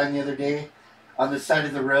a sign the other day on the side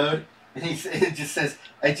of the road, and it just says,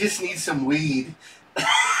 "I just need some weed."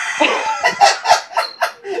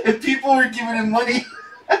 And people were giving him money.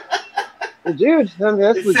 Well, dude, I mean,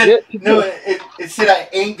 that's It legit. said, no, it said, "I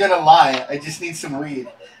ain't gonna lie. I just need some weed."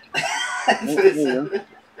 That's what it said.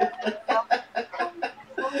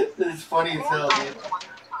 It's funny as hell, dude.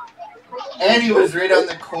 And he was right on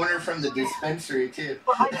the corner from the dispensary too.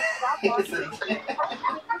 It's like-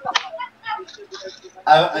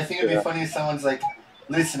 I think it'd be funny if someone's like,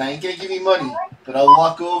 "Listen, I ain't gonna give you money, but I'll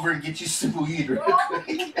walk over and get you some weed real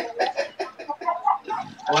quick."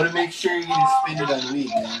 I want to make sure you didn't spend it on weed,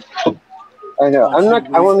 man. I know. I want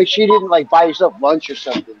to make sure you didn't like buy yourself lunch or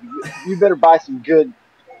something. You better buy some good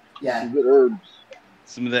herbs.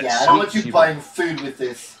 Some of that Yeah, I don't want sweet you tea. buying food with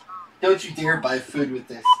this. Don't you dare buy food with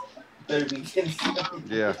this. Better be getting some.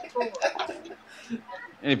 Yeah.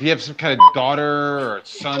 And if you have some kind of daughter or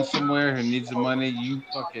son somewhere who needs the money, you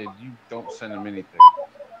don't send them anything.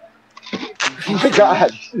 Oh my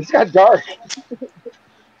God, this got dark.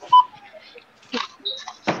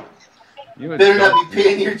 You Better adult- not be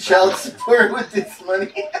paying your child support with this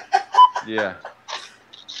money. Yeah.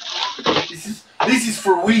 This is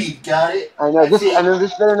for weed. Got it? I know That's this. it. I know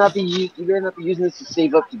this better not be used. You better not be using this to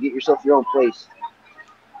save up to get yourself your own place.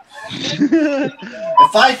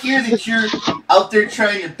 If I hear that you're out there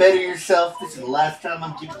trying to better yourself, this is the last time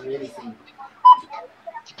I'm giving you anything.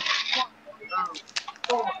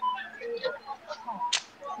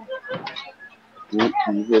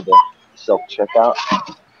 Can you hear the self checkout?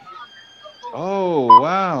 Oh,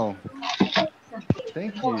 wow.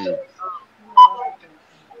 Thank you.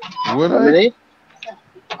 Would I? Lemonade?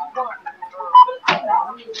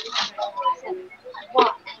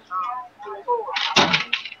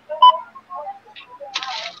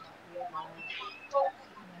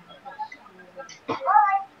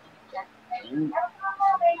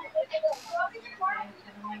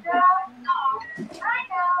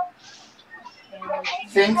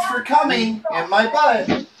 Thanks for coming in my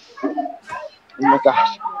butt. Oh my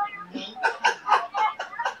gosh.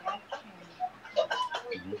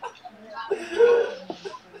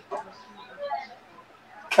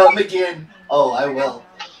 Come again. Oh, I will.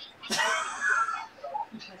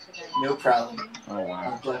 No problem. Oh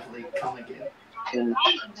wow. I'll definitely come again.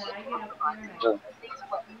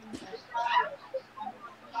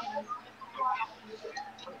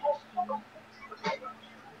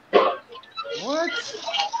 What?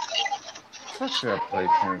 Touch that place,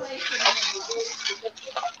 man.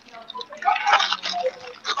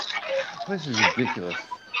 This is ridiculous.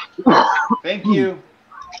 Thank you.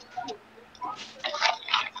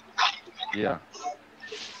 Yeah.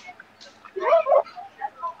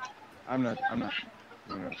 I'm not.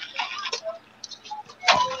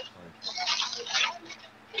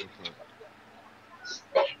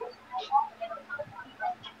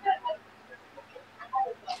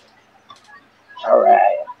 All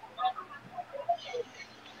right.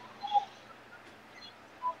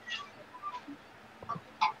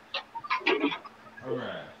 All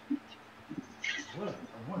right. What?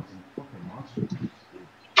 I want some fucking monster.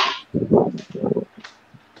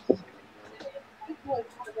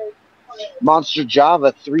 Monster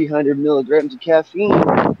Java, 300 milligrams of caffeine.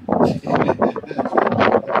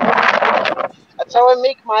 That's how I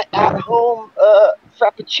make my at-home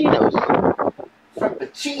frappuccinos.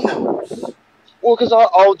 Frappuccinos. Well, because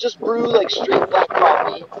I'll just brew like straight black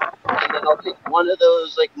coffee, and then I'll take one of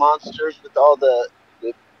those like monsters with all the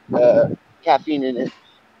caffeine in it,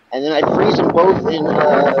 and then I freeze them both in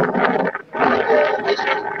ice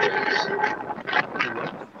cream trays.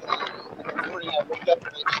 In the morning I wake up and I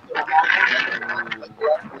just put them on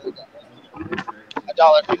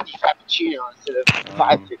 $1.50 frappuccino instead of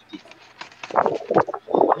 $5.50.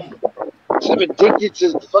 So I'm addicted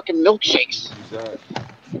to fucking milkshakes.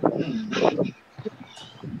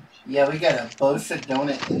 Yeah, we got a Bosa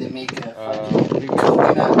donut and they make a fucking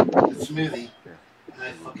coconut smoothie. And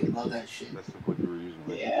I fucking love that shit. That's what you were using.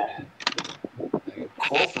 Right? Yeah.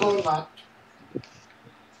 Coconut.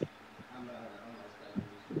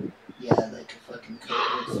 Yeah, like a fucking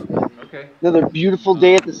coconut smoothie. Okay. Another beautiful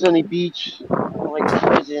day at the sunny beach. Like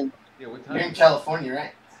prison. Yeah, what time? You're in California,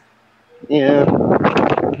 right? Yeah.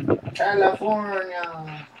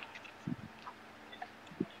 California.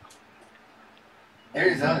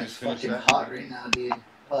 Arizona's fucking hot right now, dude.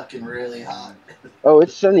 Fucking really hot. Oh,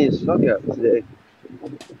 it's sunny as fuck out today.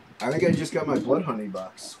 I think I just got my blood honey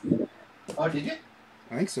box. Oh, did you?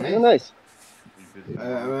 I think so. Oh, nice. I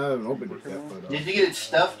haven't opened it yet, but. Did you get it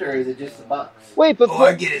stuffed or is it just a box? Wait, but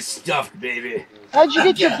I get it stuffed, baby. how'd you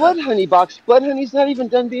get your blood honey box? Blood honey's not even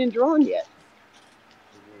done being drawn yet.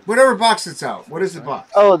 Whatever box it's out. What is the box?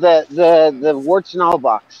 Oh, the warts and all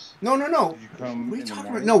box. No. Did you come What are you in the talking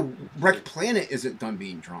about? morning? No, Wrecked Planet isn't done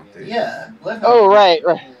being drawn, dude. Yeah. Oh, right.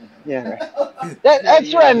 Yeah, right.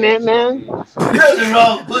 That's what I meant, man. You're the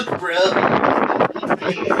wrong book, bro.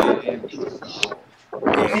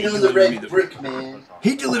 You know the red brick, man.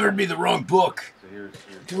 He delivered me the wrong book.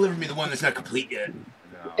 Delivered me the one that's not complete yet.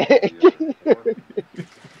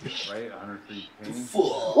 Right, 103 paintings.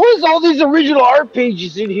 What is all these original art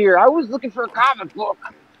pages in here? I was looking for a comic book.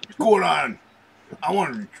 What's going on?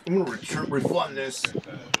 I'm gonna refund this.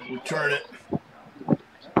 Return it.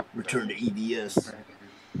 Return to EDS.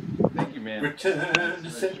 Thank you, man. Return to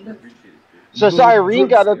sender. So Cyrene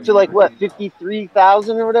got up to like what,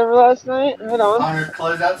 53,000 or whatever last night? Right on. On her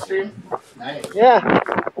closeout stream? Nice. Yeah.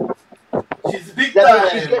 She's a big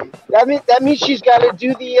time. That means she's got to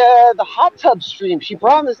do the hot tub stream. She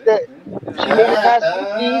promised that she made it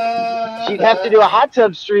past 50. She'd have to do a hot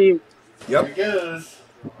tub stream. Yep. Here goes.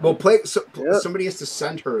 Well, somebody has to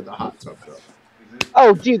send her the hot tub though.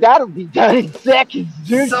 Oh, dude, that'll be done in seconds,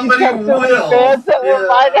 dude. Somebody she's got so many will. fans that will Yeah.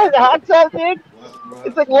 find her the hot tub, dude.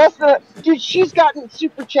 It's like less than, dude. She's gotten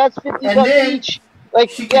super chats 50 And bucks then each. Like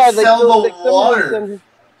she can sell the some of them water. send-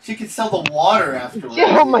 She could sell the water afterwards.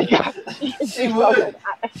 Yeah, oh my god. She would.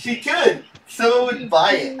 She could. Someone would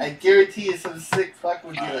buy it. I guarantee you some sick fuck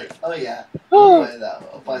would be like, oh yeah,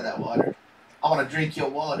 I'll buy that water. I want to drink your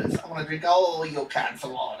waters. I want to drink all your kinds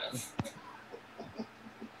of waters.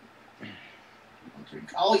 I'll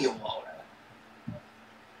drink all your water.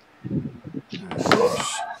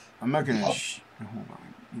 I'm not gonna. Hold on.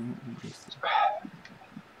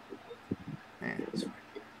 Man, it's fine.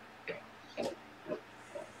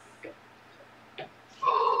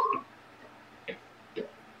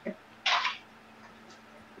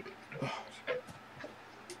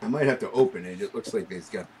 I might have to open it. It looks like it's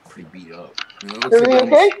got pretty beat up. You know, it looks Everything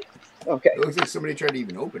like okay? Okay. It looks like somebody tried to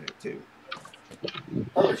even open it too.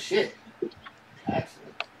 Oh shit. Excellent.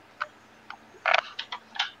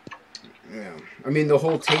 Yeah, I mean the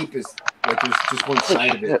whole tape is like there's just one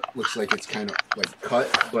side of it looks like it's kind of like cut,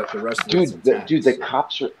 but the rest of it's intact. The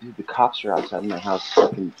cops are outside my house,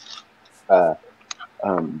 fucking,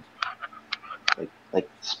 like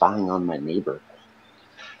spying on my neighbor.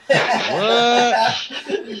 What?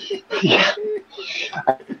 Yeah.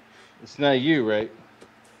 It's not you, right?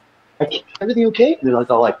 Everything okay? And they're like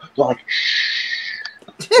all like, shh.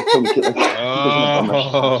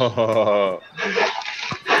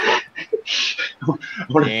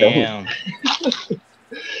 Oh, damn.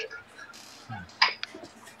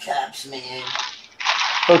 Cops, man.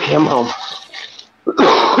 Okay, I'm home.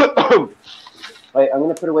 Wait, I'm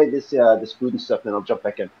gonna put away this food and stuff, and I'll jump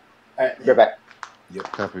back in. All right. Be right back.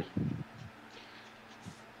 Yep. Copy.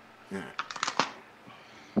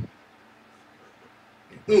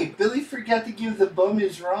 Hey, Billy forgot to give the bum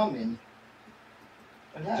his ramen.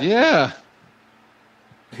 What happened? Yeah.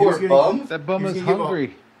 Poor bum. That bum He was is gonna give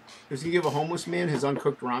hungry. Does he give a homeless man his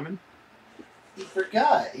uncooked ramen? He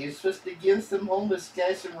forgot. He was supposed to give some homeless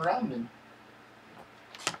guy some ramen.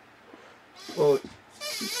 Well,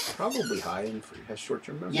 he's probably high and has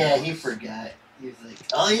short-term memory. Yeah, he forgot. He was like,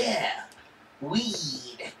 oh yeah,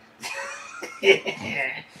 weed.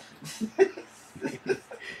 I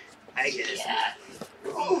guess. Yeah.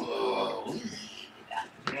 Oh, weed.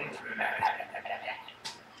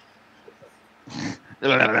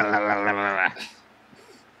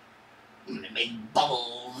 I'm gonna make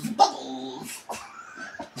bubbles.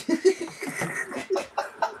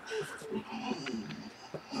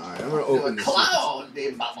 Alright, I'm gonna open this. Cloud,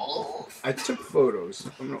 they bubbles. I took photos.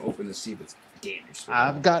 I'm gonna open this, see if it's damaged.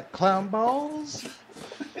 I've got clown balls.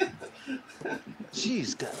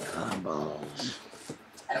 She's got clown balls.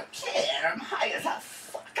 I don't care. I'm high as a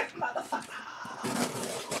fucking motherfucker.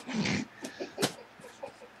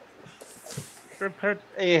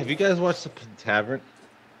 Hey, have you guys watched the Pentavern?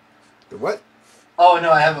 The what? Oh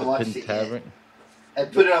no, I haven't watched it yet. Pentavern? I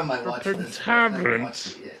put it on my watch list. I haven't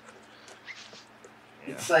watched it yet.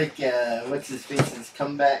 It's like what's his face's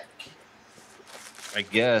comeback. I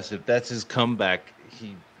guess if that's his comeback,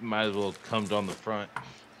 he might as well have come on the front.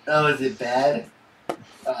 Oh, is it bad?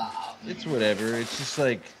 Oh, It's whatever. It's just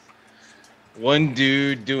like one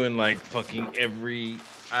dude doing like fucking every.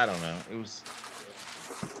 I don't know. It was.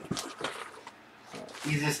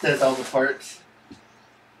 he just does all the parts.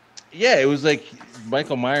 Yeah, it was like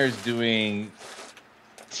Michael Myers doing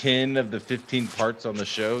 10 of the 15 parts on the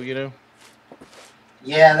show. You know.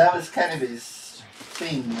 Yeah, that was kind of his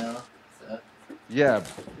thing, though. So. Yeah.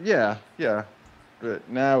 But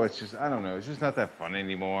now it's just I don't know. It's just not that fun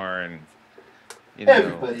anymore, and you know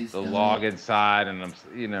Everybody's the doing log it. inside, and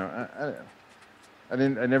I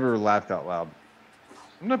never laughed out loud.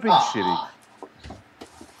 I'm not being shitty. Aw.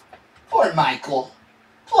 Poor Michael.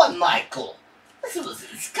 Poor Michael. This was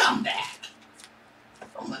his comeback.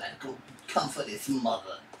 I'm gonna go comfort his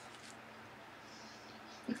mother.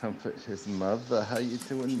 Comfort his mother. How you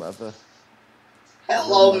doing, mother?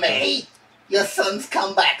 Hello, mate. Your son's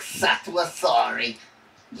comeback sucked. We're sorry.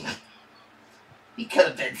 He could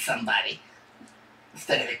have been somebody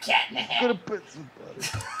instead of the cat in the hat. Could have been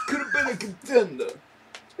somebody. Could have been a contender.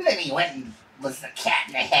 And then he went and was the cat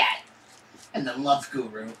in the hat and the love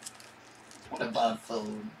guru. What a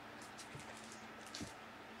buffoon.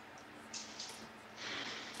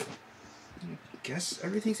 Guess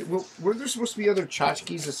everything's. Well, were there supposed to be other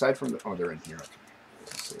tchotchkes aside from the? Oh, they're in here.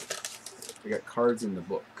 So, we got cards in the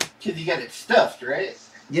book. Because you got it stuffed, right?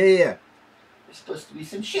 Yeah. There's supposed to be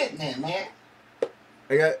some shit in there, man.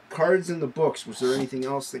 I got cards in the books. Was there anything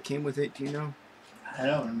else that came with it? Do you know? I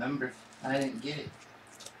don't remember. I didn't get it.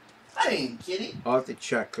 I'll have to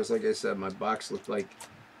check because, like I said, my box looked like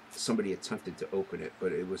somebody attempted to open it,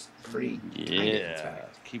 but it was pretty. Yeah.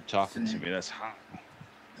 Keep talking to me. That's hot.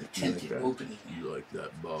 Attempted opening. You like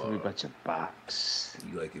that box? Tell me about your box.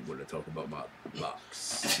 You like it when I talk about my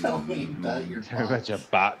box? Tell me about your Tell me about box. your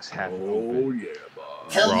box half Oh open. yeah,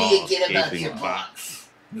 box. Tell me Raw, again about gaping your box.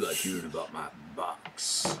 You like hearing about my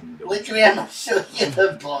box? don't Let you? Grandma show you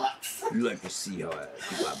the box. You like to see how I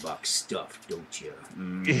keep my box stuffed, don't you?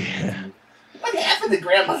 Yeah. What happened to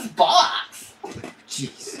Grandma's box?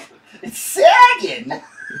 Jeez. It's sagging.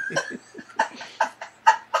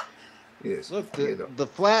 Yes. Look, yeah, the- the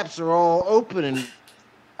flaps are all open and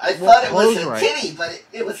I thought it was close a right. titty, but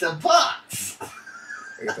it was a box.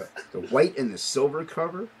 I got the white and the silver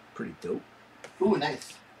cover. Pretty dope. Ooh,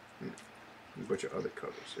 nice. A bunch of other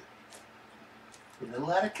covers here. There's a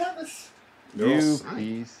lot of covers. They're all You signed.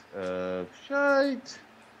 piece of shite.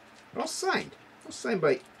 All signed. All signed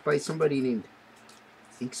by by somebody named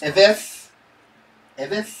Inkspots.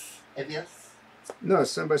 Evis. No,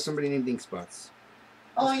 it's signed by somebody named Inkspots.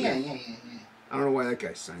 Oh yeah. I don't know why that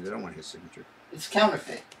guy signed it. I don't want his signature. It's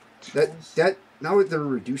counterfeit. That now they're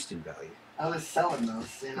reduced in value. I was selling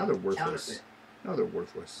those. Now they're worthless. Counterfeit. Now they're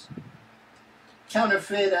worthless.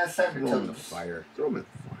 Counterfeit Throw them in the Cybertoads. fire. Throw them in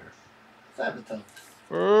the fire. Cybertoads.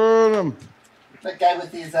 Burn 'em. That guy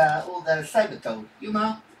with his old Cybertoad. You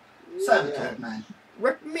know? Cybertoad, man.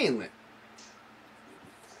 Rick Mainland.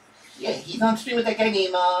 Yeah, he's on stream with that guy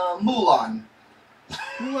named Mulan.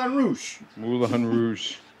 Moulin Rouge. Moulin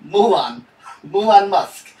Rouge. Mulan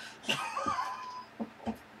Musk.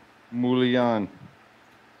 Moulian.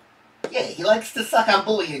 Yeah, he likes to suck on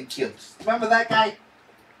bullion cubes. Remember that guy?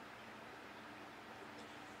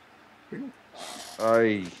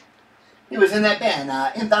 Aye. He was in that band,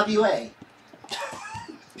 NWA.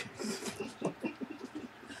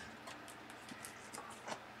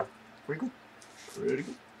 Ready to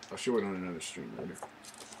go? I'll show it on another stream later.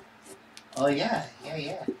 Oh yeah.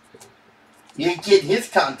 You get his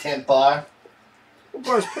content bar. What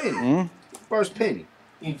bar's painting? Bar's painting.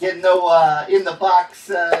 You get no in the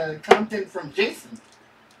box content from Jason.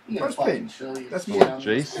 He gonna Bar's fucking painting. show you. That's shit more on-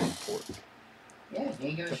 Jason. Yeah, he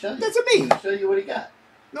ain't gonna show you. That's a me. He's gonna show you what he got.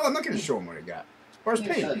 No, I'm not going to show him what I got. Bar's He's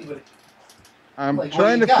gonna show painting. you what I'm Like, what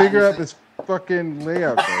trying do to you got? figure He's out this fucking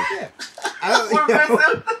layout, guys. Yeah.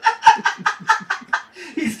 I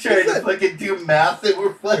He's trying to fucking do math and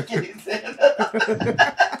we're fucking his head up.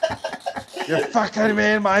 You're fucking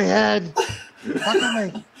me in my head.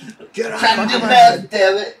 Fucking me. Get Trying out to do of my math, head.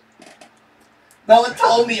 damn it. No one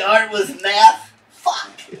told me art was math.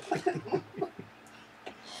 Fuck.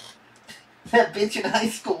 That bitch in high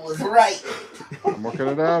school was right. I'm working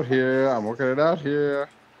it out here.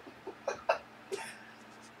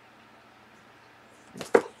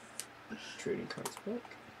 Trading cards back.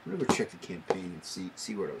 I'm gonna go check the campaign and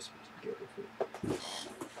see what I was supposed to get with it.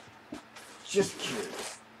 Just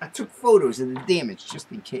curious. I took photos of the damage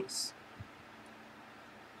just in case.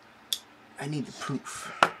 I need the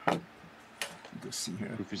proof. Go see here.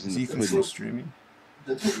 Proof is in Is the Ethan pudding. still streaming?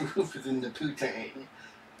 The proof is in the poo-tang.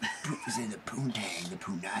 Proof is in the poontang, the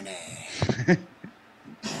poonane.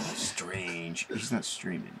 Strange. He's not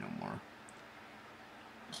streaming no more.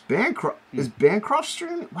 Bancroft is Bancroft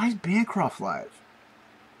streaming? Why is Bancroft live?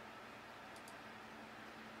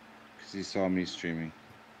 Because he saw me streaming.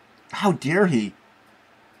 How dare he?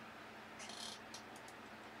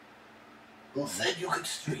 Who said you could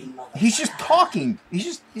stream? He's just talking.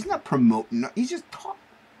 He's not promoting. He's just talking.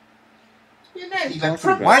 You're not even Talking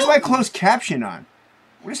promoting. Why is my closed caption on?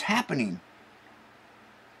 What is happening?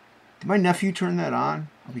 Did my nephew turn that on?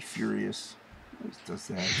 I'll be furious. He always does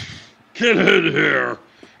that. Get in here.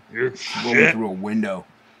 You Rolling through a window.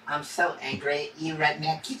 I'm so angry at you right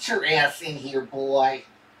now. Get your ass in here, boy.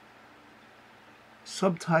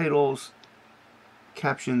 Subtitles.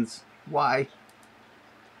 Captions. Why?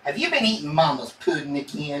 Have you been eating Mama's pudding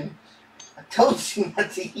again? I told you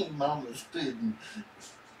not to eat Mama's pudding.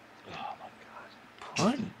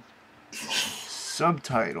 What?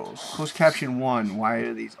 Subtitles. Closed caption 1. Why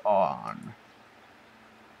are these on?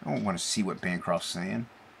 I don't want to see what Bancroft's saying.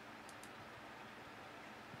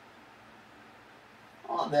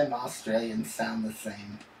 All them Australians sound the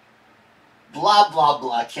same. Blah, blah,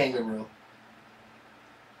 blah, kangaroo.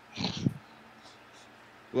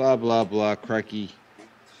 Blah, blah, blah, crikey.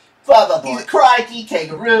 Blah, blah, blah, crikey,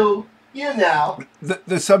 kangaroo. You know.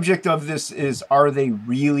 The subject of this is, are they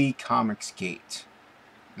really Comicsgate?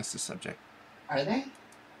 That's the subject. Are they?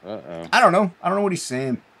 Uh-oh. I don't know. I don't know what he's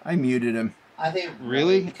saying. I muted him. Are they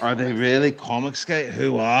Really? Are they really Comicsgate?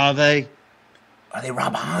 Who are they? Are they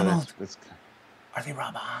Rob Oh, Arnold? that's- Are they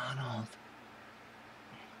Rob Arnold?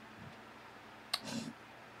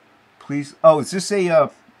 Please. Oh, is this a?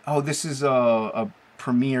 This is a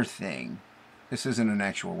premiere thing. This isn't an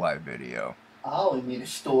actual live video. Oh, he made a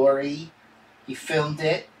story. He filmed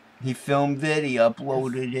it. He filmed it. He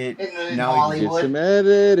uploaded it. In Now Hollywood. Get some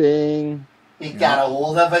editing. He got a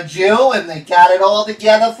hold of a Jew and they got it all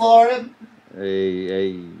together for him.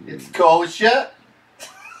 Hey. It's kosher.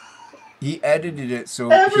 he edited it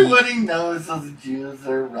so Everybody knows those Jews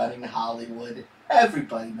are running Hollywood.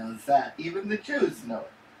 Everybody knows that. Even the Jews know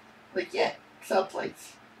it. Like, yeah, sell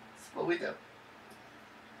plates. That's what we do.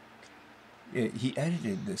 he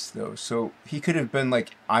edited this though, so he could have been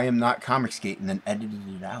like, "I am not Comicsgate," and then edited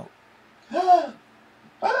it out.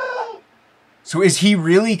 So is he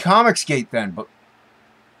really Comicsgate then? But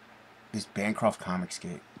is Bancroft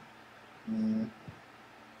Comicsgate?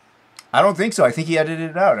 I don't think so. I think he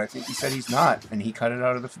edited it out. I think he said he's not, and he cut it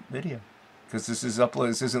out of the video because this is upload.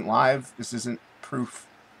 This isn't live. This isn't proof.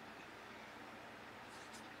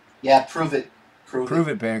 Yeah, prove it. Prove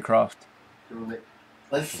it, Bancroft. Prove it.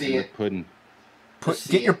 Let's see it. Pudding.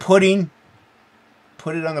 Get your pudding.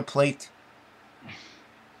 Put it on the plate.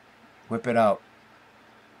 Whip it out.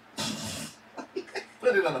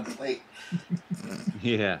 Put it on a plate.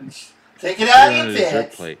 Yeah. Take it out Put it of on your a dessert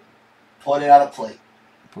pants. plate. Put it on a plate.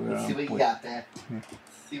 Put it Let's on see a what you plate. got there. Yeah.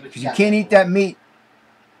 See what You got can't there. eat that meat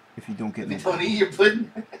if you don't get If you no don't eat your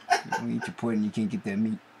pudding. You don't eat your pudding, you can't get that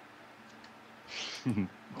meat.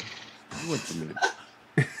 Wait a minute.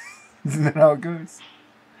 Isn't that how it goes?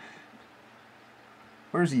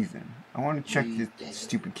 Where's Ethan? I want to check this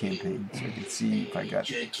stupid campaign so I can see if I got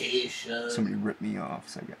somebody ripped me off.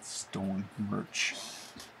 So I got stolen merch.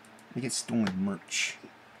 I get stolen merch.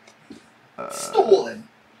 Stolen.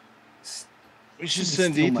 We should Somebody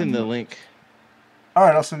send steal my Ethan the merch. link. All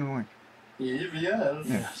right, I'll send him the link. Yes.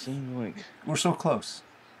 Yeah. Send him the link. We're so close.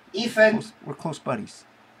 Ethan. We're close buddies.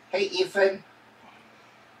 Hey, Ethan.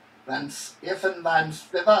 Ethan Van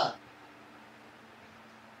Spiver.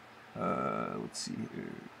 Let's see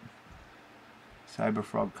here.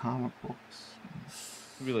 Cyberfrog comic books.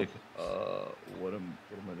 He'd be like, what am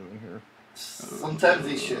I doing here? Sometimes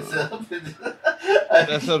he shows up.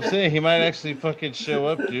 That's what I'm saying. He might actually fucking show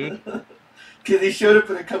up, dude. Because he showed up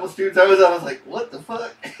in a couple streams I was on. I was like, what the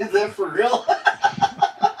fuck? Is that for real?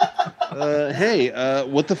 Hey,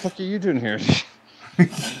 what the fuck are you doing here?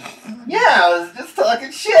 Yeah, I was just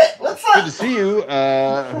talking shit. What's up? Good to see you.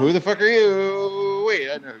 Who the fuck are you? Wait,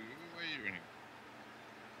 I know you. What are you doing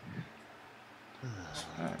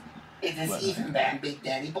here? Is this Ethan Van Big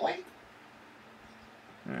Daddy Boy?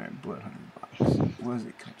 Alright, Blood Hunter box. What does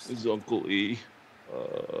it come to? It's Uncle E.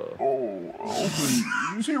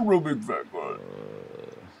 Is he a real big fat guy?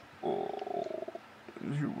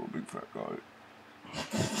 Is he a real big fat guy?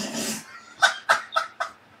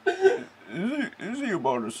 Is he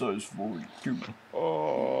about a size 42?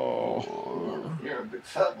 You're a big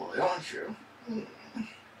fat boy, aren't you?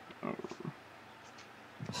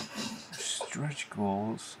 Stretch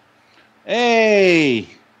goals. Hey!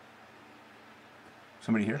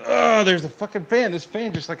 Somebody here? Oh, there's a fucking fan. This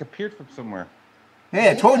fan just like appeared from somewhere.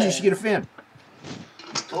 Hey, I told you you should get a fan.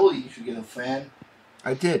 I told you should get a fan.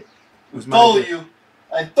 I did. It was my Told idea. you.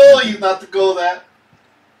 I told you not to go there.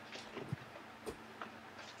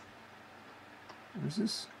 What is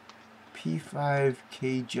this?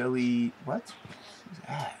 P5K jelly. What? What is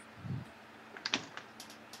that?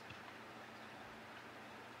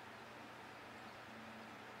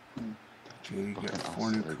 Okay, you got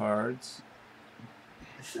 4 new cards.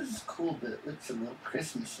 This is cool, but it looks a little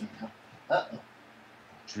Christmassy now. Uh-oh.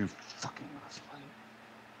 Drew fucking lost money.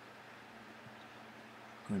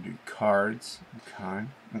 Gonna do cards. Okay.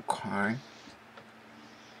 Okay. Okay.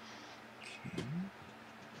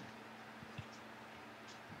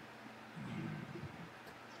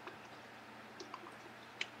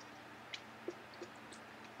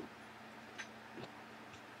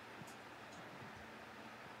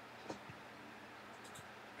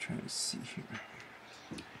 Trying to see here.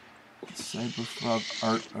 Cyberfrog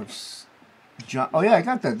Art of John. Oh yeah, I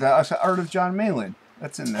got that. That's Art of John Malin.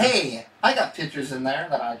 That's in there. Hey, I got pictures in there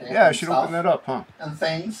that I did. Yeah, I should open that up, huh? And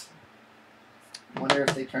things. Wonder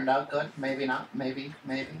if they turned out good. Maybe not. Maybe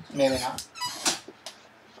not. I'll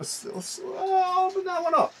open that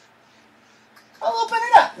one up. I'll open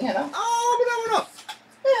it up, you know. I'll open that one up.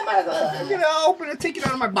 Yeah, might as well. I'll open it, take it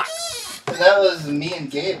out of my box. That was me and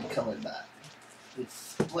Gabe colored that. We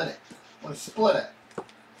split it. Let's split it.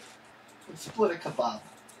 Let's split a kebab.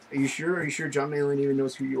 Are you sure? Are you sure John Malin even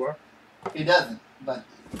knows who you are? He doesn't, but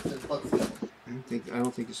it looks good. I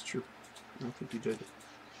don't think it's true. I don't think you did it.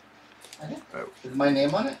 Is my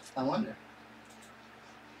name on it? I wonder.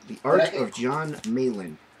 The Art of John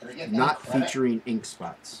Malin, Did I get any not credit? featuring ink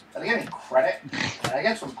spots. Did I get any credit? Did I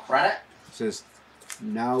get some credit? It says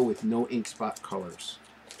now with no ink spot colors.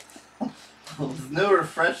 New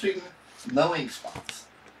refreshing, no ink spots.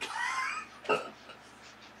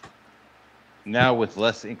 Now with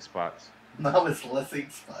less ink spots. Now it's less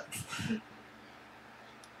ink spots.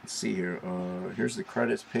 Let's see here. Here's the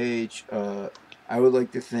credits page. I would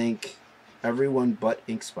like to thank everyone but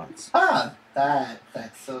ink spots. Ah,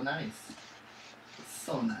 that's so nice. It's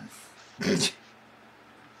so nice.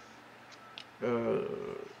 Let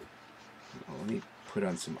me put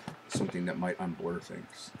on something that might unblur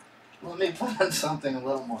things. Let me put on something a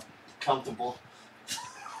little more comfortable.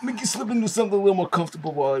 Let me slip into something a little more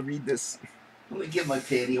comfortable while I read this. Let me get my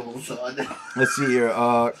pantyhose on. Let's see here.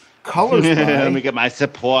 Colors by. Let me get my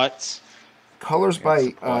supports. Colors by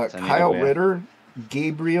supports I need to Kyle wear. Ritter,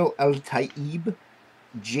 Gabriel El Taib,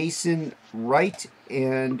 Jason Wright,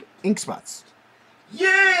 and ink spots.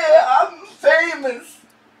 Yeah, I'm famous.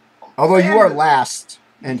 Although you are last,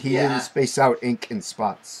 and he Yeah. didn't space out ink and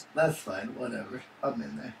spots. That's fine. Whatever. I'm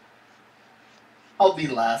in there. I'll be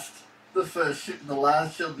last. The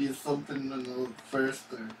last shall be something in the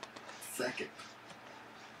first or second.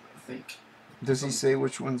 I think. Does he say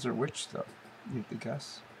which ones are which, though? You have to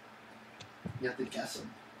guess. You have to guess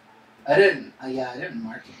them. I didn't. I didn't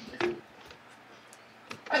mark anything.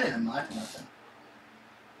 I didn't mark nothing.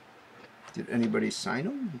 Did anybody sign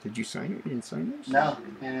them? Did you sign it? You didn't sign those? No,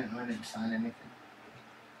 I didn't sign anything.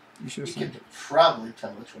 You should have You signed could it. probably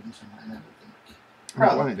tell which ones are mine. I would think. I'm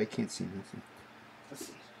Probably. blind. I can't see nothing. Let's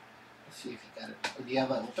see. Let's see if you got it. Or do you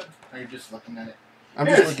have it open? Or are you just looking at it? I'm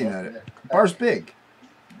You're just looking at looking it. Bar's big.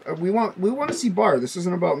 We want to see Bar. This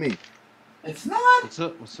isn't about me. It's not. What's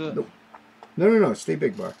up? What's up? Nope. No. Stay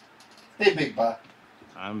big, Bar. Stay big, Bob.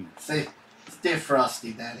 I'm Stay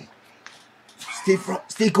frosty, Daddy.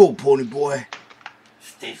 Stay cool, pony boy.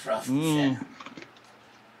 Stay frosty, Mm. shit.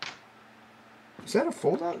 Is that a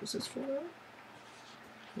fold out? Is this fold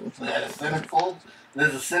out? Is that a centerfold?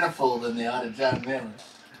 There's a centerfold in the Art of John Miller.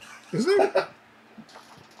 Is there?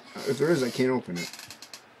 If there is, I can't open it.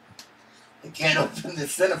 I can't open the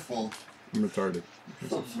centerfold. I'm retarded.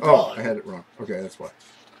 Something's Oh, wrong. I had it wrong. Okay, that's why.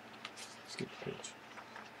 Skip the page.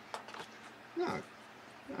 No, I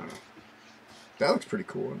don't know. That looks pretty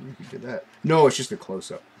cool. I mean, you did that. No, it's just a close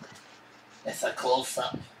up. It's a close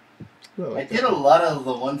up. Oh, I did a lot of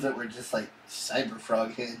the ones that were just like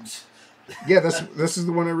Cyberfrog heads. Yeah, this is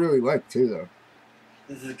the one I really like too, though.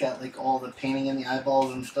 This has got like all the painting in the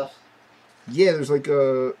eyeballs and stuff. Yeah, there's like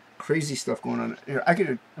crazy stuff going on. Here,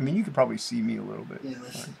 I mean, you could probably see me a little bit. Yeah,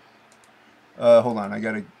 listen. Hold on, I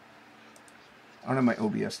don't have my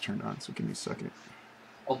OBS turned on, so give me a second.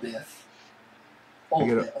 OBS.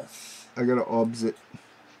 I gotta obs it.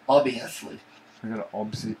 Obviously. I gotta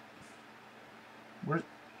obs it. Where?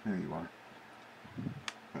 There you are.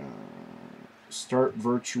 Start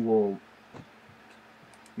virtual.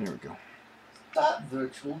 There we go. Stop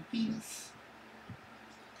virtual penis.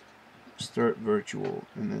 Start virtual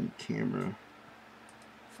and then camera.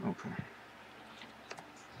 Okay.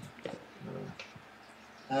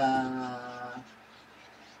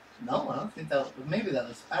 No, I don't think that was, maybe that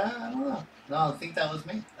was, I don't know. No, I don't think that was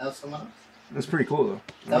me. That was someone else. That's pretty cool though.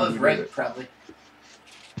 That was right, It. probably.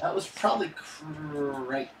 That was probably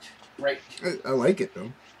right. I like it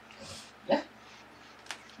though. Yeah.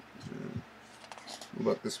 What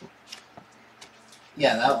about this one?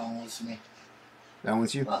 Yeah, that one was me. That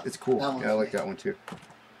one's you? Well, It's cool. that one's Yeah, I like me. that one too.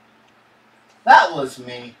 That was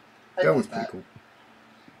me. I That did one's pretty cool.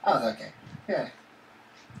 That was okay. Yeah.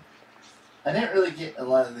 I didn't really get a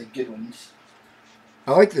lot of the good ones.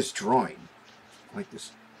 I like this drawing. I like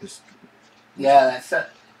this. Yeah, that's it.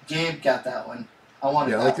 Gabe got that one. I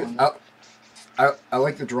wanted Yeah, I that like one. I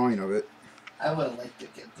like the drawing of it. I would have liked to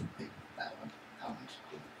get that one. That one's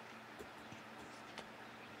cool.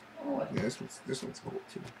 Oh, Yeah, this one's cool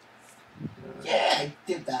too. yeah, I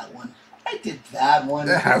did that one. I did that one.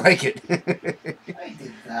 I like it. I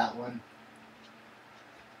did that one.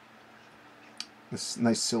 This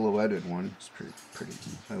nice silhouetted one. It's pretty.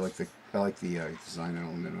 I like the design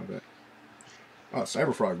element of it. Oh,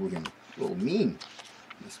 Cyberfrog looking a little mean.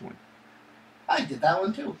 This one. I did that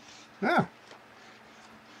one too. Yeah.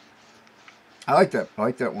 I like that. I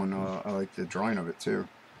like that one. I like the drawing of it too.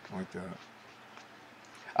 I like that.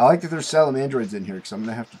 I like that there's Salamandroids in here because I'm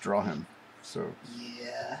gonna have to draw him. So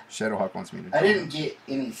Yeah. Shadowhawk wants me to. Draw I didn't him. get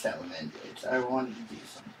any Salamandroids. I wanted to do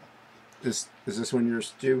something. Is this one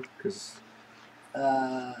yours too? Because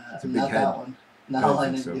it's a big Not head. that one. No, I don't I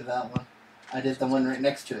think didn't so. do that one. I did the one right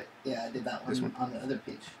next to it. Yeah, I did that This one one? on the other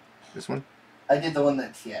page. this one, I did the one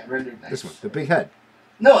that's rendered nice. this one, the big head.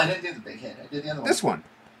 No, I didn't do the big head. I did the other one. This one.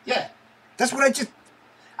 Yeah, That's what I just.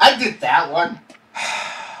 I did that one.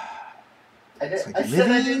 I did. It's like I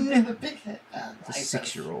said I didn't living do the big head. The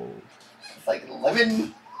 6-year-old. It's like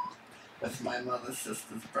living with my mother,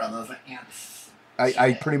 sisters, brothers, and aunts.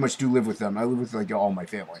 I pretty much do live with them. I live with like all my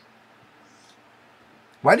family.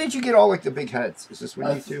 Why did you get all like the big heads? Is this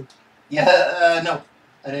what you do? Yeah, no,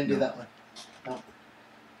 I didn't do No. that one. No,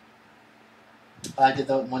 I did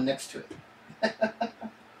the one next to it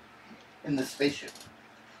in the spaceship.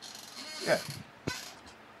 Yeah.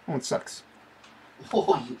 Oh, it sucks.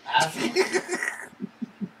 Oh, you asshole!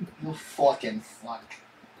 You fucking fuck.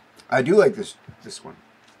 I do like this one.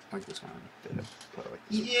 I like this one. But I like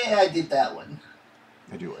this one. Yeah, I did that one.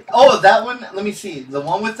 I do like it. Oh, that one. Let me see. The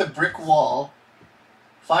one with the brick wall.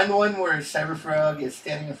 Find one where Cyberfrog is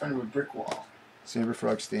standing in front of a brick wall.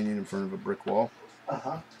 Cyberfrog standing in front of a brick wall.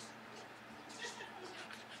 Uh-huh.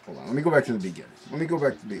 Hold on. Let me go back to the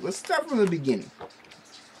beginning. Let's start from the beginning.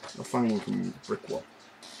 I'll find one from brick wall.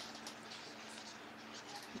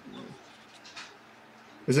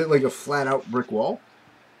 Is it like a flat out brick wall?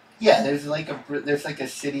 Yeah, there's like a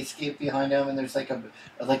cityscape behind him, and there's like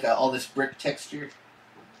all this brick texture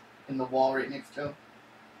in the wall right next to him.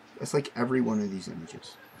 It's like every one of these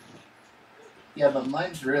images. Yeah, but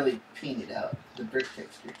mine's really painted out, the brick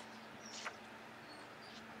texture.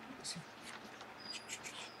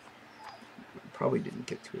 Probably didn't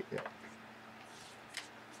get to it yet.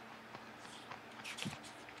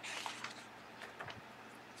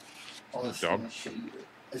 All this Dog? gonna show you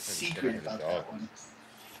a secret about that one.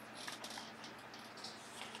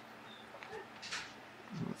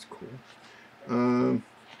 Oh, that's cool.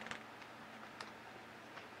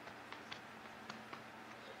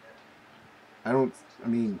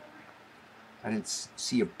 I didn't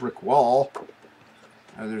see a brick wall.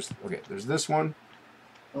 There's this one.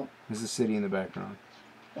 Oh. There's the city in the background.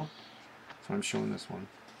 Oh. So I'm showing this one.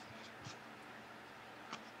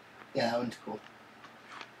 Yeah, that one's cool.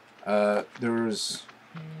 There's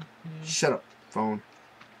shut up, phone.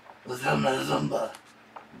 Zumba.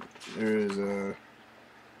 There's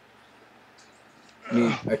I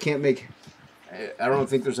mean, I can't make. I don't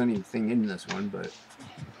think there's anything in this one, but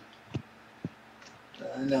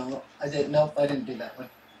No, I didn't. Nope, I didn't do that one.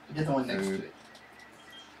 I did the one next to it.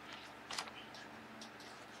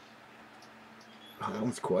 oh, that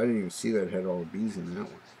one's cool. I didn't even see that it had all the bees in that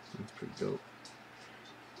one. That's pretty dope.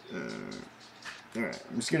 All right,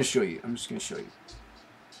 I'm just gonna show you.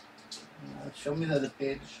 Show me the other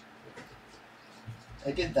page.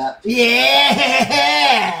 I did that.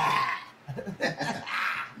 Yeah.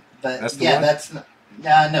 But That's the yeah, one? that's not.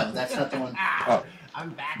 No, that's not the one. Oh,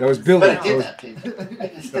 I'm back. that was Billy. But I did that page. I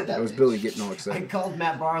just did That that was page. Billy getting all I excited. called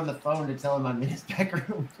Matt Barr on the phone to tell him I'm in his back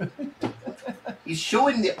room. He's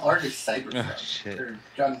showing the artist Cyberfrog. Oh, shit. Or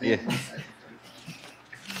John Yeah. Mayer. Cyberfrog.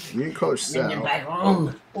 You didn't call her I'm in your Sal. back room.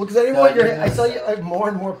 Well, because I didn't No, want you're your. in I the saw you back. like more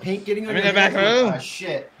and more paint getting on I'm in your the back hands. I'm like, room. oh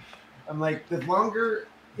shit! I'm like, the longer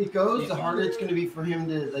it goes, the harder it's going to be for him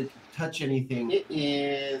to like touch anything. It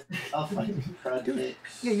is. I'll find the project.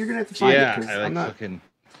 Yeah, you're gonna have to find Yeah, it because I like I'm not. fucking.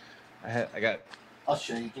 I got I'll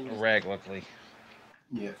show you. Give me a rag, luckily.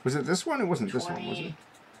 Yeah. Was it this one? It wasn't this one, was it? 20.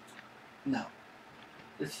 No.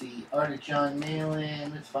 Let's see. Art of John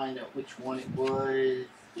Malin. Let's find out which one it was.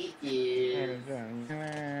 It is.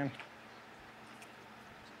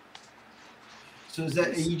 So is that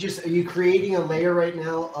are you creating a layer right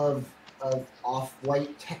now of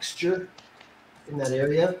off-white texture in that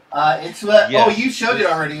area? It's what. Yes. Oh, you showed it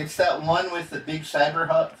already. It's that one with the big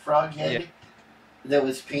cyber frog head that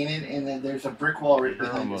was painted, and then there's a brick wall right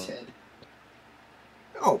behind his head.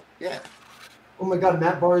 Oh, Yeah. Oh my God,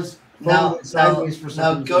 Matt Barr's Now, went sideways for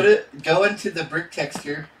some go into the brick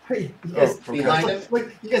texture Hey, you guys, okay. behind him.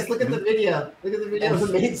 look, you guys look at the video. Look at the video. And-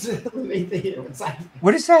 The main thing. It went sideways.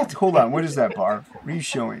 what is that? Hold on. What is that, Bar? What are you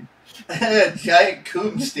showing? Giant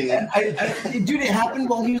coom stand. Dude, it happened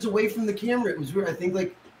while he was away from the camera. It was weird. I think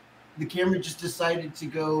like the camera just decided to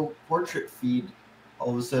go portrait feed all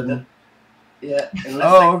of a sudden. Yeah. It looks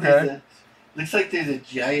Oh, like there's okay. looks like there's a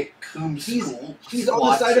giant coom He's skull. He's on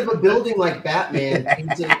the side of a building like Batman.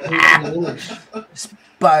 painting an image.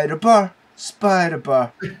 Spider Bar. Spider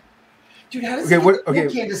Bar. Dude, how does Okay, he what- get the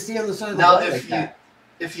okay. can to stay on the side of the Now, building like that?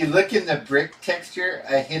 if you look in the brick texture,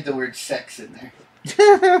 I hid the word sex in there.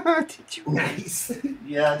 Did you? Nice.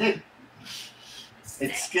 Yeah, I did.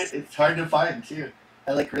 It's good. It's hard to find too.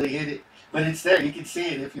 I like really hid it, but it's there. You can see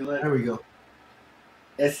it if you look. There we go.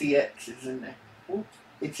 SEX is in there. Ooh.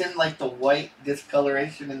 It's in like the white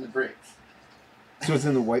discoloration in the bricks. So it's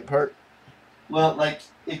in the white part? Well, like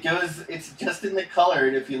it goes. It's just in the color,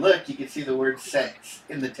 and if you look, you can see the word sex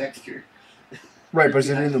in the texture. Right, but is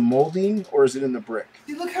it in the molding or is it in the brick?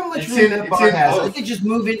 Dude, look how much It's room in- that it's bar in has. I both. could just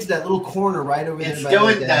move into that little corner right over there. It's by the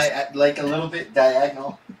going desk. like a little bit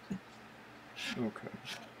diagonal. Okay.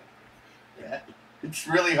 Yeah, it's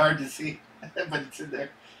really hard to see, but it's in there.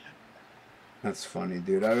 That's funny,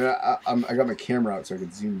 dude. I got my camera out so I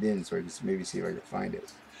could zoom in so I could maybe see if I could find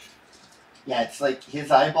it. Yeah, it's like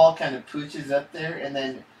his eyeball kind of pooches up there, and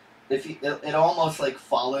then it almost like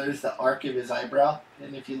follows the arc of his eyebrow.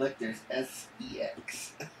 And if you look, there's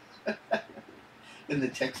SEX in the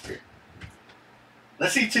texture.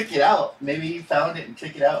 Unless he took it out. Maybe he found it and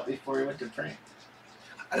took it out before he went to print.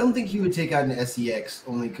 I don't think he would take out an SEX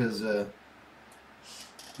only because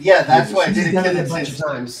Yeah, that's why I he's did it. done it a 'Cause bunch it's of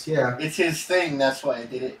times. Yeah. it's his thing. That's why I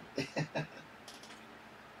did it.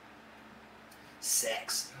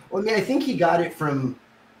 Sex. Well, yeah, I think he got it from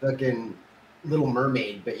fucking Little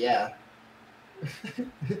Mermaid, but yeah.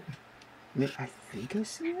 I think I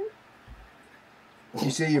see it. You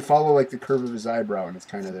say you follow like the curve of his eyebrow and it's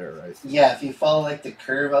kind of there, right? Yeah, if you follow like the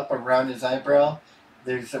curve up around his eyebrow,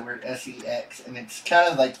 there's the word SEX, and it's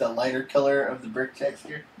kind of like the lighter color of the brick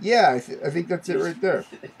texture. Yeah, I think that's it right there.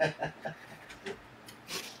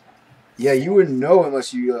 Yeah, you wouldn't know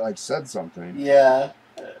unless you like said something. Yeah.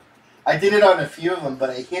 I did it on a few of them, but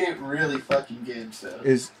I hit it really fucking good. So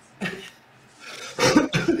Is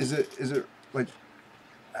it like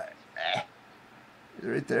is it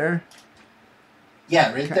right there?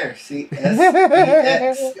 yeah, right there. See,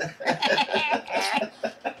 SEX.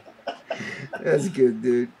 That's good,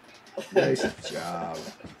 dude. Nice job.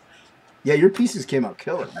 Yeah, your pieces came out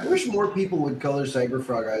killer. I wish more people would color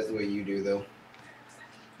Cyberfrog eyes the way you do, though.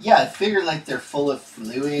 Yeah, I figured like they're full of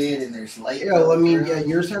fluid and there's light. Yeah, well, I mean, going yeah,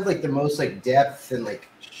 yours have like the most like depth and like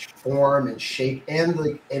form and shape, and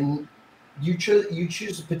like you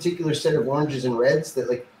choose a particular set of oranges and reds that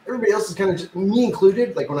like everybody else is kind of just, me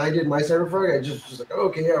included. Like when I did my Cyberfrog, I just was like, oh,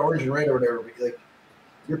 okay, yeah, orange and red or whatever. But like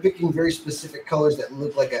you're picking very specific colors that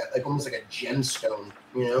look like almost like a gemstone,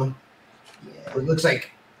 you know? Yeah. It looks like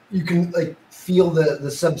you can like feel the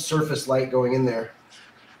subsurface light going in there.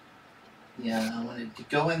 Yeah, I wanted to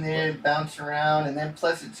go in there and bounce around, and then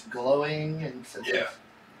plus it's glowing, and so Yeah.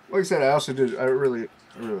 Like I said, I also did. I really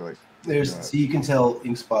like. There's so you can tell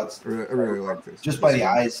ink spots. I really like this. Just by the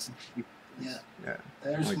eyes. Yeah. Yeah.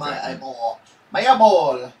 There's like my that one. eyeball. My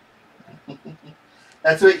eyeball.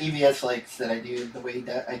 That's what EVS likes that I do. The way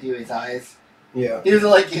that I do his eyes. Yeah. He doesn't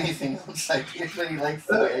like anything else. Like but he likes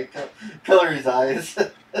the way I color his eyes.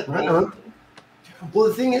 Right on. Well,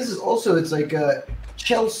 the thing is also it's like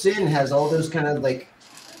Chell Sin has all those kind of like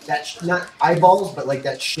that not eyeballs, but like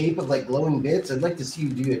that shape of like glowing bits. I'd like to see you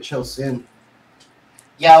do a Chell Sin.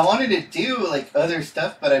 Yeah, I wanted to do like other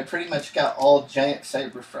stuff, but I pretty much got all giant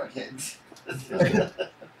Cyberfrog heads.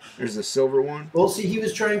 There's a silver one. Well, see, he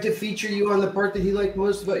was trying to feature you on the part that he liked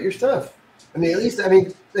most about your stuff. I mean, at least, I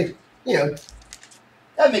mean, like, you know,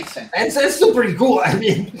 That makes sense. and so it's still pretty cool. I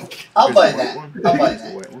mean, I'll There's buy the white that. one. I'll buy There's the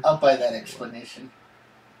white that. one. I'll buy that explanation.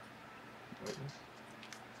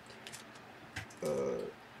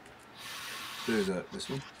 There's this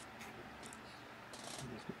one.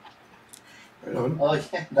 right on. Oh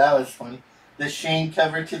yeah, that was funny. The Shane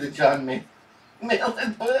cover to the John Malin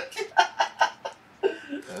book.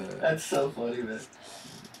 That's so funny, man.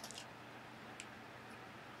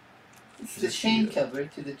 It's the Shane cover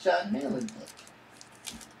to the John Malin book.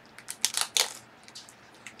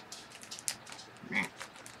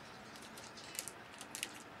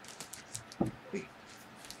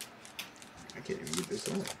 I can't even get this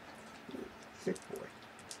on. Thick boy.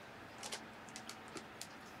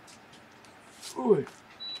 Ooh.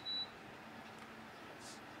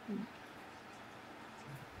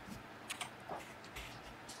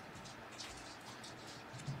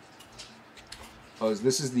 Oh,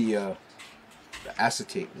 this is the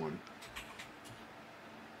acetate one.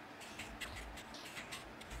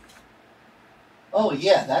 Oh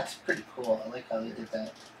yeah, that's pretty cool. I like how they did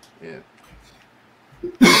that. Yeah.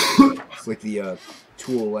 It's like the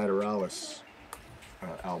Tool Lateralis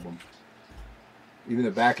album. Even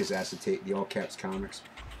the back is acetate, the all caps comics.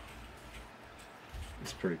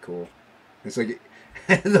 It's pretty cool. It's like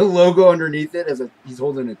the logo underneath it is he's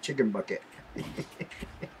holding a chicken bucket.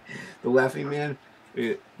 The Laughing Man,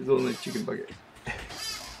 he's holding a chicken bucket.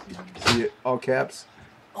 See it, all caps.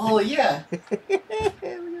 Oh yeah,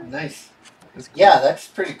 nice. That's cool. Yeah, that's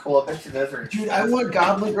pretty cool. I bet you those are. Dude, I want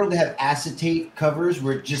Goblin Girl to have acetate covers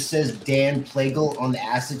where it just says Dan Plagle on the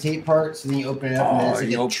acetate part. So then you open it up and then it's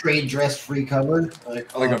like a trade dress free cover.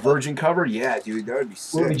 Like a virgin cover? Yeah, dude, that would be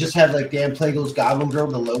sick. Where we just have like Dan Plagle's Goblin Girl,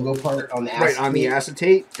 the logo part on the acetate. Right, on the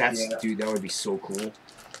acetate? That's, Yeah. dude, that would be so cool.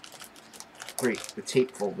 Great, the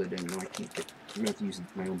tape folded in. No, I can't get, I'm going to have to use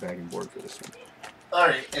my own bag and board for this one.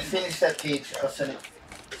 Alright, I finished that page. I'll send it.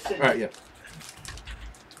 Alright, yeah.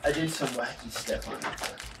 I did some wacky stuff on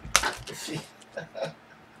it.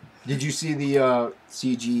 Did you see the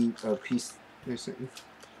CG piece they sent you?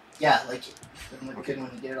 Yeah, like it. It'll look good when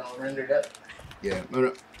you get it all rendered up. Yeah.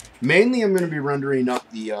 Mainly, I'm going to be rendering up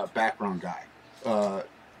the background guy.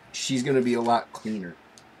 She's going to be a lot cleaner.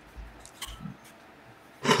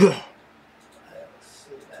 I don't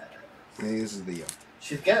see that. Hey, this is the...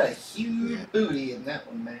 She's got a huge booty in that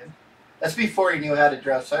one, man. That's before he knew how to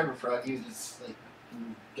draw Cyberfrog. He was just like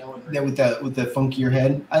going. Yeah, with the funkier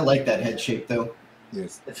head. I like that head shape though.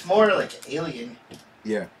 Yes. It's more like Alien.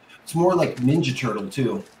 Yeah. It's more like Ninja Turtle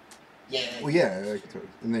too. Yeah. Well, yeah.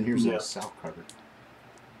 And then here's Yeah. a south cover.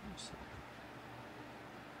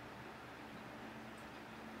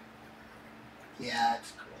 Yeah,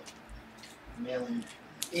 it's cool. Malin.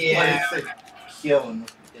 Yeah. Kyon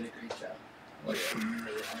did a great job. Like,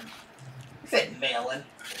 really hard. Said Malin.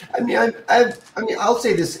 I mean, I'll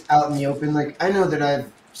say this out in the open. Like, I know that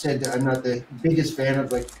I've said that I'm not the biggest fan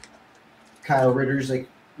of like Kyle Ritter's like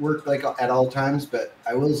work like at all times, but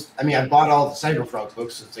I bought all the Cyberfrog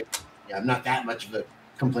books. So it's like, yeah, I'm not that much of a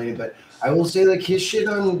complainer, but I will say like his shit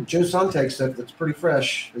on Joe Sontag stuff that's pretty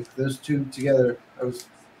fresh. Like those two together,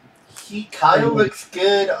 Kyle looks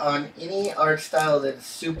good on any art style that's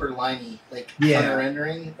super liney, like color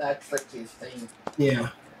rendering. That's like his thing. Yeah.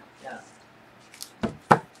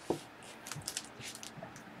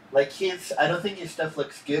 Like I don't think his stuff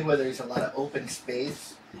looks good where there's a lot of open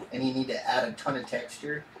space and you need to add a ton of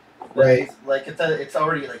texture. Right. Like it's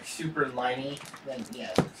already like super liney, then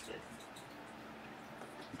yeah, it looks good.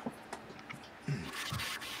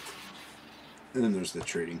 And then there's the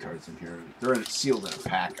trading cards in here. They're sealed in a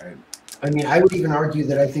pack. I mean, I would even argue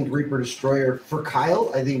that I think Reaper Destroyer, for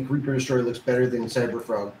Kyle, I think Reaper Destroyer looks better than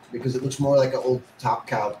Cyberfrog because it looks more like an old Top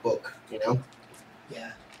Cow book, you know?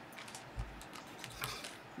 Yeah.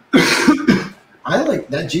 I like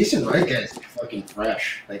that Jason Wright guy's fucking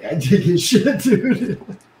fresh. Like, I dig his shit, dude.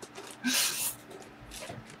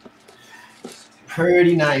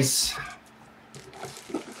 Pretty nice.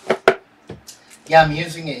 Yeah, I'm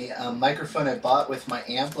using a microphone I bought with my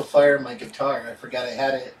amplifier and my guitar. I forgot I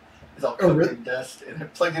had it. It was all covered in dust, and I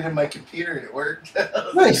plugged it in my computer, and it worked.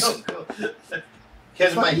 Nice. So cool.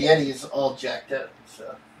 Because my Yeti is all jacked up,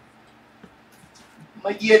 so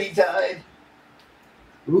my Yeti died.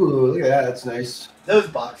 Ooh, look at that. That's nice. Those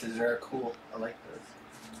boxes are cool. I like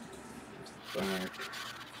those.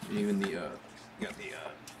 Even the got the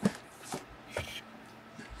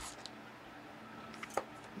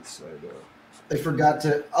inside. I forgot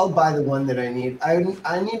to. I'll buy the one that I need. I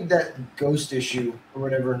need that Ghost issue or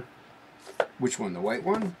whatever. Which one? The white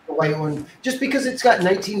one? The white one. Just because it's got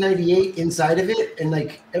 1998 inside of it, and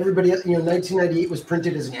like everybody, 1998 was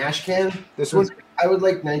printed as an ash can. This one? I would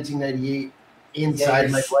like 1998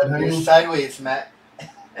 inside my Blood Honey. You're sideways, Matt.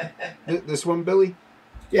 This one, Billy?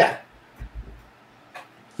 Yeah.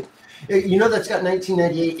 You know that's got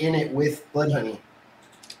 1998 in it with Blood Honey.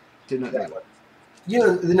 Did not know that. You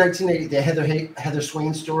know the 1980, the Heather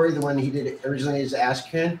Swain story, the one he did originally as Ash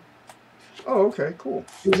Can. Oh, okay, cool.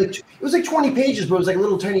 It was like 20 pages, but it was like a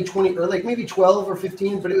little tiny 20, or like maybe 12 or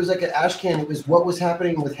 15. But it was like an Ash Can. It was what was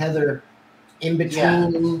happening with Heather in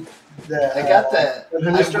between the. I got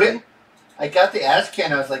the. story. I got the Ash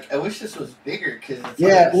Can. I was like, I wish this was bigger because.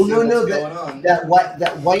 Yeah, well, no,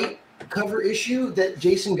 that white cover issue that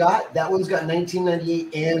Jason got, that one's got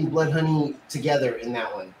 1998 and Blood Honey together in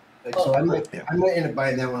that one. Like, so I might end up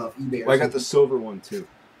buying that one off eBay. Well, I got the silver one too.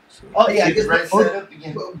 So. Oh yeah, I guess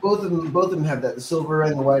both of them have that. The silver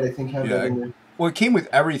and the white, I think, have that in there. Well, it came with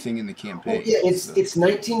everything in the campaign. Well, yeah, it's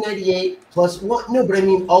 1998 plus one. No, but I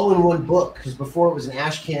mean all in one book because before it was an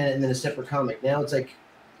Ash Can and then a separate comic. Now it's like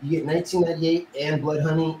you get 1998 and Blood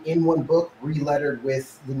Honey in one book, re-lettered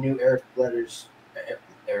with the new Eric Weathers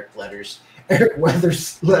letters. Eric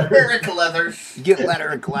Leathers. You get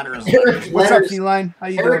Eric Letters. Eric What's Letters. up, Feline? How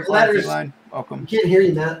you Eric doing, Letters. Feline? Welcome. Can't hear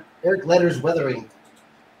you, Matt. Eric Letters Weathering.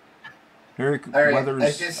 Eric All right,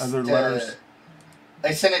 Weathers. Other letters.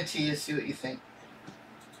 I sent it to you. See what you think.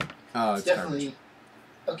 Oh, it's definitely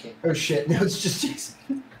okay. Oh shit! Now it's just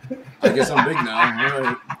Jason. I guess I'm big now. All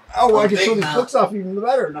right. Oh, well, I can show these books off even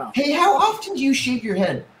better now. Hey, how often do you shave your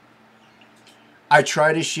head? I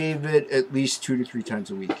try to shave it at least 2 to 3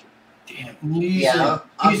 times a week. Damn. Use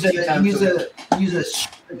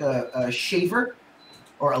a shaver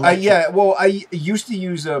or a yeah. Well, I used to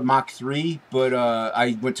use a Mach 3, but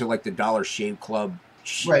I went to like the Dollar Shave Club.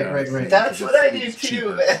 Right. That's what I do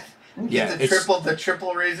too, man. Yeah, the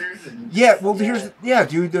triple razors. And well,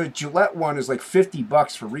 dude, the Gillette one is like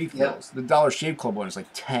 $50 for refills. Yep. The Dollar Shave Club one is like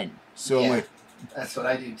 10. So I'm like, that's what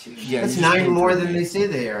I do too. Yeah, that's 9 more than they say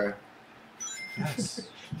they are. Yes.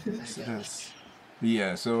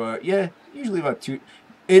 Yeah. So usually about 2.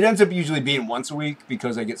 It ends up usually being once a week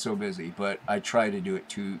because I get so busy, but I try to do it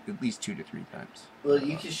at least 2 to 3 times. Well,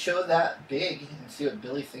 you can show that big and see what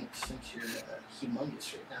Billy thinks since you're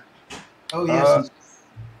humongous right now. Oh yes.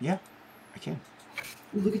 Yeah, I can.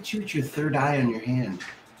 Ooh, look at you with your third eye on your hand.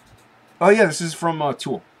 Oh yeah, this is from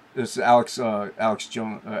Tool. This is Alex Gray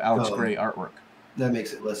artwork. That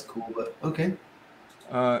makes it less cool, but okay.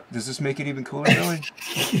 Does this make it even cooler, Billy?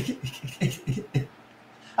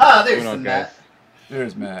 There's the Matt.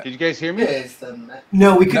 There's Matt. Did you guys hear me? There's the Matt.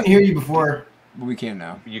 No, we couldn't hear you before. But we can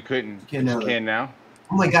now. You couldn't. Can now. You can now.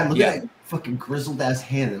 Oh my god, look at that fucking grizzled ass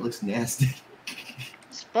hand. It looks nasty.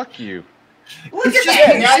 Fuck you. Look at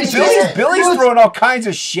that. Billy's throwing all kinds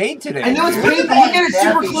of shade today. I know it's painful. Look at it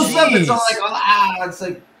super close up. It's all like, it's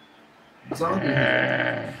like zombie.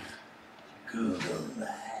 Google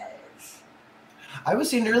Lights. I was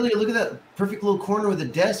saying earlier, look at that perfect little corner with a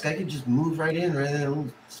desk. I could just move right in, right in that little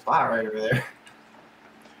spot right over there.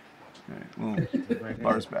 All right, well,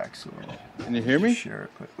 bars back. So Can you hear me? share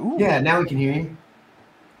it. But, ooh, Yeah, now we can hear you.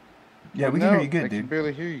 yeah, we can hear you I good, can dude.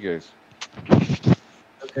 barely hear you guys.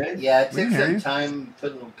 Okay. Yeah, it We took can hear some you. time to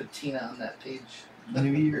put a little patina on that page.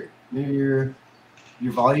 Maybe your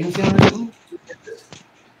volume's down or something.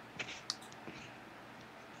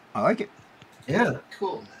 I like it. Yeah.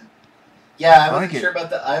 Cool, man. Yeah, I I wasn't like it. sure about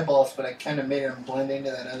the eyeballs, but I kind of made them blend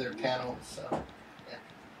into that other panel, so yeah.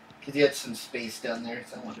 Because you had some space down there,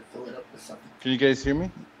 so I wanted to fill it up with something. Can you guys hear me?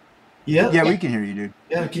 Yeah. Yeah, we can hear you, dude.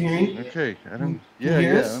 Yeah. Can you hear me? Okay. I don't. you Yeah,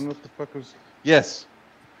 hear yeah. us? I don't know what the fuck was. Yes.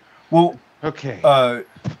 Well, Okay. I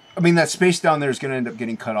mean, that space down there is going to end up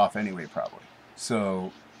getting cut off anyway, probably.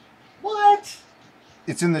 So What?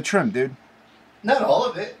 it's in the trim, dude. Not all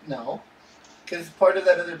of it, no. Because part of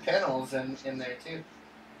that other panel is in there too.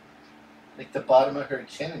 Like the bottom of her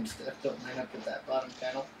chin and stuff don't line up with that bottom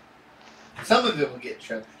panel. Some of it will get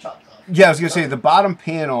chopped off. Yeah, I was gonna say the bottom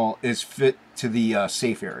panel is fit to the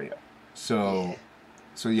safe area. So,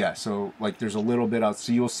 so like there's a little bit out,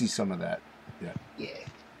 so you'll see some of that. Yeah.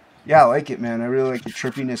 Yeah, I like it, man. I really like the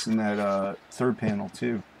trippiness in that third panel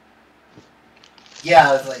too. Yeah,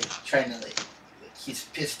 I was like trying to like he's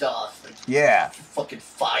pissed off, like Yeah, fucking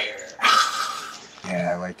fire.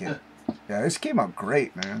 yeah, I like it. Yeah, this came out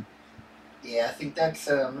great, man. Yeah, I think that's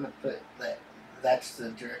I'm gonna put that. That's the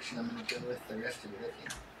direction I'm gonna go with the rest of it. I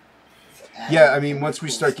think. So Yeah, I mean, some once we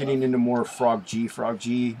cool start stuff. getting into more Frog G,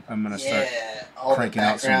 I'm gonna start. Yeah, all cranking the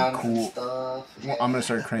out some backgrounds cool- and stuff. Well, I'm gonna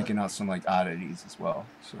start cranking out some like oddities as well.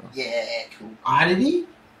 So, Yeah, cool. Oddity.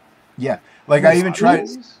 like I even tried,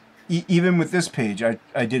 Oddities? even with this page,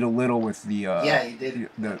 I did a little with the Yeah, you did.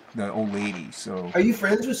 the old lady. So Are you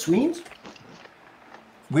friends with Sweens?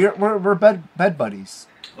 we're bed buddies.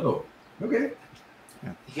 Oh. Okay.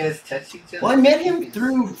 You guys touch each other? Well, I met him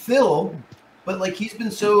through Phil, but like he's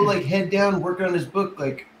been so like head down working on his book.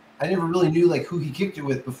 Like I never really knew like who he kicked it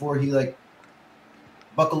with before he like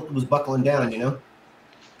was buckling down. You know.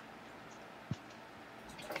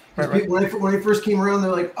 Right. When I first came around,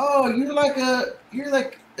 they're like, "Oh, you're like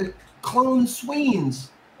a clone Sweens."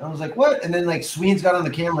 And I was like, "What?" And then like Sweens got on the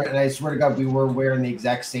camera, and I swear to God, we were wearing the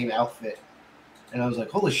exact same outfit. And I was like,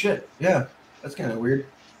 "Holy shit, yeah, that's kind of weird."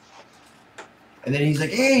 And then he's like,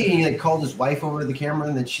 "Hey," and he like called his wife over to the camera,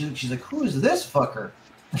 and then she's like, "Who is this fucker?"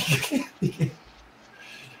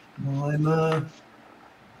 Well,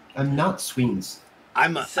 I'm not Sweens.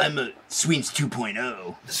 I'm a Sweens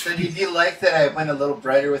 2.0. So did you like that I went a little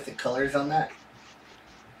brighter with the colors on that?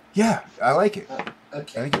 Yeah, I like it. I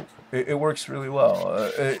Okay. think it works really well.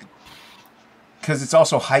 Because it's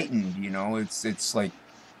also heightened, you know. It's like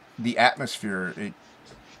the atmosphere.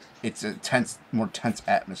 It's a more tense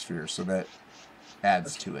atmosphere, so that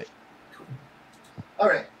adds to it. All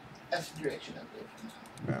right. That's the direction I'm going.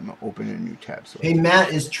 I'm gonna open a new tab. So Hey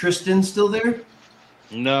Matt, is Tristan still there?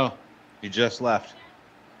 No, he just left.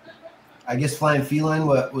 I guess Flying Feline.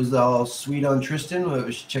 What was all sweet on Tristan? What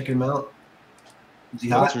was she checking him out? Is he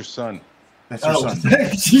That's hot? her son. that's your son.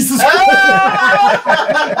 Jesus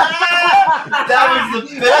That was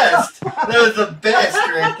the best. That was the best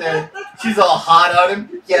right there. She's all hot on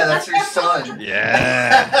him. Yeah, that's her son.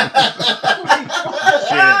 Yeah.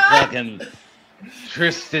 Shit, fucking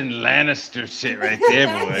Tristan Lannister shit right there,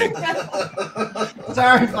 boy.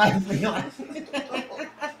 Sorry, Flying Feline.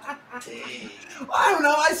 I don't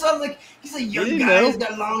know. I saw him like he's a young guy. He's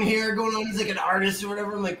got long hair going on. He's like an artist or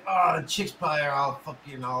whatever. I'm like, oh, the chicks probably are all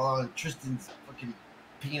fucking all on Tristan's fucking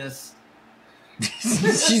penis.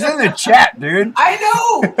 She's in the chat, dude. I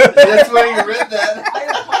know. That's why you read that. I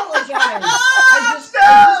apologize.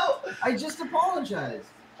 I just apologized.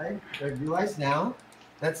 I realize now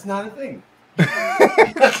that's not a thing.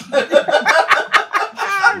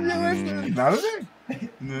 Not a thing.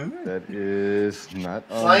 That is not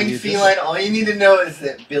on Flying the agenda. Feline, all you need to know is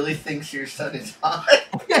that Billy thinks your son is hot.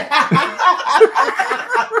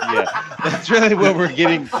 Yeah, that's really what we're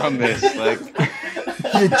getting from this. Like,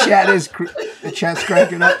 The chat's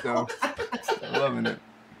cranking up though. I'm loving it.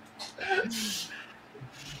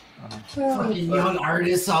 Fucking young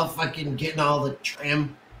artists all fucking getting all the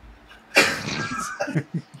trim.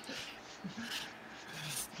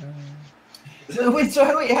 So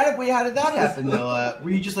how did that happen though? Were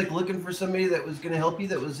you just like looking for somebody that was gonna help you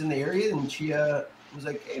that was in the area, and she was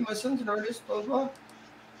like, "Hey, my son's an artist," blah blah.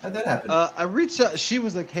 How'd that happen? I reached out. She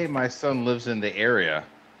was like, "Hey, my son lives in the area,"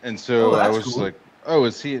 and so Oh, I that's was cool. like, "Oh,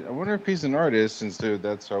 is he? I wonder if he's an artist." And so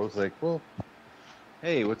I was like, "Well,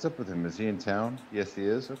 hey, what's up with him? Is he in town?" Yes, he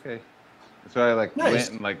is. Okay. So I like Nice. went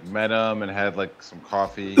and like met him and had like some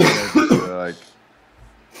coffee, you know, just to, like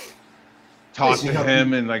talk Nice, you to help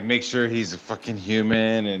him and like make sure he's a fucking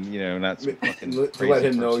human and you know not some fucking To crazy let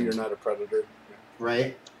him know person. you're not a predator.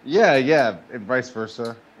 Right. Yeah, yeah, and vice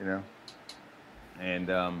versa, you know. And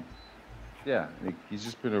yeah, he's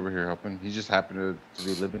just been over here helping. He just happened to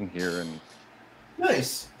be living here, and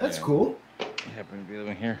Nice. That's Yeah. cool. he happened to be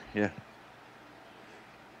living here. Yeah.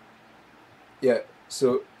 Yeah.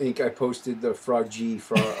 So, Ink, I posted the Frog G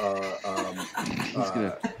from He's about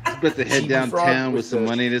to head Chibi downtown Frog with with some the-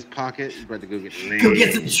 money in his pocket. He's about to go get Go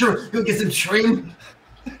get some shrimp. Go get some shrimp.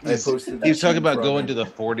 I posted. He was that talking about Chibi going Frog. to the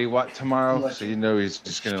 40 watt tomorrow, Lucky. so you know he's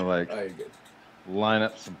just gonna like Oh, you're good. line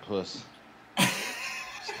up some puss.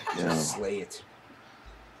 Just slay it.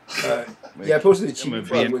 Like, Yeah, I posted a I'm Chibi gonna be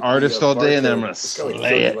Frog an with artist the, all day, and then I'm barcode. gonna It's got like slay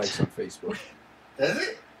 30 it. likes on Facebook. Does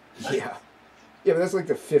it? Yeah. Yeah, but that's like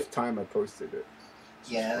the 5th time I posted it.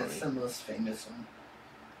 Yeah, that's the most famous one.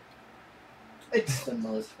 It's the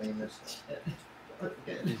most famous one.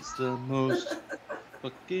 It's the most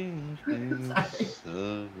fucking famous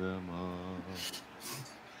of them all.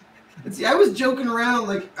 See, I was joking around,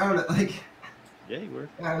 like I don't know, like Yeah, you were.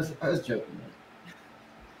 I was joking.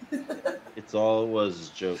 It's all it was is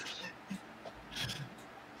jokes.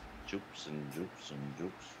 Jokes and jokes and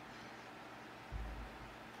jokes.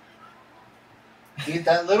 Dude,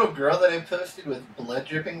 that little girl that I posted with blood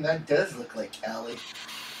dripping, that does look like Allie.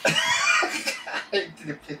 I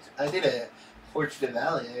did a portrait of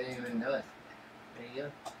Allie. I didn't even know it. There you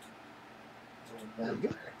go. Little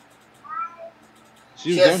vampire. She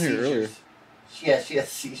was has down here earlier. seizures. Yeah, she has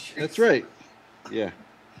seizures. That's right. Yeah.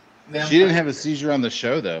 Vampire. She didn't have a seizure on the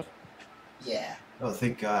show though. Yeah, Oh,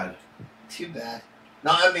 thank God. too bad.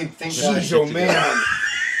 No, I mean, thank God. Jeez, oh man.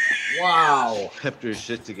 Wow. Kept her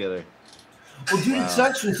shit together. Well, dude, Wow. it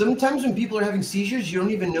sucks when sometimes when people are having seizures, you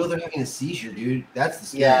don't even know they're having a seizure, dude. That's the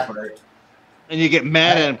scary Yeah. part. And you get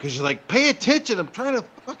mad at him because you're like, pay attention. I'm trying to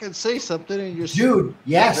fucking say something. And you're Dude,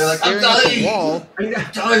 yes. They're like, staring I'm at the dying. wall. I'm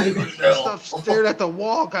dying right now. Stop staring at the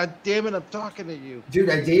wall. God damn it. I'm talking to you. Dude,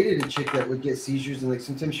 I dated a chick that would get seizures, and like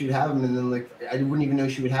sometimes she would have them, and then like I wouldn't even know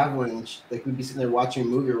she would have one. And she, like we'd be sitting there watching a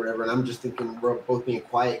movie or whatever, and I'm just thinking we're both being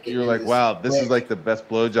quiet. getting You're into like, this wow, this is quick. like the best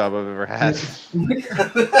blowjob I've ever had.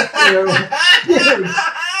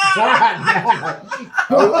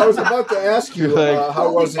 I was about to ask you, Like,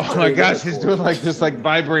 how was it? Oh my during gosh, he's intercourse? doing like this like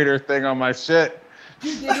vibrator thing on my shit.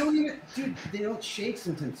 Dude, they don't even. Dude, they don't shake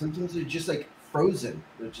sometimes. Sometimes they're just like frozen.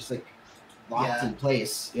 They're just like locked Yeah. in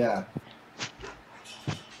place. Yeah.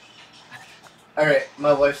 All right,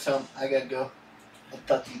 my wife's home. I gotta go. I'll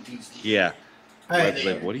talk to you Tuesday. Yeah. All right.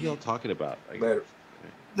 Like, what are y'all talking about? Like, Later.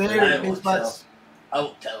 Later. I Thanks, won't butts. I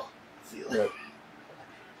won't tell. See you later.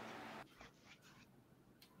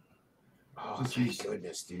 Oh, thank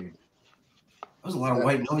goodness, dude. There's a lot of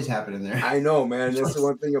white noise happening there. I know, man. That's the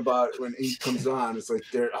one thing about when ink comes on. It's like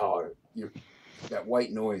that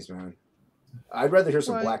white noise, man. I'd rather hear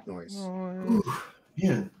some black noise. Ooh,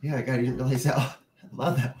 yeah, yeah. God, I didn't realize how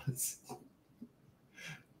loud that was.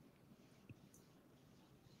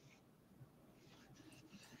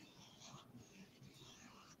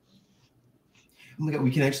 Oh my God,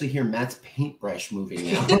 we can actually hear Matt's paintbrush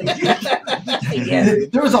moving now. Yeah.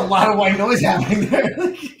 There was a lot of white noise happening there.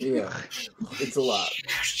 Yeah, it's a lot.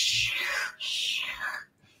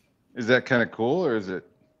 Is that kind of cool or is it?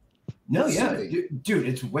 No, It's yeah, soothing. dude,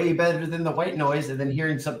 it's way better than the white noise, and then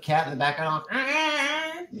hearing some cat in the background.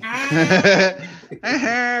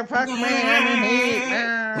 Fuck me, I'm in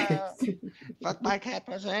heat. Fuck my cat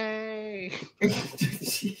pussy.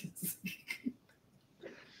 is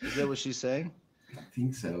that what she's saying? I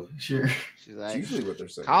think so. Sure. She's It's like, usually what they're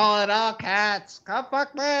saying. call it all cats. Come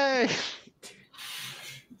fuck me.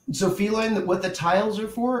 So feline, what the tiles are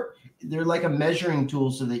for, they're like a measuring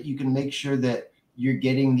tool so that you can make sure that you're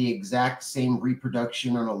getting the exact same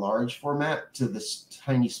reproduction on a large format to this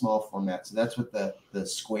tiny small format. So that's what the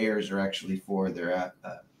squares are actually for. They're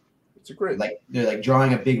It's a great. they're like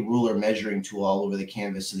drawing a big ruler measuring tool all over the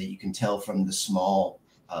canvas so that you can tell from the small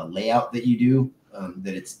layout that you do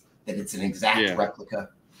that it's an exact replica.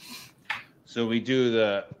 So we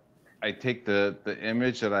do I take the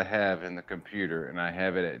image that I have in the computer and I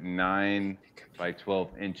have it at 9 by 12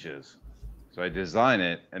 inches. So I design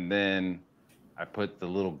it and then I put the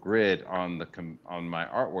little grid on my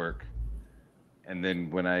artwork. And then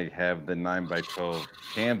when I have the 9 by 12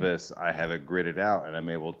 canvas, I have it gridded out and I'm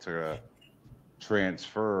able to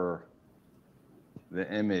transfer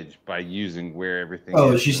the image by using where everything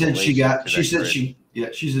Oh, is she in said she relation got. to She that said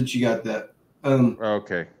grid. she said she got that.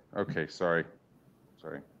 Okay. Sorry.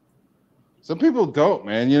 Some people don't,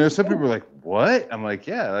 man. You know, some people are like, "What?" I'm like,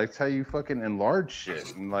 "Yeah, that's how you fucking enlarge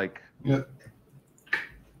shit." And like, Yeah.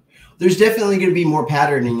 There's definitely going to be more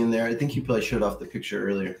patterning in there. I think you probably showed off the picture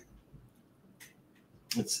earlier.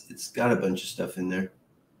 It's got a bunch of stuff in there.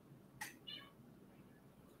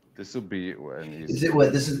 this will be when Is it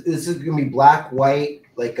what this is going to be black, white,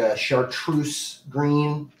 like a chartreuse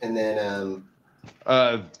green, and then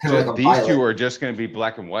kinda like a these violet. two are just going to be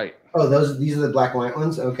black and white. Oh, these are the black and white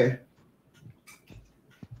ones. Okay.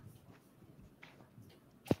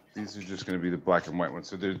 These are just going to be the black and white ones.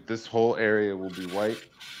 So this whole area will be white,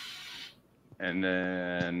 and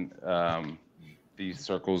then these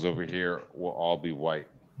circles over here will all be white.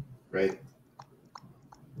 Right.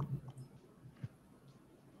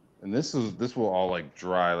 And this will all like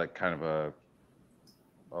dry, like kind of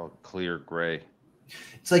a clear gray.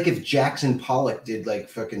 It's like if Jackson Pollock did like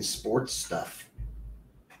fucking sports stuff.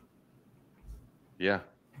 Yeah,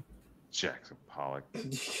 Jackson Pollock.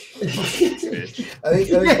 Bitch. I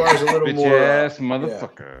think Bar's a little Bitch more ass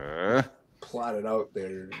motherfucker. plotted out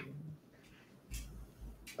there.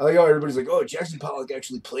 I like how everybody's like, "Oh, Jackson Pollock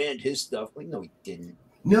actually planned his stuff." Like, no, he didn't.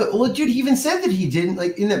 No, well, dude, he even said that he didn't.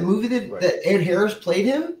 Like in that movie that Ed Harris played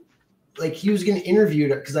him, like he was getting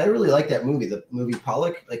interviewed because I really like that movie, the movie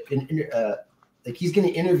Pollock. Like he's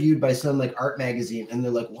getting interviewed by some like art magazine, and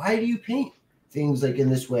they're like, "Why do you paint things like in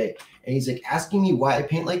this way?" And he's like, "Asking me why I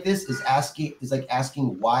paint like this is like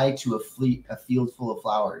asking why to a field full of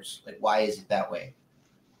flowers. Like, why is it that way?"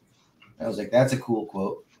 I was like, "That's a cool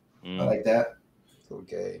quote. I like that."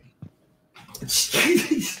 Okay.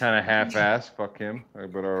 Kind of half-ass. Fuck him.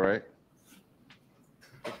 But all right.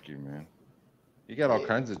 Fuck you, man. You got all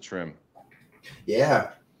kinds of trim.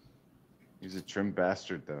 Yeah. He's a trim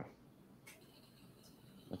bastard, though.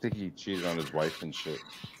 I think he cheated on his wife and shit.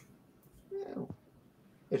 Yeah,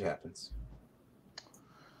 it happens.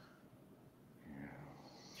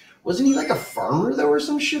 Wasn't he like a farmer though, or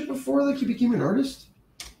some shit before like he became an artist?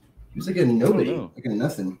 He was like a nobody, like a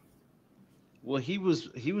nothing. Well, he was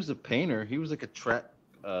a painter. He was like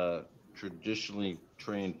a traditionally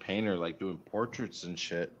trained painter, like doing portraits and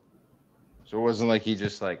shit. So it wasn't like he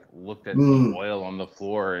just like looked at some oil on the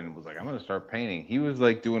floor and was like, "I'm gonna start painting." He was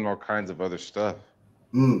like doing all kinds of other stuff.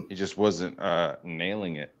 He just wasn't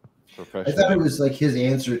nailing it professionally. I thought it was like his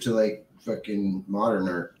answer to like fucking modern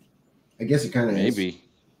art. I guess it kind of is. Maybe.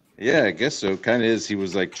 Yeah, I guess so. Kind of is. He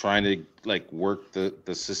was like trying to like work the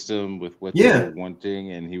system with what they were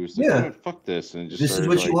wanting, and he was like, "Oh, fuck this," and just this is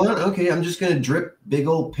what you want. Okay, I'm just gonna drip big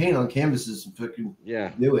old paint on canvases and fucking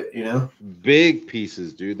do it. You know, big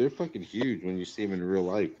pieces, dude. They're fucking huge when you see them in real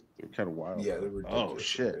life. They're kind of wild. Yeah, they're ridiculous. Oh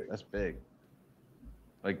shit, that's big.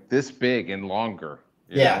 Like this big and longer.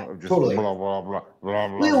 Yeah, just totally. Blah, blah, blah, blah,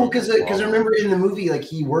 blah, well, because I blah, remember in the movie, like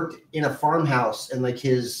he worked in a farmhouse, and like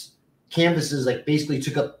his canvases like basically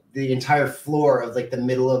took up the entire floor of like the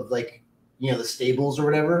middle of like, you know, the stables or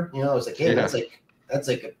whatever. You know, I was like, hey, that's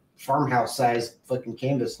like a farmhouse sized fucking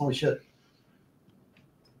canvas. Holy shit.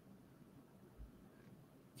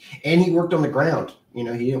 And he worked on the ground. You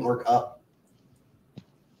know, he didn't work up,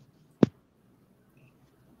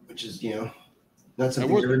 which is, you know, not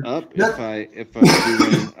something. I work up if I'm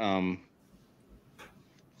doing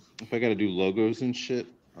if I got to do logos and shit,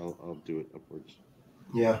 I'll do it upwards.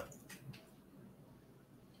 Yeah.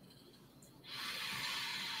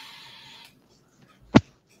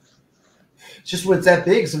 It's just when it's that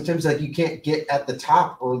big, sometimes like you can't get at the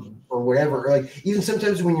top or whatever. Or like even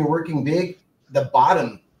sometimes when you're working big, the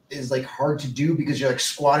bottom is like hard to do because you're like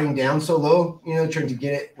squatting down so low, you know, trying to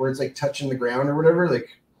get it where it's like touching the ground or whatever. Like,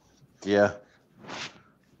 yeah.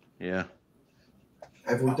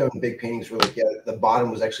 I've worked on big paintings where like the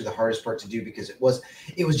bottom was actually the hardest part to do because it was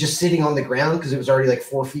just sitting on the ground because it was already like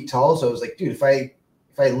 4 feet tall. So I was like, dude, if I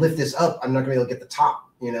lift this up, I'm not gonna be able to get the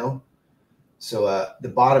top, you know. So the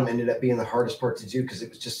bottom ended up being the hardest part to do because it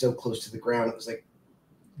was just so close to the ground. It was like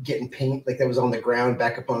getting paint like that was on the ground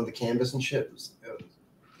back up onto the canvas and shit. It was a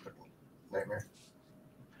nightmare.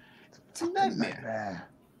 It's a nightmare.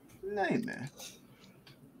 Nightmare.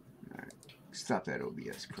 All right. Stop that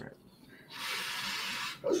OBS crap.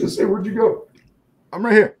 I was gonna say, where'd you go? I'm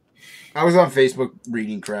right here. I was on Facebook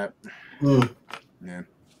reading crap. Yeah.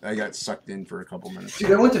 I got sucked in for a couple minutes. Dude,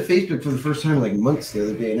 I went to Facebook for the first time in like months the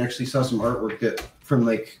other day and actually saw some artwork that from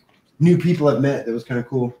like new people I've met. That was kind of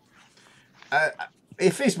cool.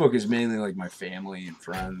 Facebook is mainly like my family and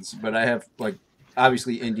friends, but I have like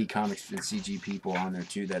obviously indie comics and CG people on there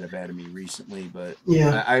too that have added me recently. But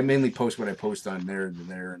yeah, I mainly post what I post on there and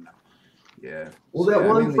there, and yeah. Well, that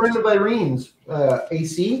one friend of Irene's,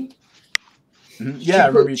 AC, Yeah, I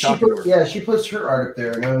remember you talking to her. Yeah, she puts her art up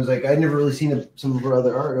there, and I was like, I'd never really seen some of her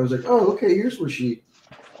other art. I was like, oh, okay, here's where she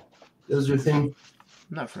does her thing.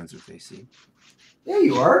 I'm not friends with AC. Yeah,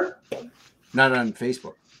 you are. Not on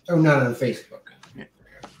Facebook. Oh, not on Facebook. Yeah.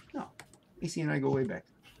 No, AC and I go way back.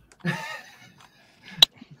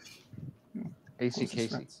 AC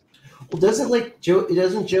Casey. Well, doesn't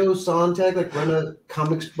Joe Sontag like run a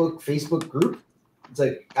comics book Facebook group? It's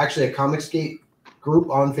like actually a Comicsgate group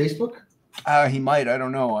on Facebook. He might. I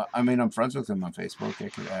don't know. I mean, I'm friends with him on Facebook. I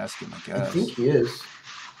could ask him. I I guess. think he is.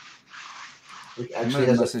 Like, I'm actually, gonna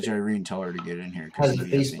has message Irene and tell her to get in here has because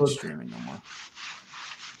the CBS ain't Facebook- streaming no more.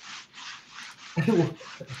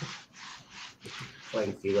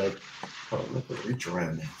 playing feline. Oh, look at reach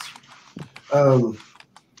around that.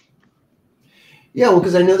 Yeah, well,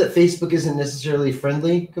 because I know that Facebook isn't necessarily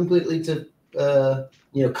friendly completely to,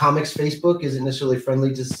 comics. Facebook isn't necessarily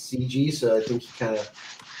friendly to CG, so I think he kind of.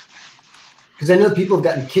 Because I know people have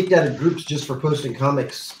gotten kicked out of groups just for posting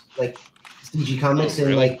comics, like CG comics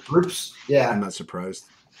in like groups. Yeah, I'm not surprised.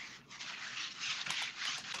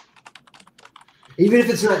 even if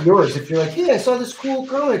it's not yours, if you're like, hey, I saw this cool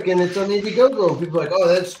comic and it's on Indiegogo, people are like, oh,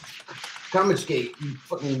 that's Comicsgate, you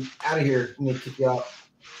fucking out of here, and they kick you out.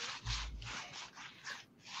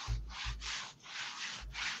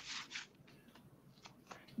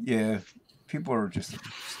 Yeah, people are just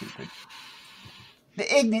stupid.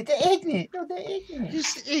 The ignorant. No, the ignorant.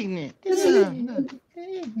 Just ignorant.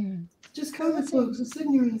 Just comic books, it's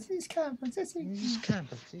ignorance. It's conference. That's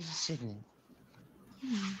ignorant.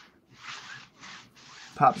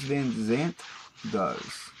 Pops Van Zant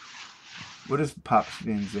does. What does Pops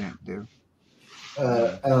Van Zant do?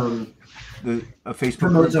 A Facebook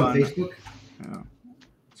Promotes group on Facebook. Yeah.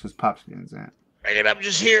 So it's Pops Van Zant. Bring it up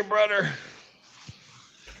just here, brother.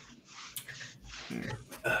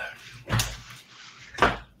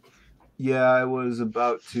 Yeah, I was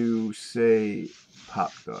about to say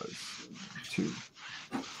Pop does too.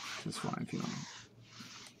 It's fine if you don't.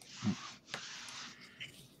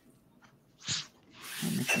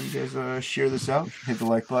 Make sure you guys share this out. Hit the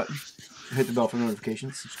like button. Hit the bell for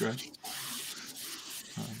notifications. Subscribe.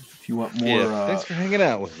 If you want more, Yeah, thanks for hanging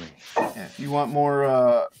out with me. yeah, if you want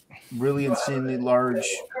more really insanely large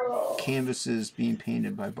canvases being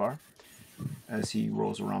painted by Bar as he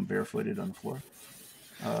rolls around barefooted on the floor.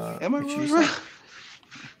 Am I make sure rolling you around? sub.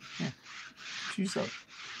 Yeah, you sub.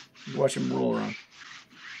 You watch him roll around.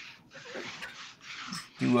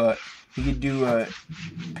 He could do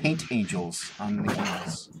paint angels on the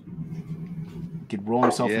canvas. He could roll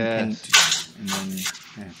himself in paint, and then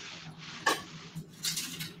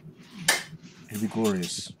it'd be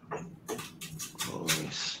glorious.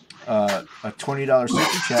 Glorious. A $20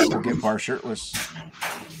 super chat will get Bar shirtless.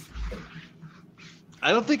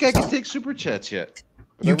 I don't think I can take super chats yet.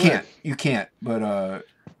 You can't. But I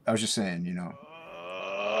was just saying,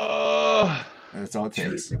 that's all it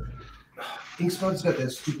takes. Inkspot's got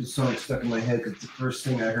that stupid song stuck in my head. That's the first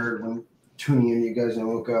thing I heard when tuning in you guys and I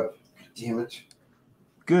woke up. Damn it.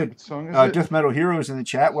 Good. Song is it? Death Metal Heroes in the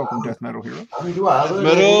chat. Welcome, Death Metal Hero. I'm driving.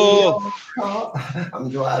 Metal.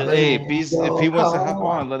 I'm driving. Hey, if he wants to hop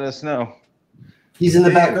on, let us know. He's in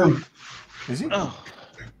the back room. Is he? Oh.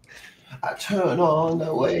 I turn on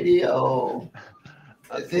the radio.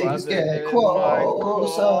 Things get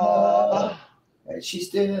closer. And she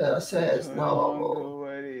still says no.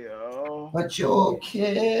 But your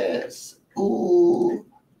kiss, ooh,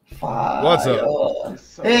 fire. What's up?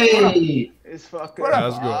 Hey. It's fucking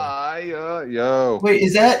How's it going? fire. Yo. Wait,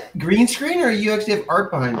 is that green screen or you actually have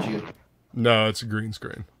art behind you? No, it's a green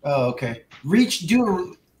screen. Oh, okay.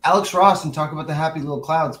 Do Alex Ross and talk about the happy little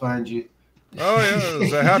clouds behind you. Oh, yeah,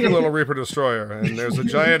 there's a happy little Reaper Destroyer, and there's a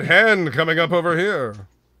giant hand coming up over here.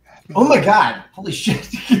 Oh my God! Holy shit!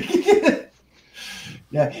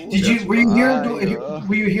 Yeah. Were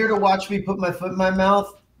you here to watch me put my foot in my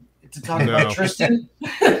mouth to talk about Tristan?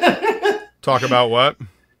 Talk about what?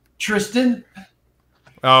 Tristan.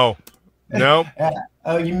 Oh, no.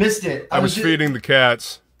 Oh, you missed it. I was feeding the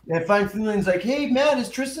cats. Yeah, Fine Feline's like, hey, Matt, is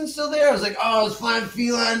Tristan still there? I was like, oh, is Fine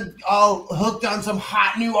Feline all hooked on some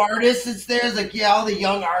hot new artist that's there? It's like, yeah, all the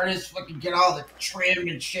young artists fucking get all the trim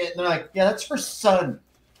and shit. And they're like, yeah, that's her son.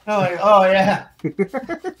 I'm like, oh, yeah.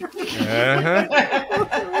 Uh-huh.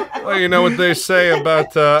 Well, you know what they say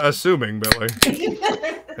about assuming, Billy.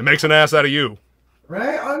 It makes an ass out of you.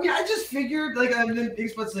 Right? I mean, I just figured, like, I mean,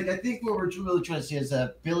 Xbox, like, I think what we're really trying to say is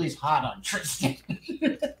that Billy's hot on Tristan.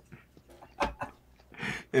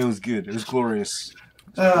 It was good. It was glorious.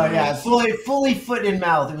 Oh yeah, fully foot in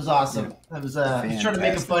mouth. It was awesome. I was trying to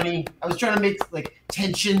make it funny. I was trying to make like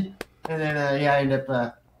tension, and then I ended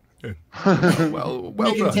up Well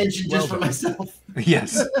Making done. tension Well just for done. myself.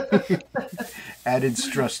 Yes. Added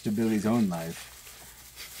stress to Billy's own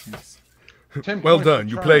life. Yes. 10 Well points done. for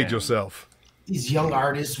You played trying. yourself. These young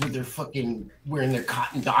artists with their fucking wearing their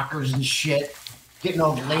cotton dockers and shit, getting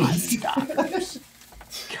all the ladies.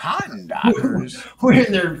 Cotton dockers.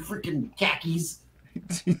 Wearing their freaking khakis.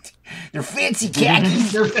 They're fancy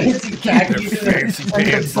khakis. Their fancy khakis. Their fancy and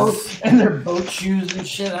their pants. their boat shoes and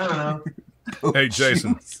shit. I don't know. Hey,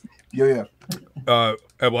 Jason. Yeah.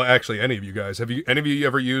 Well, actually, any of you guys, have any of you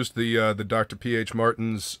ever used the Dr. P.H.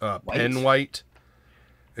 Martin's pen white?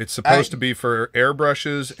 It's supposed to be for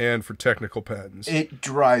airbrushes and for technical pens. It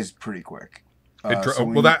dries pretty quick. So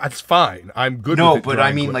when Well, that's fine. I'm good No, with it but I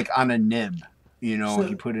drying mean, quick. like on a nib. You know, if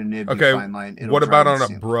you put a nib in Okay, fine line. it'll what dry about on a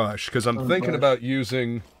instantly. brush? Because I'm On a thinking brush. about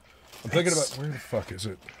using. I'm thinking about where the fuck is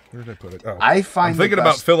it? Where did I put it? Oh, I find I'm the thinking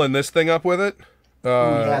about best- filling this thing up with it.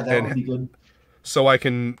 Yeah, that and would be good. so I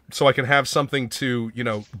can have something to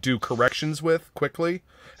do corrections with quickly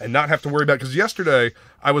and not have to worry about. Because yesterday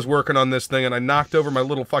I was working on this thing and I knocked over my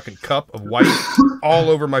little fucking cup of white all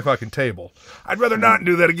over my fucking table. I'd rather not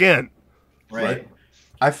do that again. Right.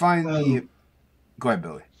 I find the. Go ahead,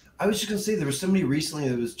 Billy. I was just gonna say there was somebody recently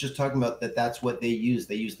that was just talking about that's what they use.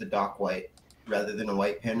 They use the Doc White rather than a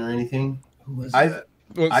white pen or anything. Who was that?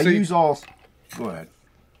 Well, I see- use all. Go ahead.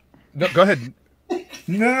 No, go ahead.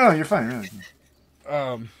 No, you're fine.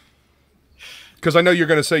 Really. Because I know you're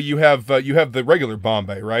going to say you have the regular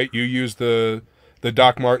Bombay, right? You use the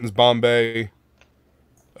Doc Martens Bombay,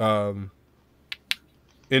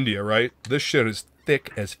 India, right? This shit is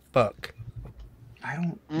thick as fuck. I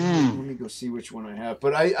don't. Let me go see which one I have.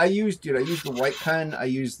 But I use the white pen. I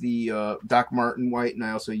use the Doc Martin white, and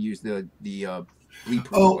I also use the bleed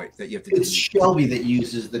proof white that you have to. It's Shelby that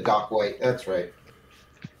uses the Doc White. That's right.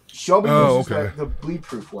 Shelby Oh, uses okay. the bleed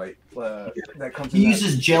proof white that comes. He in that-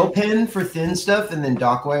 uses gel pen for thin stuff, and then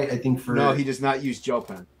Doc White, I think, for No, he does not use gel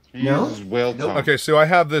pen. He No? uses whale tongue. Okay, so I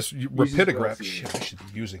have this Uses rapidograph. velocity. Shit, I should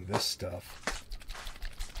be using this stuff.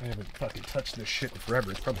 I haven't fucking touched this shit in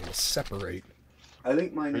forever. It's probably going to separate. I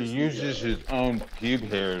think mine He is. uses his own pube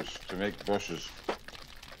hairs to make brushes.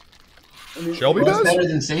 Shelby Well, it's does? better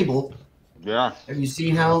than Sable. Yeah. Have you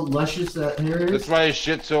seen how luscious that hair is? That's why his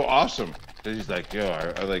shit's so awesome. 'Cause he's like, yo,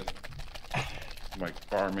 I like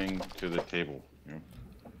farming to the table. You know?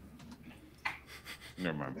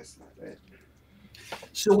 Never mind.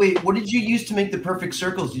 So wait, what did you use to make the perfect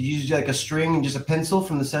circles? Did you use like a string and just a pencil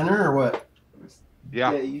from the center, or what?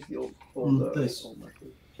 Yeah. you use the old Nice.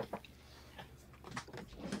 method.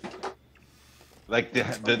 Like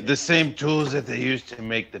the same tools that they used to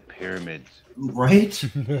make the pyramids. Right?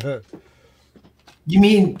 You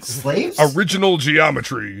mean slaves? Original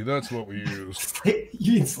geometry. That's what we use.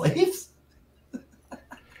 You mean slaves?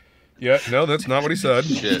 Yeah, no, that's not what he said.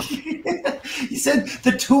 Shit. He said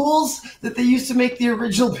the tools that they used to make the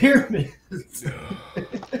original pyramids.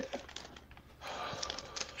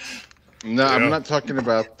 No, Yeah. I'm not talking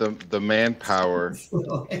about the manpower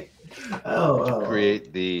Oh,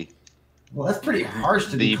 create the well, that's pretty harsh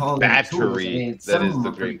to be the calling them tools. I battery mean, that some is of them the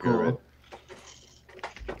are pretty Great Pyramid. cool.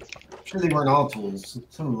 I'm sure they weren't all tools.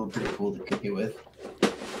 Some of them were pretty cool to kick it with.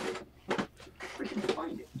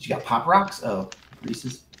 You got pop rocks? Oh,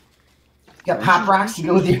 Reese's. You got pop rocks to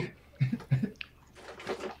go with your.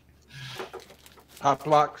 pop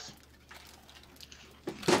blocks.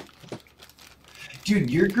 Dude,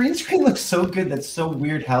 your green screen looks so good. That's so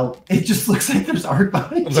weird how it just looks like there's art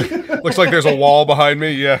behind you. Looks like there's a wall behind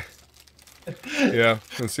me. Yeah. Yeah.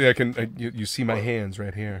 Let's see. You see my hands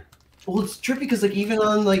right here. Well, it's trippy because like even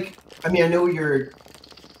on like I mean I know you're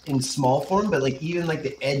in small form, but like even like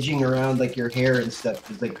the edging around like your hair and stuff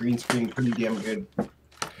is like green screen pretty damn good.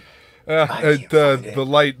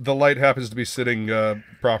 The light happens to be sitting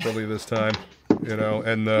properly this time,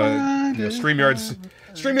 and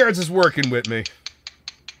StreamYards is working with me.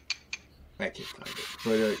 I can't find it.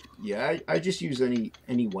 But yeah, I just use any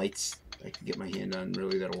whites I can get my hand on.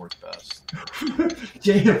 Really, that'll work best.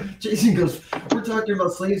 Jason goes, "We're talking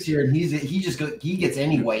about slaves here," and he gets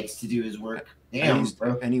any whites to do his work. I Damn, use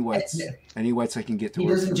bro. any whites I can get to He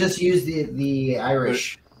work. doesn't just use the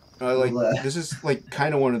Irish. This is like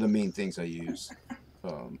kind of one of the main things I use.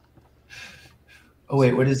 Oh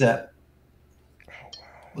wait, what is that?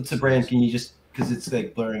 What's the brand? Can you just because it's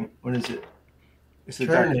like blurring? What is it? It's the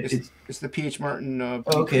Turn dark, it. it's the PH Martin.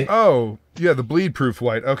 Okay. Oh, yeah, the bleed proof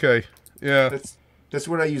white. Okay. Yeah. That's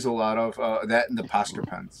what I use a lot of. That and the Posca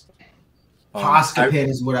pens. Posca pen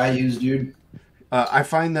is what I use, dude. I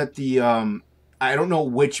find that the I don't know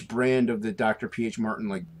which brand of the Dr. PH Martin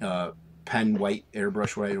like pen white,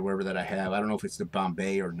 airbrush white, or whatever that I have. I don't know if it's the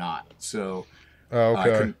Bombay or not. So Oh,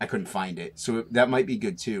 okay. I couldn't find it, so that might be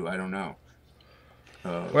good too. I don't know.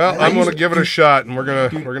 Well, I'm gonna give it a shot, and we're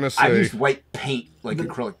gonna see. I used white paint, like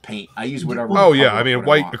acrylic paint. I use whatever. Oh yeah, I mean,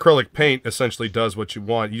 white acrylic paint essentially does what you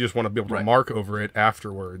want. You just want to be able to mark over it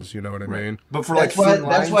afterwards. You know what I mean? But for that's why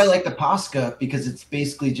I like the Posca, because it's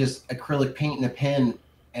basically just acrylic paint and a pen,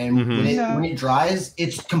 and when it dries,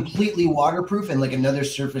 it's completely waterproof and like another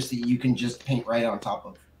surface that you can just paint right on top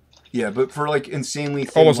of. Yeah, but for like insanely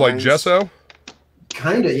thin almost lines, like gesso.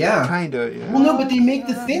 Kinda, yeah. Kinda, yeah. Well, no, but they make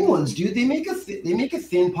the thin ones, dude. They make a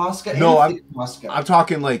thin Posca. No, and a thick Posca. I'm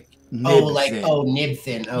talking like nib thin. Nib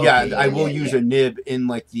thin. Oh, yeah, okay, I will use a nib in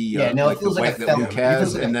like the it feels like a felt, Luke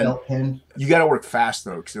has, like and then pen. you got to work fast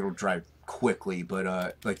though, because it'll dry quickly.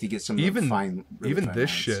 But like to get some even fine, really even fine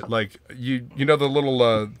this lines. shit, like you know the little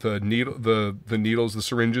the needles, the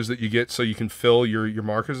syringes that you get so you can fill your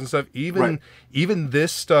markers and stuff. Even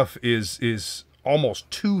this stuff is almost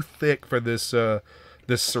too thick for this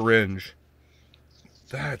this syringe.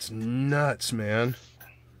 That's nuts, man.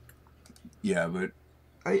 Yeah, but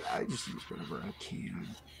I just use whatever I can.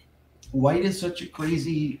 White is such a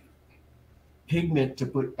crazy pigment to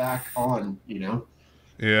put back on, you know?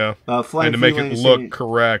 Yeah. And to make it look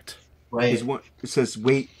correct. Right. It says,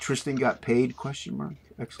 wait, Tristan got paid? Question mark.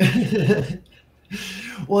 Excellent.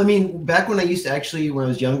 Well, I mean, back when I used to when I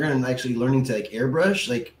was younger and actually learning to like airbrush,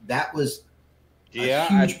 like that was a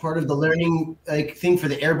huge part of the learning thing for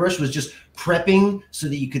the airbrush was just prepping so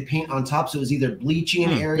that you could paint on top. So it was either bleaching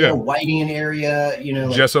an area, whiting an area, you know,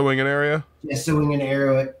 gessoing an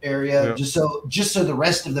area, area, just so the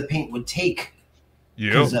rest of the paint would take.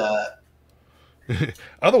 Yeah.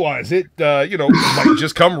 Otherwise, it might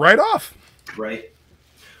just come right off. Right.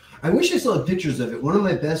 I wish I still had pictures of it. One of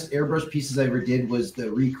my best airbrush pieces I ever did was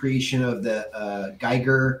the recreation of the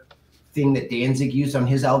Geiger thing that Danzig used on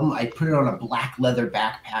his album. I put it on a black leather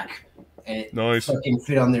backpack, and it fucking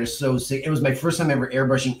fit on there so sick. It was my first time ever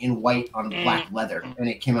airbrushing in white on black leather, and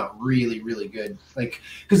it came out really, really good. Like,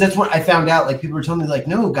 because that's what I found out. Like, people were telling me, like,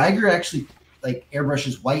 no, Geiger actually like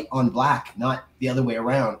airbrushes white on black, not the other way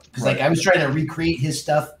around. Because like I was trying to recreate his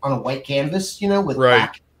stuff on a white canvas, you know, with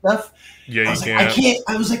black stuff. Yeah, I was like, I can't.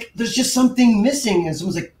 I was like, there's just something missing. And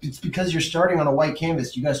someone's like, it's because you're starting on a white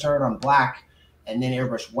canvas. You got to start on black and then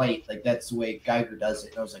airbrush white. Like that's the way Geiger does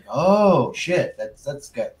it. And I was like, oh shit, that's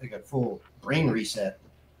got like a full brain reset.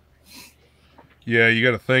 Yeah, you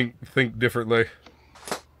got to think differently.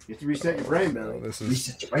 You have to reset your brain, man.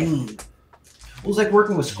 Reset your brain. It was like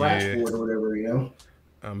working with Scratchboard or whatever, you know.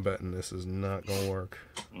 I'm betting this is not gonna work.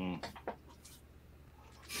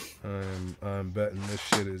 I'm betting this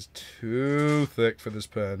shit is too thick for this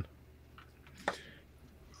pen.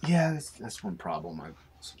 Yeah, that's one problem I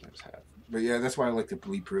sometimes have. But yeah, that's why I like the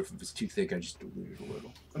bleed proof. If it's too thick, I just dilute it a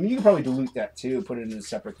little. I mean, you can probably dilute that too. Put it in a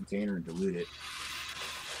separate container and dilute it.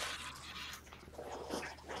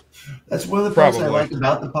 That's one of the things I like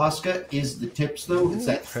about the Posca is the tips, though. It's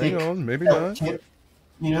that thick maybe not. tip,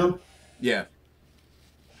 you know? Yeah.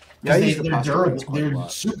 Yeah, they're durable. They're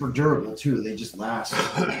super durable, too. They just last.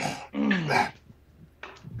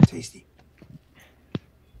 Tasty.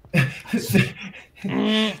 How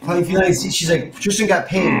you feeling? She's like, Tristan got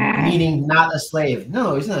paid, meaning not a slave.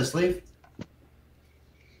 No, he's not a slave.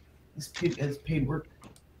 He's paid work.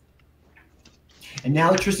 And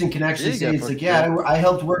now Tristan can actually say, it's like, yeah, I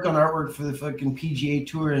helped work on artwork for the fucking PGA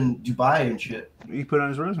Tour in Dubai and shit. You put it on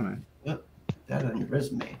his resume. Yep, that on your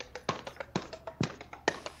resume.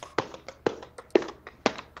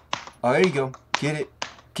 Oh, there you go. Get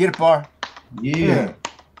it, Bar. Yeah.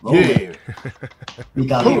 Yeah. We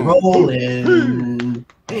got it rolling.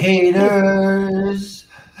 Haters.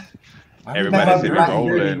 Everybody see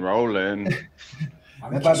me rolling.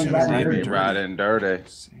 See me riding dirty.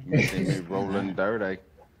 See me rolling dirty.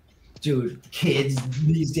 Dude, kids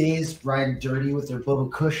these days riding dirty with their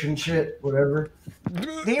Bubba Kush and shit, whatever.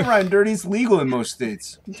 They ain't riding dirty. It's legal in most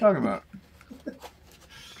states. What are you talking about?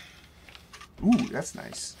 Ooh, that's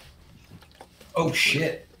nice. Oh,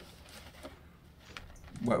 shit.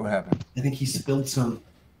 What happened? I think he spilled some.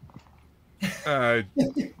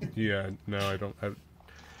 Yeah, no, I don't.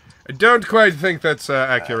 I don't quite think that's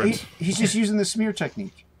accurate. He's just using the smear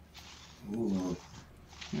technique. Ooh.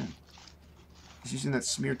 Yeah. He's using that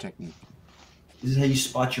smear technique. This is how you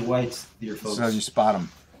spot your whites, dear folks. This is how you spot them.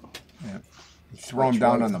 Yeah. You throw them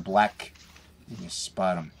down on the black, and you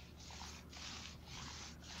spot them.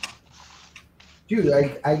 Dude,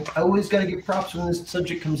 I always got to give props when this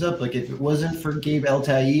subject comes up. Like, if it wasn't for Gabe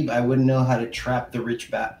El-Taib, I wouldn't know how to trap the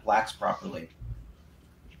rich blacks properly.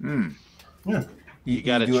 Yeah. You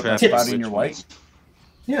got to trap spot in your white?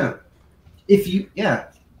 Yeah.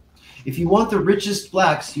 If you want the richest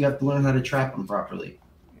blacks, you have to learn how to trap them properly.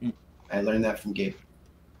 I learned that from Gabe.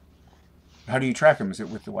 How do you track them? Is it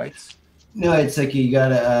with the whites? No, it's like you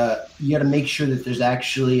gotta make sure that there's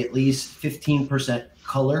actually at least 15%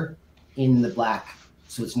 color in the black,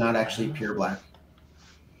 so it's not actually pure black.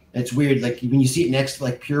 It's weird, like when you see it next to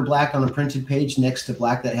like pure black on a printed page next to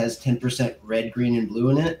black that has 10% red, green, and blue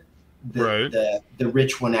in it, the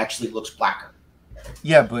rich one actually looks blacker.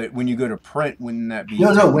 Yeah, but when you go to print, wouldn't that be?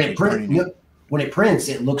 No, when it prints,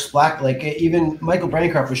 it looks black. Like even Michael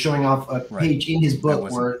Brandcroft was showing off a page in his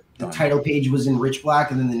book where the title page was in rich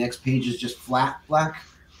black, and then the next page is just flat black.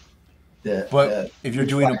 But if you're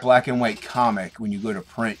doing a black and white comic, when you go to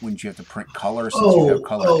print, wouldn't you have to print color since you have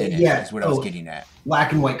color in it? Yeah. Is what I was getting at.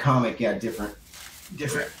 Black and white comic, yeah, different.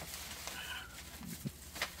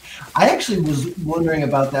 I actually was wondering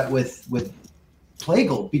about that with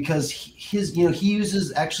Plagal because he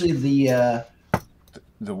uses actually the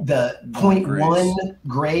 0.1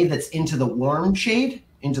 gray that's into the warm shade,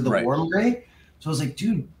 into the warm gray. So I was like,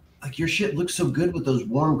 dude, like your shit looks so good with those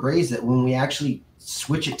warm grays that when we actually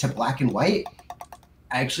switch it to black and white,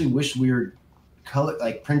 I actually wish we were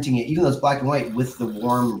printing it, even though it's black and white, with the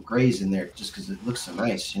warm grays in there, just because it looks so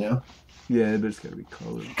nice, you know? Yeah, but it's gotta be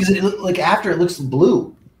colored. Because after it looks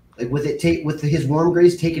blue, like with his warm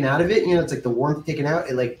grays taken out of it, you know, it's like the warmth taken out.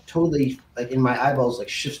 It like totally like in my eyeballs like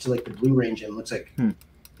shifts to like the blue range and looks like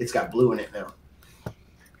it's got blue in it now.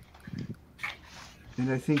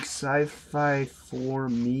 And I think Sci-Fi for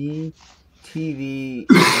Me TV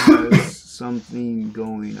has something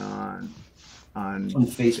going on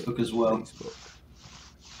Facebook as well. Facebook.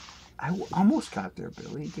 I almost got there,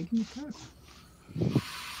 Billy. Give me time.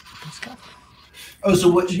 Oh, so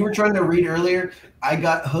what you were trying to read earlier? I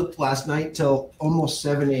got hooked last night till almost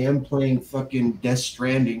 7 a.m. playing fucking Death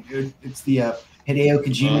Stranding, dude. It's the Hideo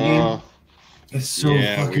Kojima game. It's so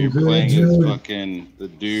fucking good, dude. Fucking the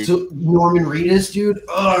dude. So Norman Reedus, dude.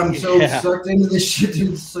 Oh, I'm so sucked into this shit,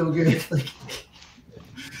 dude. It's so good. Like,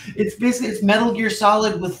 it's Metal Gear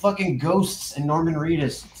Solid with fucking ghosts and Norman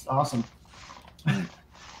Reedus. It's awesome. Yeah.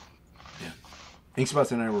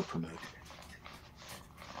 Inkspots and I were promoted.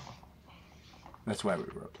 That's why we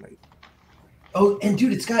were up late. Oh, and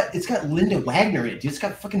dude, it's got Linda Wagner in it, dude. It's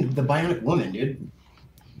got fucking the Bionic Woman, dude.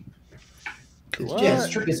 Yeah, it's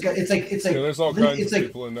true. It's like there's all kinds of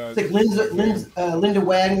people in that. It's like Linda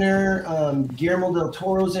Wagner, Guillermo del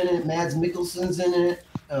Toro's in it, Mads Mikkelsen's in it.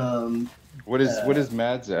 What is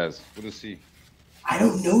Mads as? What is he? I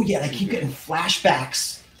don't know yet. I keep getting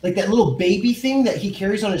flashbacks, like that little baby thing that he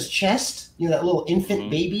carries on his chest. You know, that little infant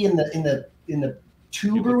baby in the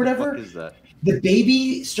tube or whatever. What is that? The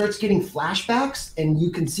baby starts getting flashbacks, and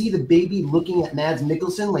you can see the baby looking at Mads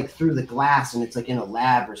Mikkelsen like through the glass, and it's like in a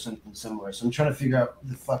lab or something somewhere. So I'm trying to figure out who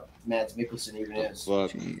the fuck Mads Mikkelsen even is.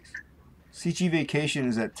 Jeez. CG Vacation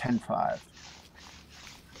is at 10.5.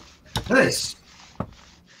 Nice.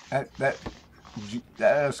 That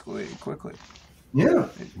escalated quickly. Yeah.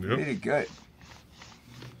 They did good.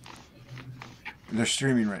 They're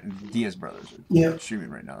streaming right. Diaz Brothers are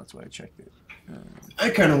streaming right now. That's why I checked it. I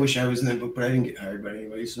kind of wish I was in that book, but I didn't get hired by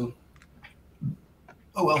anybody, so.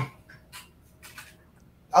 Oh well.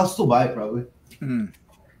 I'll still buy it probably.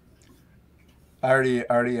 I already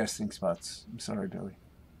asked Inkspots. I'm sorry, Billy.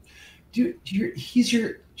 Dude, he's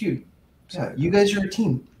your dude. Yeah, you guys are a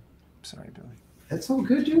team. I'm sorry, Billy. That's all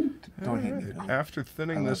good, dude. Don't hit me, Billy. After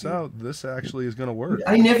thinning this out, this actually is going to work.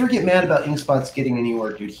 I never get mad about Inkspots getting any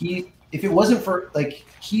work, dude. If it wasn't for like,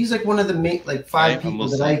 he's like one of the main like 5 people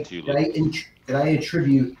that I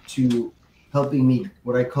attribute to helping me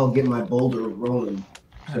what I call get my boulder rolling.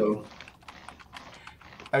 So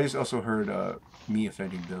I just also heard me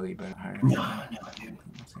offending Billy by hiring. No, dude.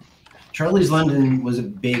 Charlie's London was a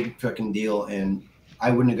big fucking deal, and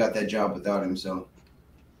I wouldn't have got that job without him. So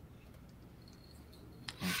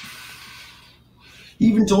he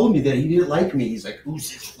even told me that he didn't like me. He's like,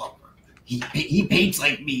 "Who's this fucker? He paints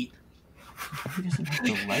like me." He doesn't have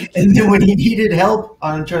to like and then when he needed help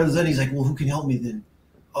on Charlie's London, he's like, "Well, who can help me then?"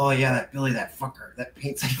 Oh yeah, that Billy, that fucker, that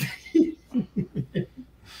paints like me.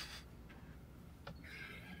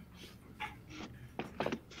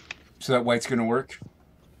 So that white's gonna work?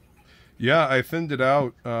 Yeah, I thinned it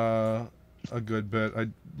out a good bit. I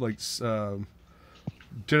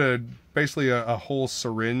did basically a whole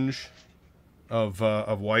syringe of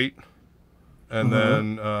white, and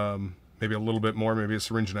then maybe a little bit more, maybe a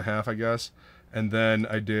syringe and a half, I guess. And then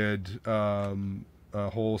I did a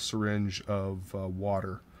whole syringe of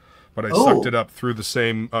water. But I sucked it up through the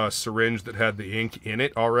same syringe that had the ink in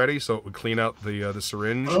it already, so it would clean out the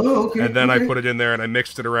syringe. Oh, okay. And then I put it in there, and I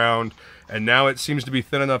mixed it around, and now it seems to be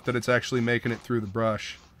thin enough that it's actually making it through the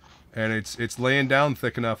brush. and it's laying down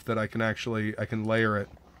thick enough that I can layer it.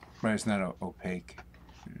 Right, it's not opaque.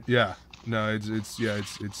 Yeah, no, it's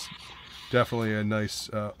definitely a nice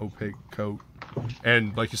opaque coat,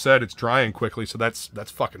 and like you said, it's drying quickly, so that's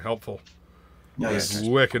fucking helpful. Nice. It's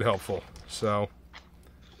wicked helpful. So,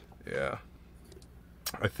 yeah,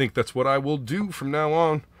 I think that's what I will do from now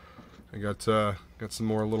on. I got some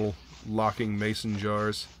more little locking mason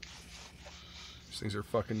jars. These things are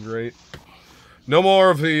fucking great. No more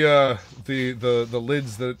of the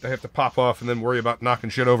lids that I have to pop off and then worry about knocking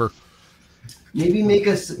shit over. Maybe make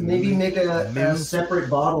a separate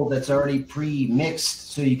bottle that's already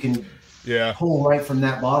pre-mixed, so you can pull right from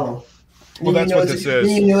that bottle. Well, that's what this is.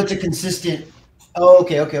 Then you know it's a consistent. Oh,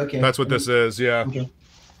 okay. That's what this is. Yeah. Okay.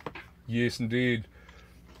 Yes, indeed.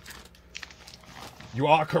 You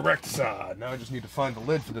are correct, sir. Now I just need to find the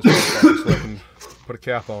lid for this motherfucker so I can put a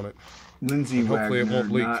cap on it. Lindsay And hopefully Wagner, it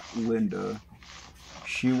won't leak. not Linda.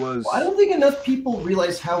 She was. Well, I don't think enough people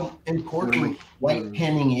realize how important white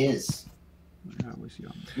penning is.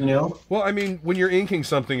 You know? Well, I mean, when you're inking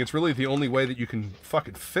something, it's really the only way that you can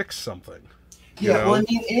fucking fix something. Yeah, know? well, I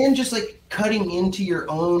mean, and just like cutting into your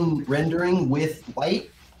own rendering with white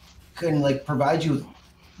can like provide you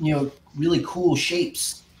with, really cool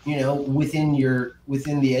shapes, within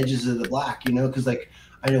the edges of the black, because like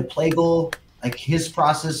I know Plagal, like his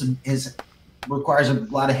process requires a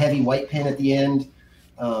lot of heavy white pen at the end.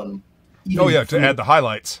 To add the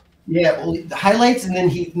highlights. Yeah, well, the highlights, and then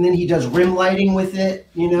he does rim lighting with it,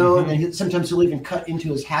 and then sometimes he'll even cut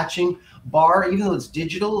into his hatching bar, even though it's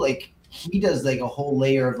digital. Like he does like a whole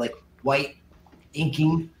layer of like white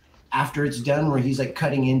inking after it's done, where he's like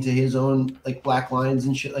cutting into his own like black lines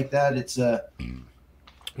and shit like that. It's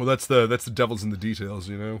Well, that's the devil's in the details,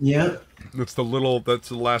 Yeah. That's the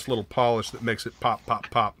last little polish that makes it pop, pop,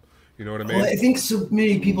 pop. You know what I mean? Well, I think so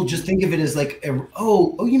many people just think of it as like, you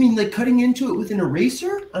mean like cutting into it with an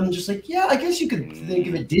eraser? I'm just like, yeah, I guess you could think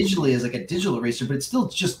of it digitally as like a digital eraser, but it's still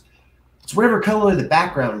it's whatever color the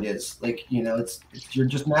background is. Like, it's you're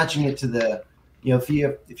just matching it to the, if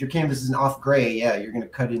your canvas is an off gray, yeah, you're going to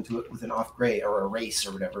cut into it with an off gray or erase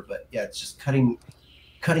or whatever. But yeah, it's just cutting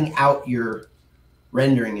out your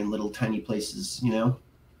rendering in little tiny places,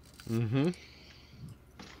 Mm-hmm.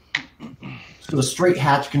 So a straight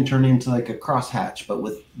hatch can turn into like a cross hatch, but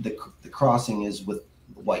with the crossing is with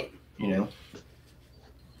white, It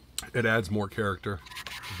adds more character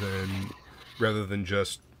rather than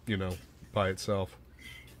just, by itself.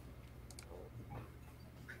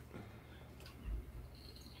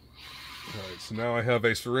 Alright, so now I have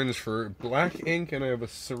a syringe for black ink and I have a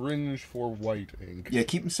syringe for white ink. Yeah,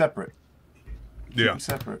 keep them separate. Keep them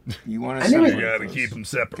separate. You want to? You gotta keep them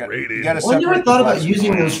separated. You gotta I never separate thought the about black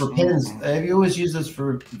using from those white. for pens. Have you always used those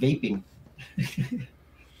for vaping?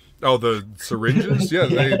 Oh, the syringes? Yeah,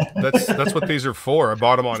 that's what these are for. I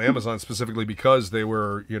bought them on Amazon specifically because they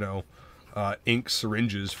were, ink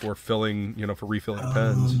syringes for filling, for refilling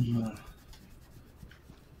pens.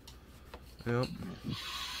 Yep.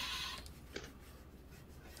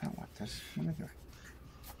 I don't want this. Let me go.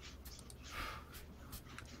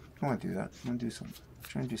 I want to do that. I want to do something. I'm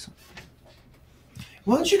trying to do something.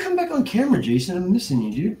 Why don't you come back on camera, Jason? I'm missing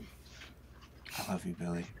you, dude. I love you,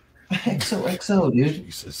 Billy. XOXO, dude.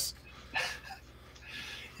 Jesus.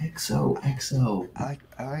 XOXO. I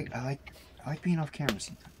like being off camera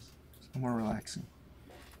sometimes. It's more relaxing.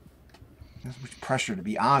 There's much pressure to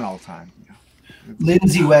be on all the time.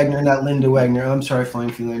 Lindsay Wagner, not Linda Wagner. I'm sorry,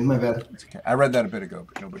 Flying Feline. My bad. It's okay. I read that a bit ago,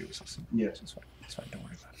 but nobody was listening. Yeah. It's fine. It's fine. Don't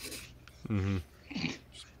worry about it. Mm-hmm.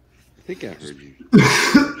 I think I heard you.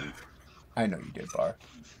 I know you did, Bar.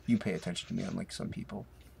 You pay attention to me, unlike some people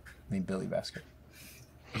named Billy Basket.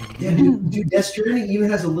 Yeah, dude, Death Stranding even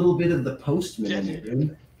has a little bit of the Postman in it,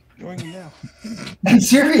 dude. Join now. I'm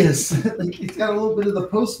serious. Like, it's got a little bit of the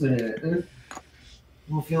Postman in it, dude.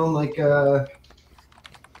 I'm feeling like that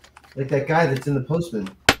guy that's in the Postman.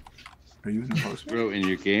 Are you in the Postman? Bro, in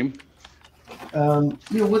your game?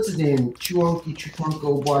 What's his name?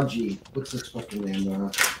 Chuanko Waji. What's his fucking name?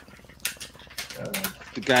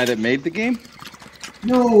 The guy that made the game?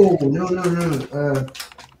 No. The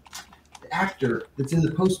actor that's in the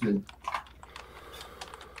Postman.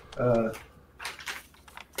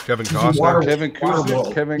 Kevin he's in Costner. Kevin Costner?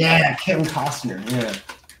 Waterworld. Kevin Kevin Costner. Yeah.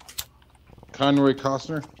 Conroy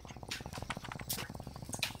Costner.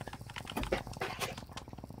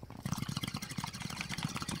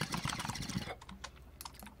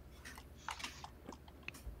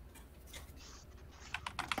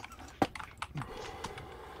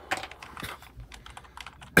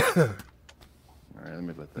 All right, let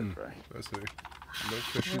me let that dry. Let's see. No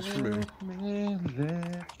fishes for me.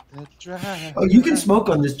 Oh, you can smoke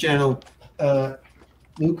on this channel,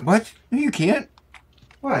 Luke. What? No, you can't.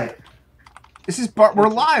 Why? This is Bar. We're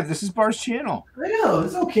live. This is Bar's channel. I know.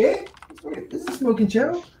 It's okay. This is a smoking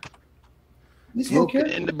channel. You smoke here?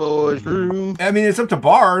 In the boys' room. I mean, it's up to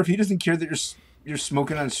Bar if he doesn't care that you're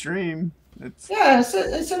smoking on stream. It's, Yeah, I said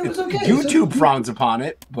it was okay. YouTube frowns upon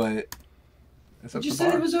it, but it's up You to said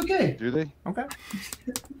Bar. it was okay. Do they? Okay.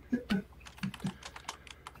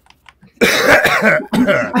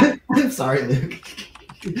 I'm sorry, Luke.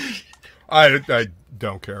 I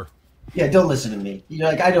don't care. Yeah, don't listen to me. You're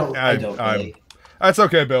like, I don't really. That's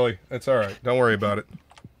okay, Billy. It's all right. Don't worry about it.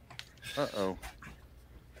 Uh-oh.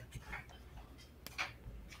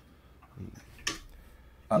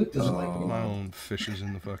 Luke doesn't like me. My own fishes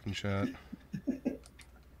in the fucking chat.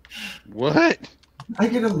 What? I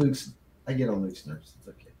get on Luke's nerves. It's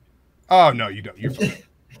okay. Oh no, you don't. You're fine.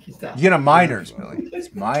 Stop. You get on minors, Billy.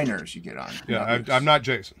 It's minors you get on. Yeah, I'm not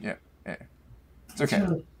Jason. Yeah. It's okay.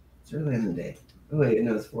 It's early in the day. Oh wait,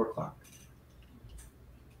 no, it's 4:00.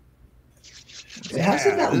 How's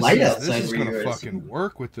it that light outside? This is where gonna you are? fucking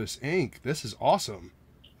work with this ink. This is awesome.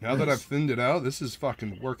 Now that I've thinned it out, this is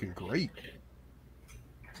fucking working great.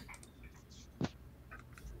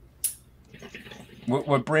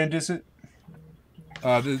 What brand is it?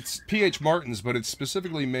 It's PH Martin's, but it's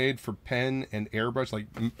specifically made for pen and airbrush, like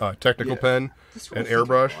technical pen and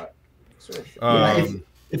airbrush.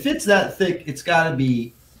 If it's that thick, it's got to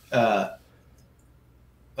be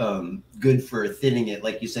good for thinning it,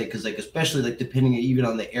 like you say, because like especially like depending even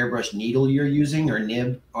on the airbrush needle you're using or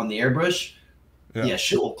nib on the airbrush,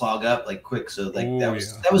 shit will clog up like quick. So like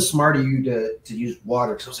that was smart of you to use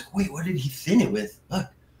water. Because I was like, wait, what did he thin it with? Look.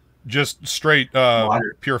 Just straight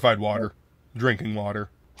purified water, drinking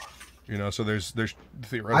water. You know, so there's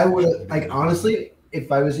theoretically. I would have like honestly,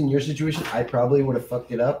 if I was in your situation, I probably would have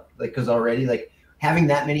fucked it up. Like because already like having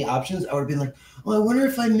that many options, I would have been like, oh, I wonder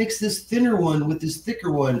if I mix this thinner one with this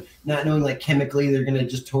thicker one, not knowing like chemically they're gonna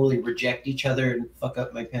just totally reject each other and fuck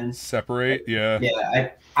up my pen. Separate, yeah.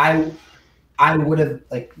 Yeah, I would have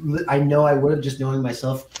like I know I would have just knowing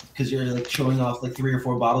myself because you're like showing off like 3 or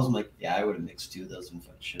 4 bottles. I'm like, yeah, I would have mixed 2 of those and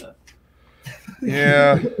fucked shit up.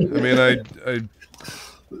 Yeah, I mean, I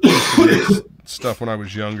used to mix stuff when I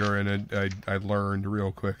was younger, and I learned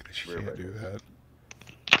real quick that you can't do that.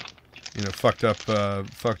 You know, fucked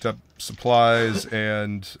up supplies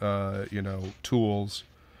and you know, tools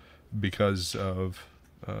because of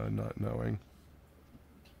not knowing.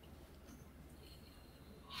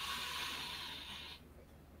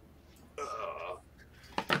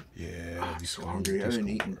 Yeah, I'm so hungry. I haven't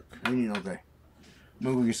eaten all day. I'm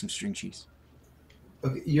gonna go get some string cheese.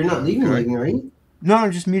 Okay, you're not leaving, are you? No,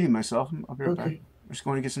 I'm just muting myself. I'll be right Okay. back. I'm just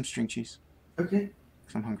going to get some string cheese. Okay.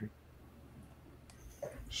 Because I'm hungry.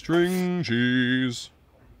 String cheese.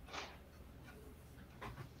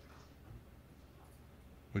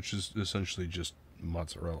 Which is essentially just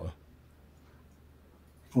mozzarella.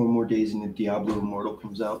 4 more days and the Diablo Immortal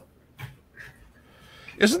comes out.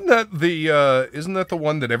 Isn't that the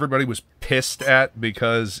one that everybody was pissed at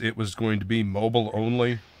because it was going to be mobile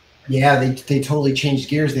only? Yeah, they totally changed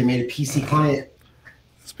gears. They made a PC client.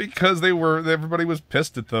 It's because everybody was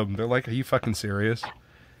pissed at them. They're like, "Are you fucking serious?"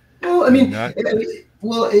 Well, I mean,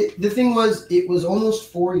 the thing was, it was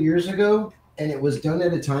almost 4 years ago, and it was done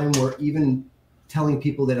at a time where even telling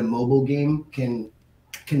people that a mobile game can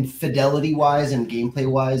fidelity-wise and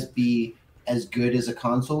gameplay-wise be as good as a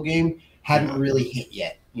console game hadn't really hit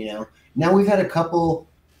yet. You know, now we've had a couple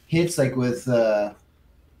hits like with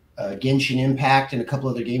Genshin Impact and a couple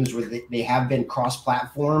other games where they have been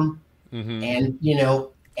cross-platform, and you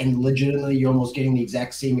know, and legitimately you're almost getting the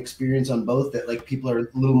exact same experience on both. That like people are a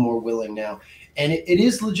little more willing now, and it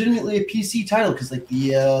is legitimately a PC title because like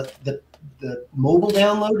the mobile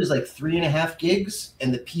download is like 3.5 gigs,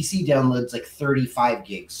 and the PC download is like 35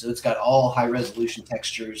 gigs. So it's got all high resolution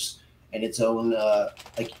textures and its own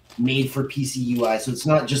like made for PC UI. So it's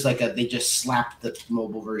not just like they just slapped the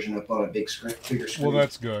mobile version up on a bigger screen. Well,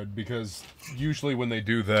 that's good because usually when they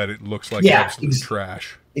do that, it looks like absolute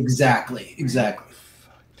trash. Exactly.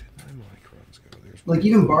 Like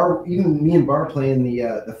even me and Bar playing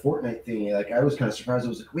the Fortnite thing. Like I was kind of surprised. I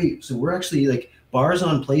was like, wait, so we're actually like Bar's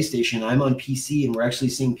on PlayStation, I'm on PC, and we're actually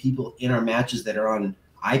seeing people in our matches that are on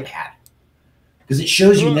iPad because it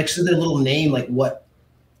shows you next to their little name like what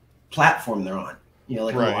platform they're on. You know,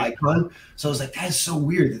 like a little icon. So I was like, that is so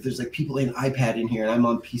weird that there's like people in iPad in here, and I'm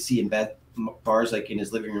on PC, and Bar's like in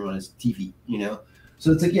his living room on his TV. You know,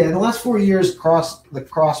 so it's like in the last 4 years, cross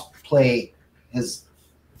play has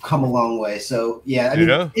come a long way. So yeah, I mean,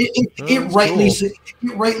 Yeah. it That's rightly cool. so,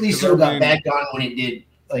 it rightly so I got mean- bagged on when it did,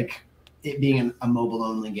 like it being a mobile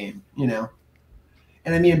only game, you know.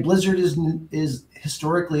 And I mean, Blizzard is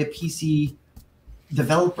historically a PC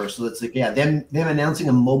developer, so it's like, yeah, them announcing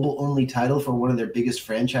a mobile only title for one of their biggest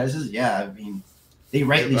franchises. Yeah, I mean, they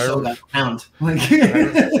rightly so got crowned. Like,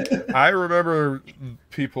 I remember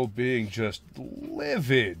people being just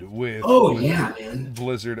livid with oh yeah, man.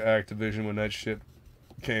 Blizzard Activision when that shit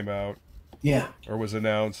came out Yeah. or was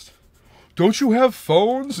announced. Don't you have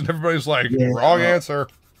phones? And everybody's like, Yeah. wrong answer.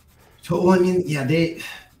 So well, I mean, yeah,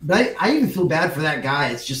 but I even feel bad for that guy.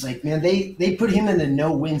 It's just like, man, they put him in a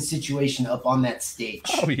no-win situation up on that stage.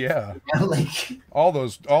 Oh yeah, You know, like, all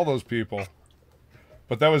those people.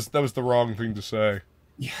 But that was the wrong thing to say.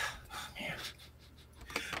 yeah, man.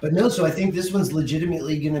 But no, so I think this one's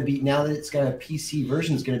legitimately going to be, now that it's got a PC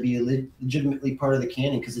version, it's going to be legitimately part of the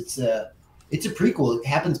canon because it's a prequel. It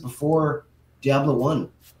happens before Diablo 1.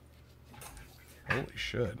 Holy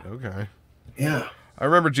shit. Okay. Yeah. I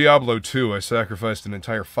remember Diablo 2. I sacrificed an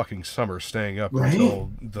entire fucking summer staying up Right.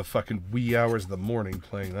 until the fucking wee hours of the morning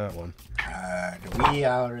playing that one. The wee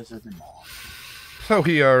hours of the morning. The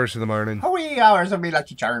wee hours of the morning. The wee hours of me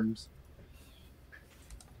Lucky Charms.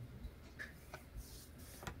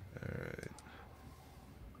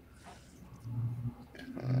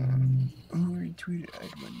 Retweeted. I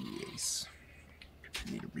had one new ace.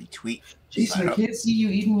 I need a retweet. Jason, I can't see you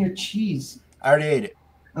eating your cheese. I already ate it.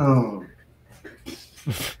 Oh.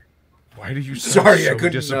 Why do you sound Sorry, I so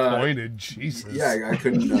couldn't, disappointed? Jesus. Yeah, I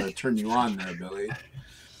couldn't turn you on there, Billy.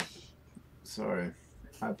 Sorry.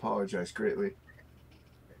 I apologize greatly.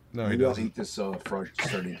 No, he Maybe I'll doesn't. eat this start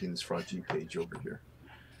eating this Fraud G page over here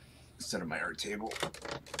instead of my art table.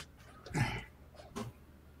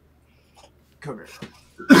 Come here.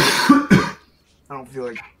 I don't feel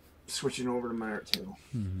like switching over to my art table.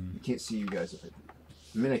 Mhm. I can't see you guys if I do.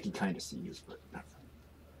 I mean, I can kind of see you, but not.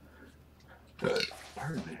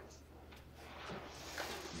 Pardon me.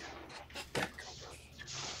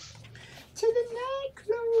 Till the night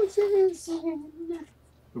closes in.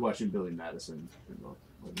 We're watching Billy Madison in the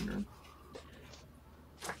living room.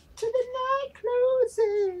 Till the night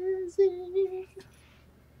closes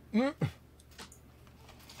in.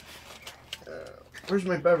 Where's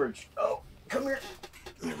my beverage? Oh, come here.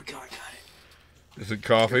 There we go. I got it. Is it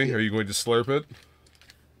coffee? Are you going to slurp it?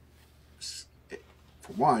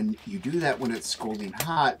 For one, you do that when it's scalding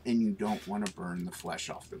hot and you don't want to burn the flesh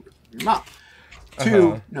off the roof of your mouth.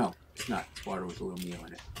 Two, no, it's not. It's water with a little meal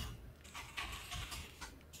in it.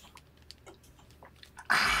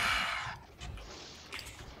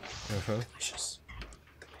 Delicious.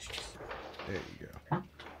 There you go.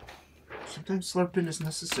 Sometimes slurping is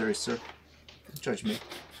necessary, sir. Don't judge me.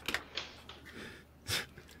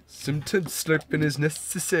 Sometimes slurping is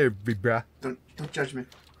necessary, bruh. Don't judge me.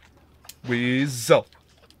 Weasel.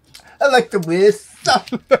 I like the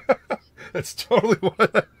whistle. That's totally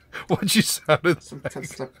what you sounded.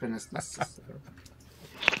 Sometimes slurping is necessary.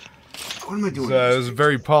 What am I doing? It was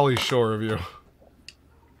very Polly Shore of you.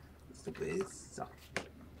 It's the whistle.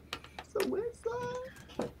 It's the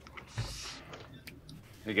whistle.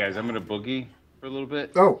 Hey guys, I'm gonna boogie for a little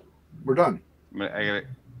bit. Oh, we're done.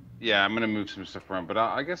 I'm gonna move some stuff around, but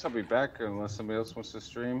I guess I'll be back unless somebody else wants to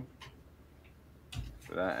stream.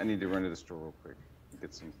 But I need to run to the store real quick,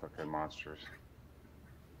 get some fucking monsters.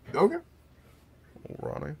 Okay.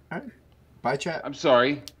 Ronnie. All right. Bye, chat. I'm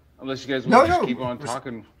sorry, unless you guys want to just keep on We're-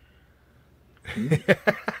 talking.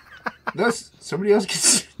 No, somebody else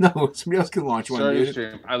can. No, somebody else can launch one. Sorry to dude.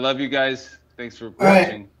 stream. I love you guys. Thanks for right.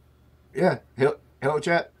 watching. Yeah. Hello,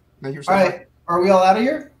 chat. Thank you for All stopping. right. Are we all out of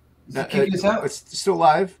here? Is No, it kicking us out? It's still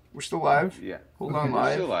live. We're still live. Yeah. Hold Okay. on, We're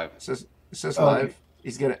live. still live. It says Oh, live. okay.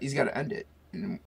 He's got to end it. And